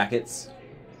Yellow Jackets.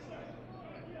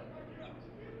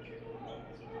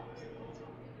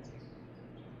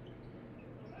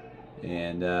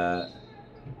 And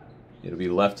it'll be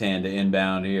left hand to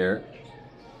inbound here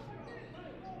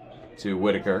to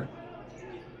Whitaker.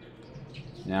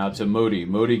 Now to Moody.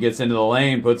 Moody gets into the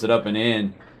lane, puts it up and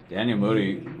in. Daniel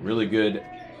Moody really good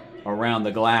around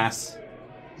the glass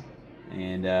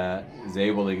and is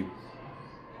able to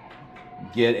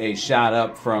get a shot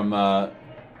up from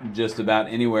just about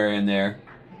anywhere in there.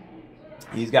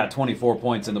 He's got 24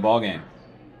 points in the ballgame.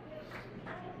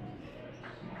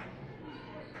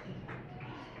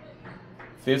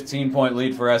 .15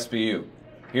 lead for SPU.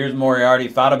 Here's Moriarty,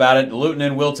 thought about it.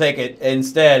 Lutonen will take it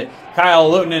instead.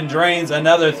 Kyle Lutonen drains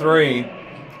another 3.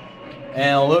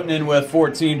 And Lutonen with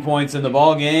 14 points in the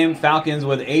ball game. Falcons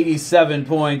with 87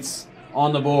 points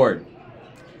on the board.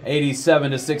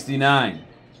 87-69.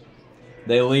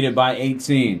 They lead it by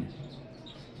 18.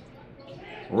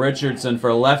 Richardson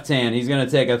for left hand. He's going to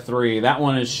take a 3. That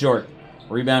one is short.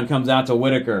 Rebound comes out to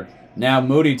Whitaker. Now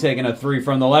Moody taking a 3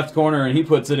 from the left corner, and he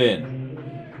puts it in.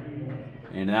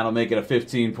 And that'll make it a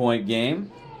 15-point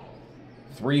game.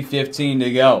 3:15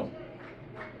 to go.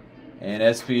 And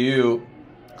SPU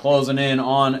closing in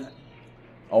on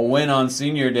a win on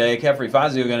Senior Day. Kefri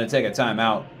Fazio going to take a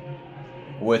timeout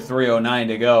with 3:09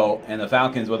 to go. And the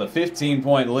Falcons with a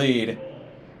 15-point lead.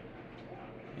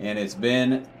 And it's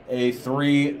been a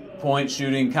 3-point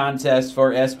shooting contest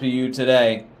for SPU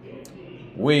today.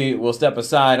 We will step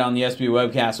aside on the SPU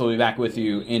webcast. We'll be back with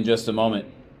you in just a moment.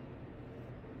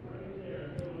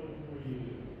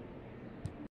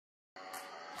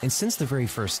 And since the very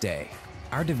first day,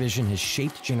 our division has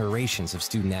shaped generations of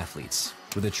student athletes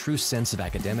with a true sense of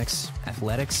academics,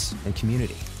 athletics, and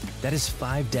community. That is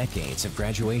 5 decades of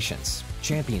graduations,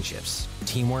 championships,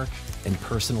 teamwork, and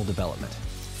personal development.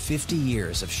 50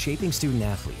 years of shaping student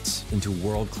athletes into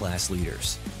world-class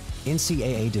leaders.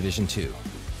 NCAA Division II.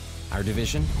 Our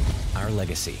division, our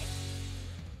legacy.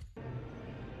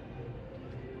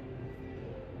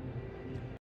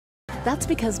 That's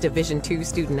because Division II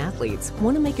student athletes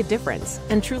want to make a difference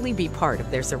and truly be part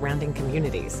of their surrounding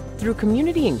communities. Through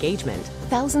community engagement,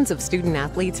 thousands of student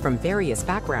athletes from various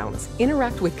backgrounds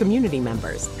interact with community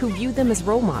members who view them as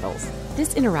role models.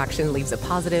 This interaction leaves a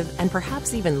positive and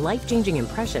perhaps even life-changing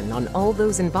impression on all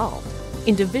those involved.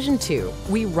 In Division II,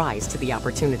 we rise to the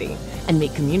opportunity and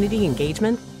make community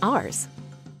engagement ours.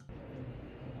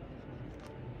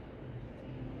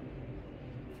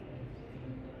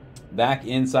 Back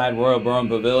inside Royal Burham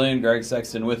Pavilion, Greg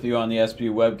Sexton with you on the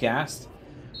SPU webcast.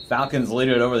 Falcons lead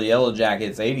it over the Yellow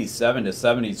Jackets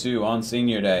 87-72 on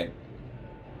Senior Day.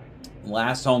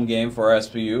 Last home game for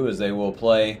SPU as they will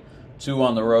play 2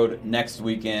 on the road next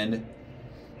weekend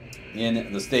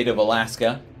in the state of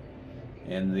Alaska.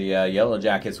 And the Yellow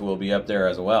Jackets will be up there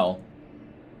as well,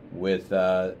 with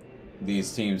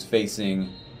these teams facing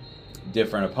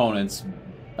different opponents.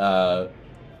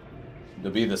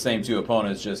 They'll be the same 2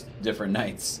 opponents, just different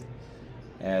nights.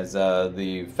 As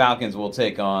the Falcons will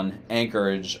take on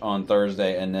Anchorage on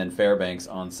Thursday and then Fairbanks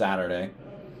on Saturday.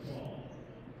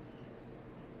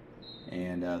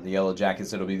 And the Yellow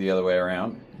Jackets, it'll be the other way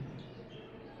around.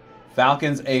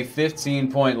 Falcons a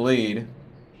 15-point lead.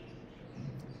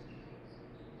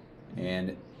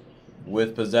 And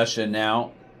with possession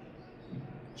now,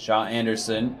 Shaw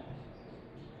Anderson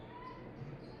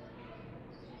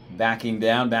backing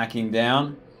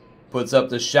down, puts up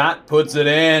the shot, puts it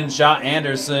in. Shaw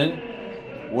Anderson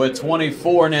with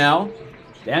 24 now.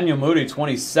 Daniel Moody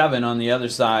 27 on the other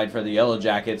side for the Yellow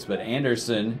Jackets, but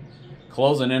Anderson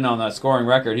closing in on that scoring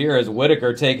record. Here is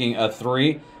Whitaker taking a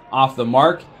 3 off the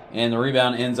mark, and the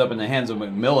rebound ends up in the hands of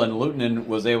McMillan. Lutonen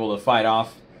was able to fight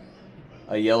off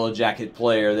a Yellow Jacket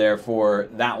player there for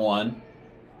that one,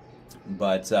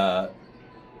 but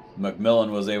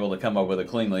McMillan was able to come up with it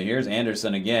cleanly. Here's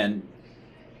Anderson again.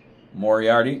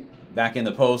 Moriarty back in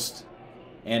the post.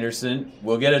 Anderson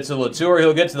will get it to Latour.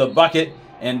 He'll get to the bucket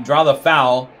and draw the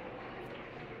foul.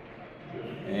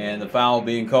 And the foul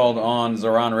being called on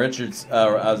Zeron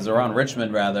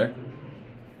Richmond rather.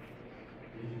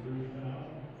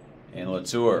 And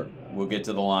Latour will get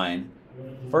to the line.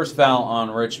 First foul on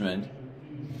Richmond.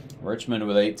 Richmond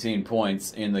with 18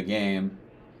 points in the game.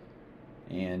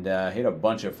 And hit a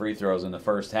bunch of free throws in the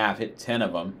first half. Hit 10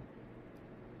 of them.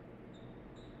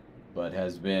 But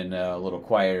has been a little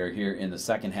quieter here in the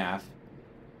second half.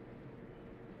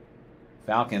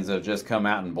 Falcons have just come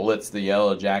out and blitzed the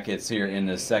Yellow Jackets here in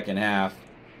the second half.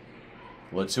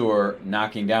 Latour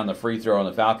knocking down the free throw, and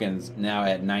the Falcons now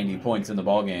at 90 points in the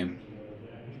ballgame.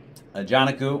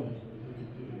 Ajanaku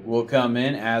will come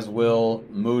in, as will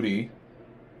Moody.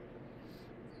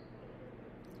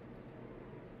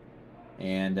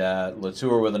 And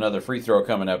Latour with another free throw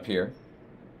coming up here.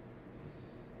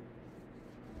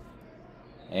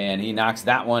 And he knocks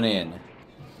that one in.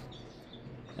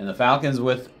 And the Falcons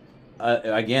with,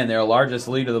 again, their largest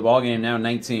lead of the ballgame now,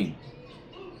 19.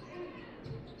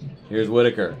 Here's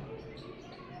Whitaker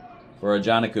for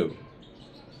Ajanaku.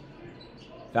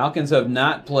 Falcons have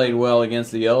not played well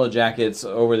against the Yellow Jackets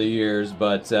over the years,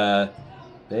 but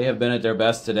they have been at their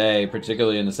best today,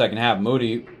 particularly in the second half.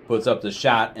 Moody puts up the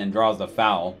shot and draws the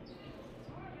foul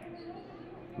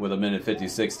with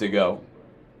 1:56 to go.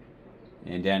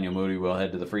 And Daniel Moody will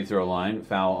head to the free throw line.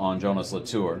 Foul on Jonas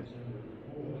Latour.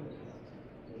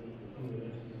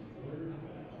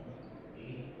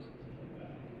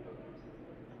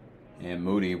 And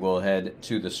Moody will head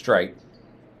to the stripe.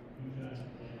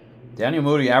 Daniel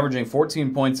Moody averaging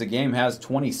 14 points a game, has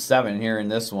 27 here in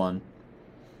this one.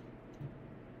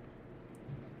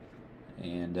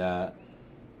 And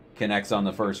connects on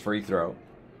the first free throw.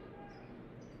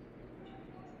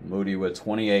 Moody with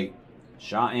 28.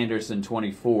 Shaw Anderson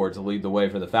 24 to lead the way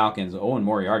for the Falcons. Owen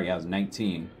Moriarty has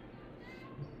 19.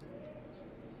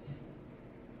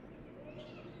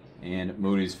 And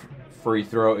Moody's free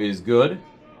throw is good.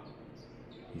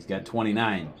 He's got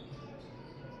 29.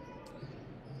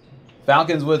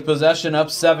 Falcons with possession,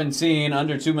 up 17,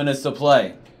 under 2 minutes to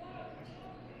play.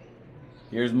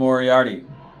 Here's Moriarty.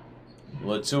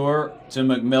 Latour to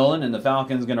McMillan, and the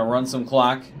Falcons going to run some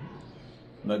clock.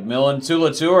 McMillan to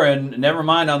Latour, and never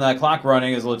mind on that clock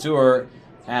running, as Latour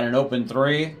had an open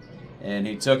three, and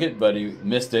he took it, but he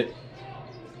missed it.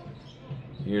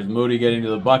 Here's Moody getting to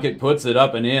the bucket, puts it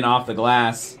up and in off the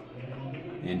glass.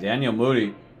 And Daniel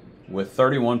Moody with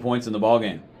 31 points in the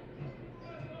ballgame.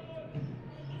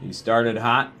 He started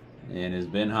hot and has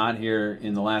been hot here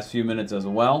in the last few minutes as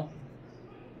well.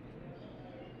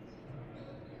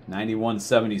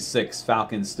 91-76.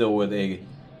 Falcons still with a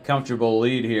comfortable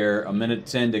lead here. A minute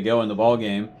 10 to go in the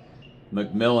ballgame.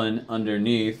 McMillan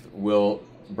underneath will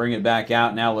bring it back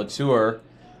out. Now Latour.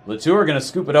 Latour going to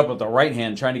scoop it up with the right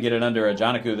hand, trying to get it under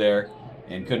Ajanaku there,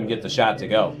 and couldn't get the shot to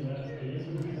go.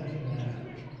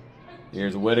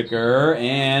 Here's Whitaker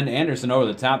and Anderson over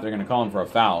the top. They're going to call him for a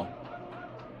foul.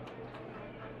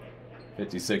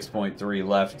 56.3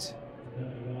 left.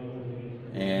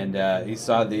 And he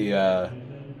saw the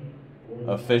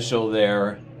official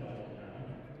there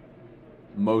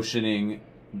motioning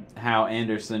how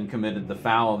Anderson committed the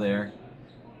foul there.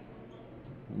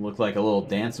 Looked like a little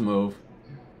dance move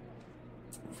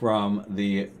from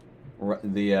the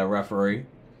referee.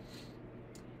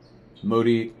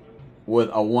 Moody with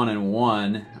a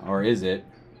 1-and-1, or is it?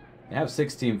 They have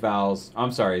 16 fouls.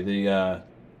 I'm sorry, the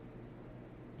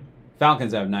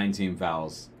Falcons have 19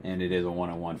 fouls, and it is a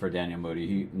 1-and-1 for Daniel Moody.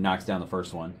 He knocks down the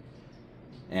first one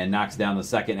and knocks down the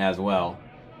second as well.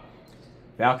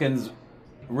 Falcons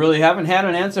really haven't had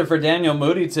an answer for Daniel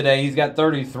Moody today. He's got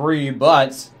 33,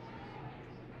 but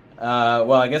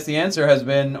well, I guess the answer has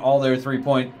been all their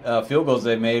three-point field goals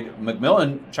they made.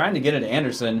 McMillan trying to get it to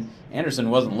Anderson. Anderson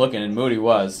wasn't looking, and Moody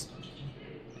was.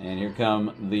 And here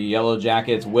come the Yellow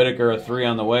Jackets. Whitaker, a three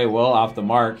on the way, well off the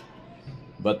mark.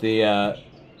 But they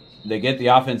get the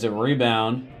offensive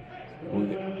rebound.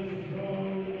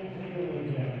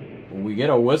 We get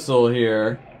a whistle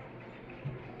here.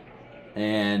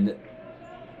 And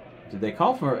did they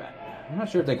call for... I'm not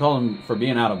sure if they called him for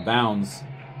being out of bounds.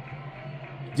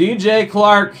 DJ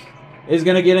Clark is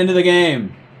going to get into the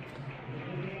game.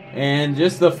 And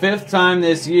just the 5th time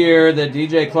this year that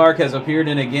DJ Clark has appeared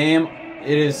in a game.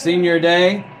 It is senior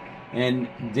day, and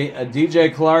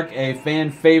DJ Clark, a fan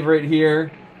favorite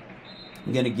here,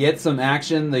 going to get some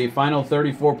action the final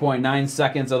 34.9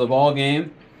 seconds of the ball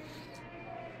game.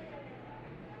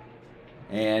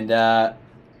 And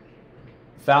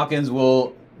Falcons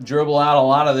will dribble out a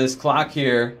lot of this clock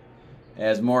here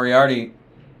as Moriarty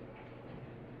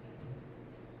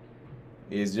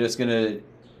is just going to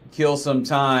kill some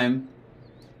time.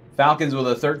 Falcons with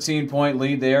a 13-point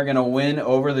lead. They are going to win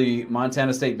over the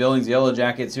Montana State Billings Yellow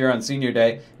Jackets here on Senior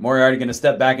Day. Moriarty going to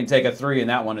step back and take a three, and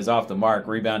that one is off the mark.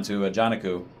 Rebound to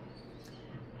Ajanaku.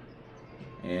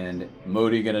 And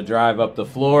Moody going to drive up the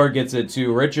floor, gets it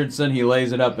to Richardson. He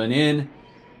lays it up and in.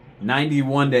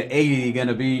 91-80 going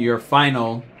to be your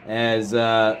final as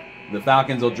the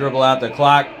Falcons will dribble out the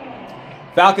clock.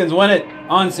 Falcons win it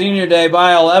on Senior Day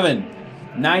by 11.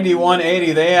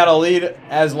 91-80. They had a lead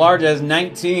as large as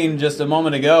 19 just a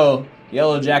moment ago.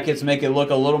 Yellow Jackets make it look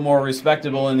a little more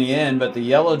respectable in the end, but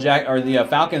the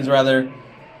Falcons rather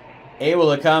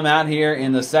able to come out here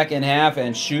in the second half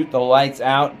and shoot the lights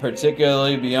out,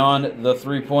 particularly beyond the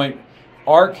three-point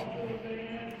arc.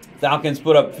 Falcons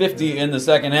put up 50 in the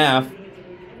second half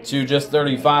to just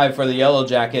 35 for the Yellow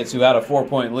Jackets, who had a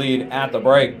 4-point lead at the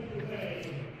break.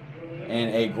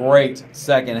 And a great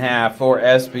second half for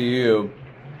SPU.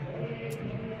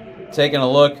 Taking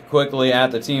a look quickly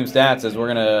at the team stats as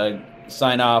we're going to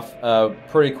sign off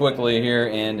pretty quickly here,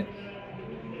 and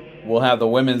we'll have the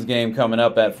women's game coming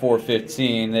up at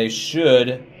 4:15.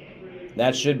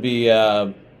 That should be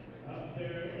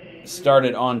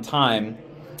started on time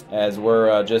as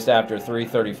we're just after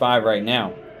 3:35 right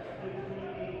now.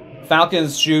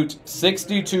 Falcons shoot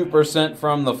 62%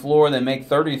 from the floor. They make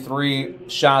 33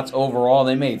 shots overall.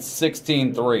 They made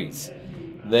 16 threes.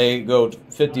 They go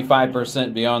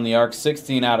 55% beyond the arc,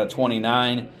 16 out of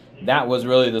 29. That was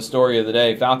really the story of the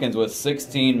day. Falcons with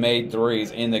 16 made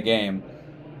threes in the game.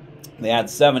 They had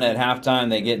 7 at halftime.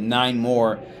 They get 9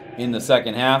 more in the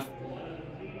second half.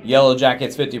 Yellow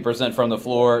Jackets 50% from the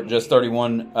floor, just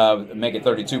 31, make it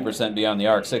 32% beyond the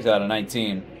arc, 6 out of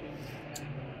 19.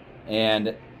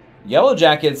 And Yellow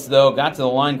Jackets, though, got to the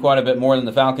line quite a bit more than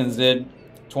the Falcons did.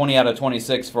 20 out of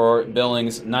 26 for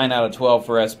Billings, 9 out of 12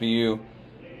 for SPU.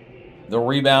 The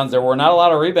rebounds, there were not a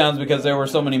lot of rebounds because there were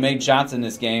so many made shots in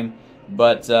this game,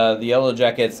 but the Yellow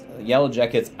Jackets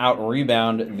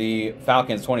out-rebound the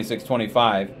Falcons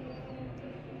 26-25.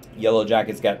 Yellow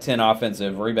Jackets got 10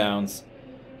 offensive rebounds,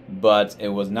 but it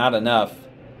was not enough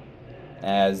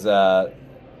as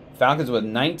Falcons with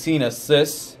 19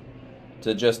 assists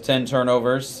to just 10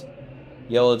 turnovers.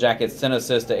 Yellow Jackets 10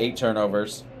 assists to 8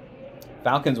 turnovers.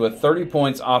 Falcons with 30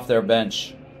 points off their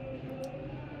bench.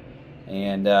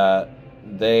 And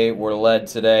they were led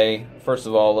today. First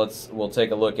of all, we'll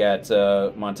take a look at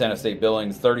Montana State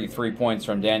Billings. 33 points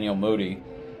from Daniel Moody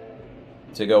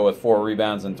to go with 4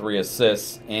 rebounds and 3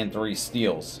 assists and 3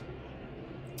 steals.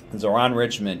 Zoran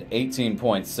Richmond, 18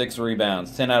 points, 6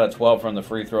 rebounds, 10 out of 12 from the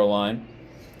free throw line,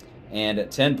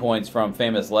 and 10 points from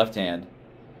famous left hand.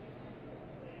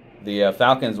 The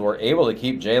Falcons were able to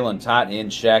keep Jalen Tott in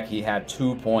check. He had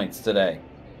 2 points today.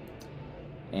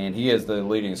 And he is the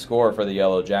leading scorer for the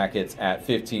Yellow Jackets at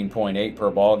 15.8 per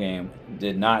ball game.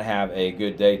 Did not have a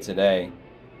good day today.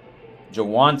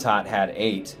 Jawan Tott had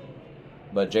 8,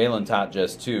 but Jalen Tott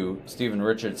just 2. Steven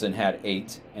Richardson had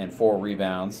 8 and 4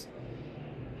 rebounds.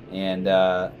 And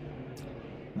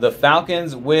the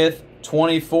Falcons with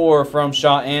 24 from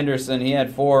Shaw Anderson. He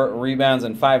had 4 rebounds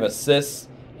and 5 assists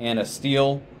and a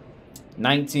steal.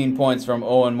 19 points from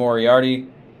Owen Moriarty,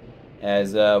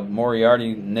 as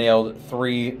Moriarty nailed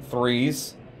 3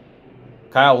 threes.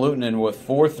 Kyle Lutonen with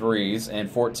 4 threes and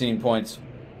 14 points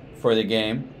for the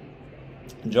game.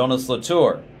 Jonas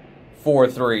Latour, 4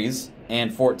 threes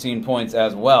and 14 points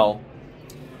as well.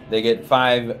 They get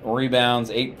 5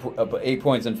 rebounds, 8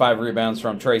 points and 5 rebounds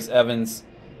from Trace Evans.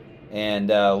 And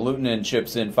Lutonen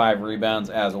chips in 5 rebounds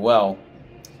as well.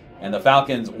 And the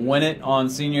Falcons win it on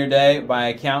Senior Day by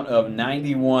a count of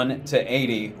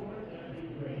 91-80.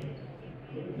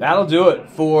 That'll do it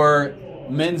for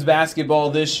men's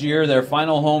basketball this year. Their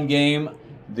final home game.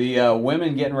 The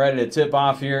women getting ready to tip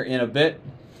off here in a bit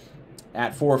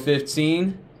at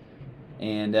 4:15.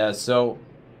 And so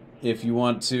if you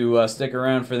want to stick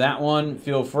around for that one,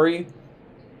 feel free.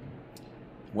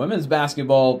 Women's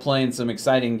basketball playing some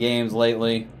exciting games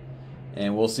lately,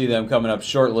 and we'll see them coming up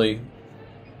shortly.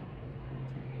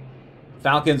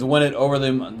 Falcons win it over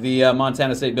the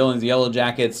Montana State Billings Yellow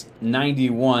Jackets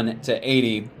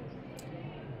 91-80.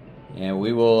 And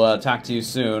we will talk to you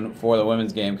soon for the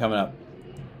women's game coming up.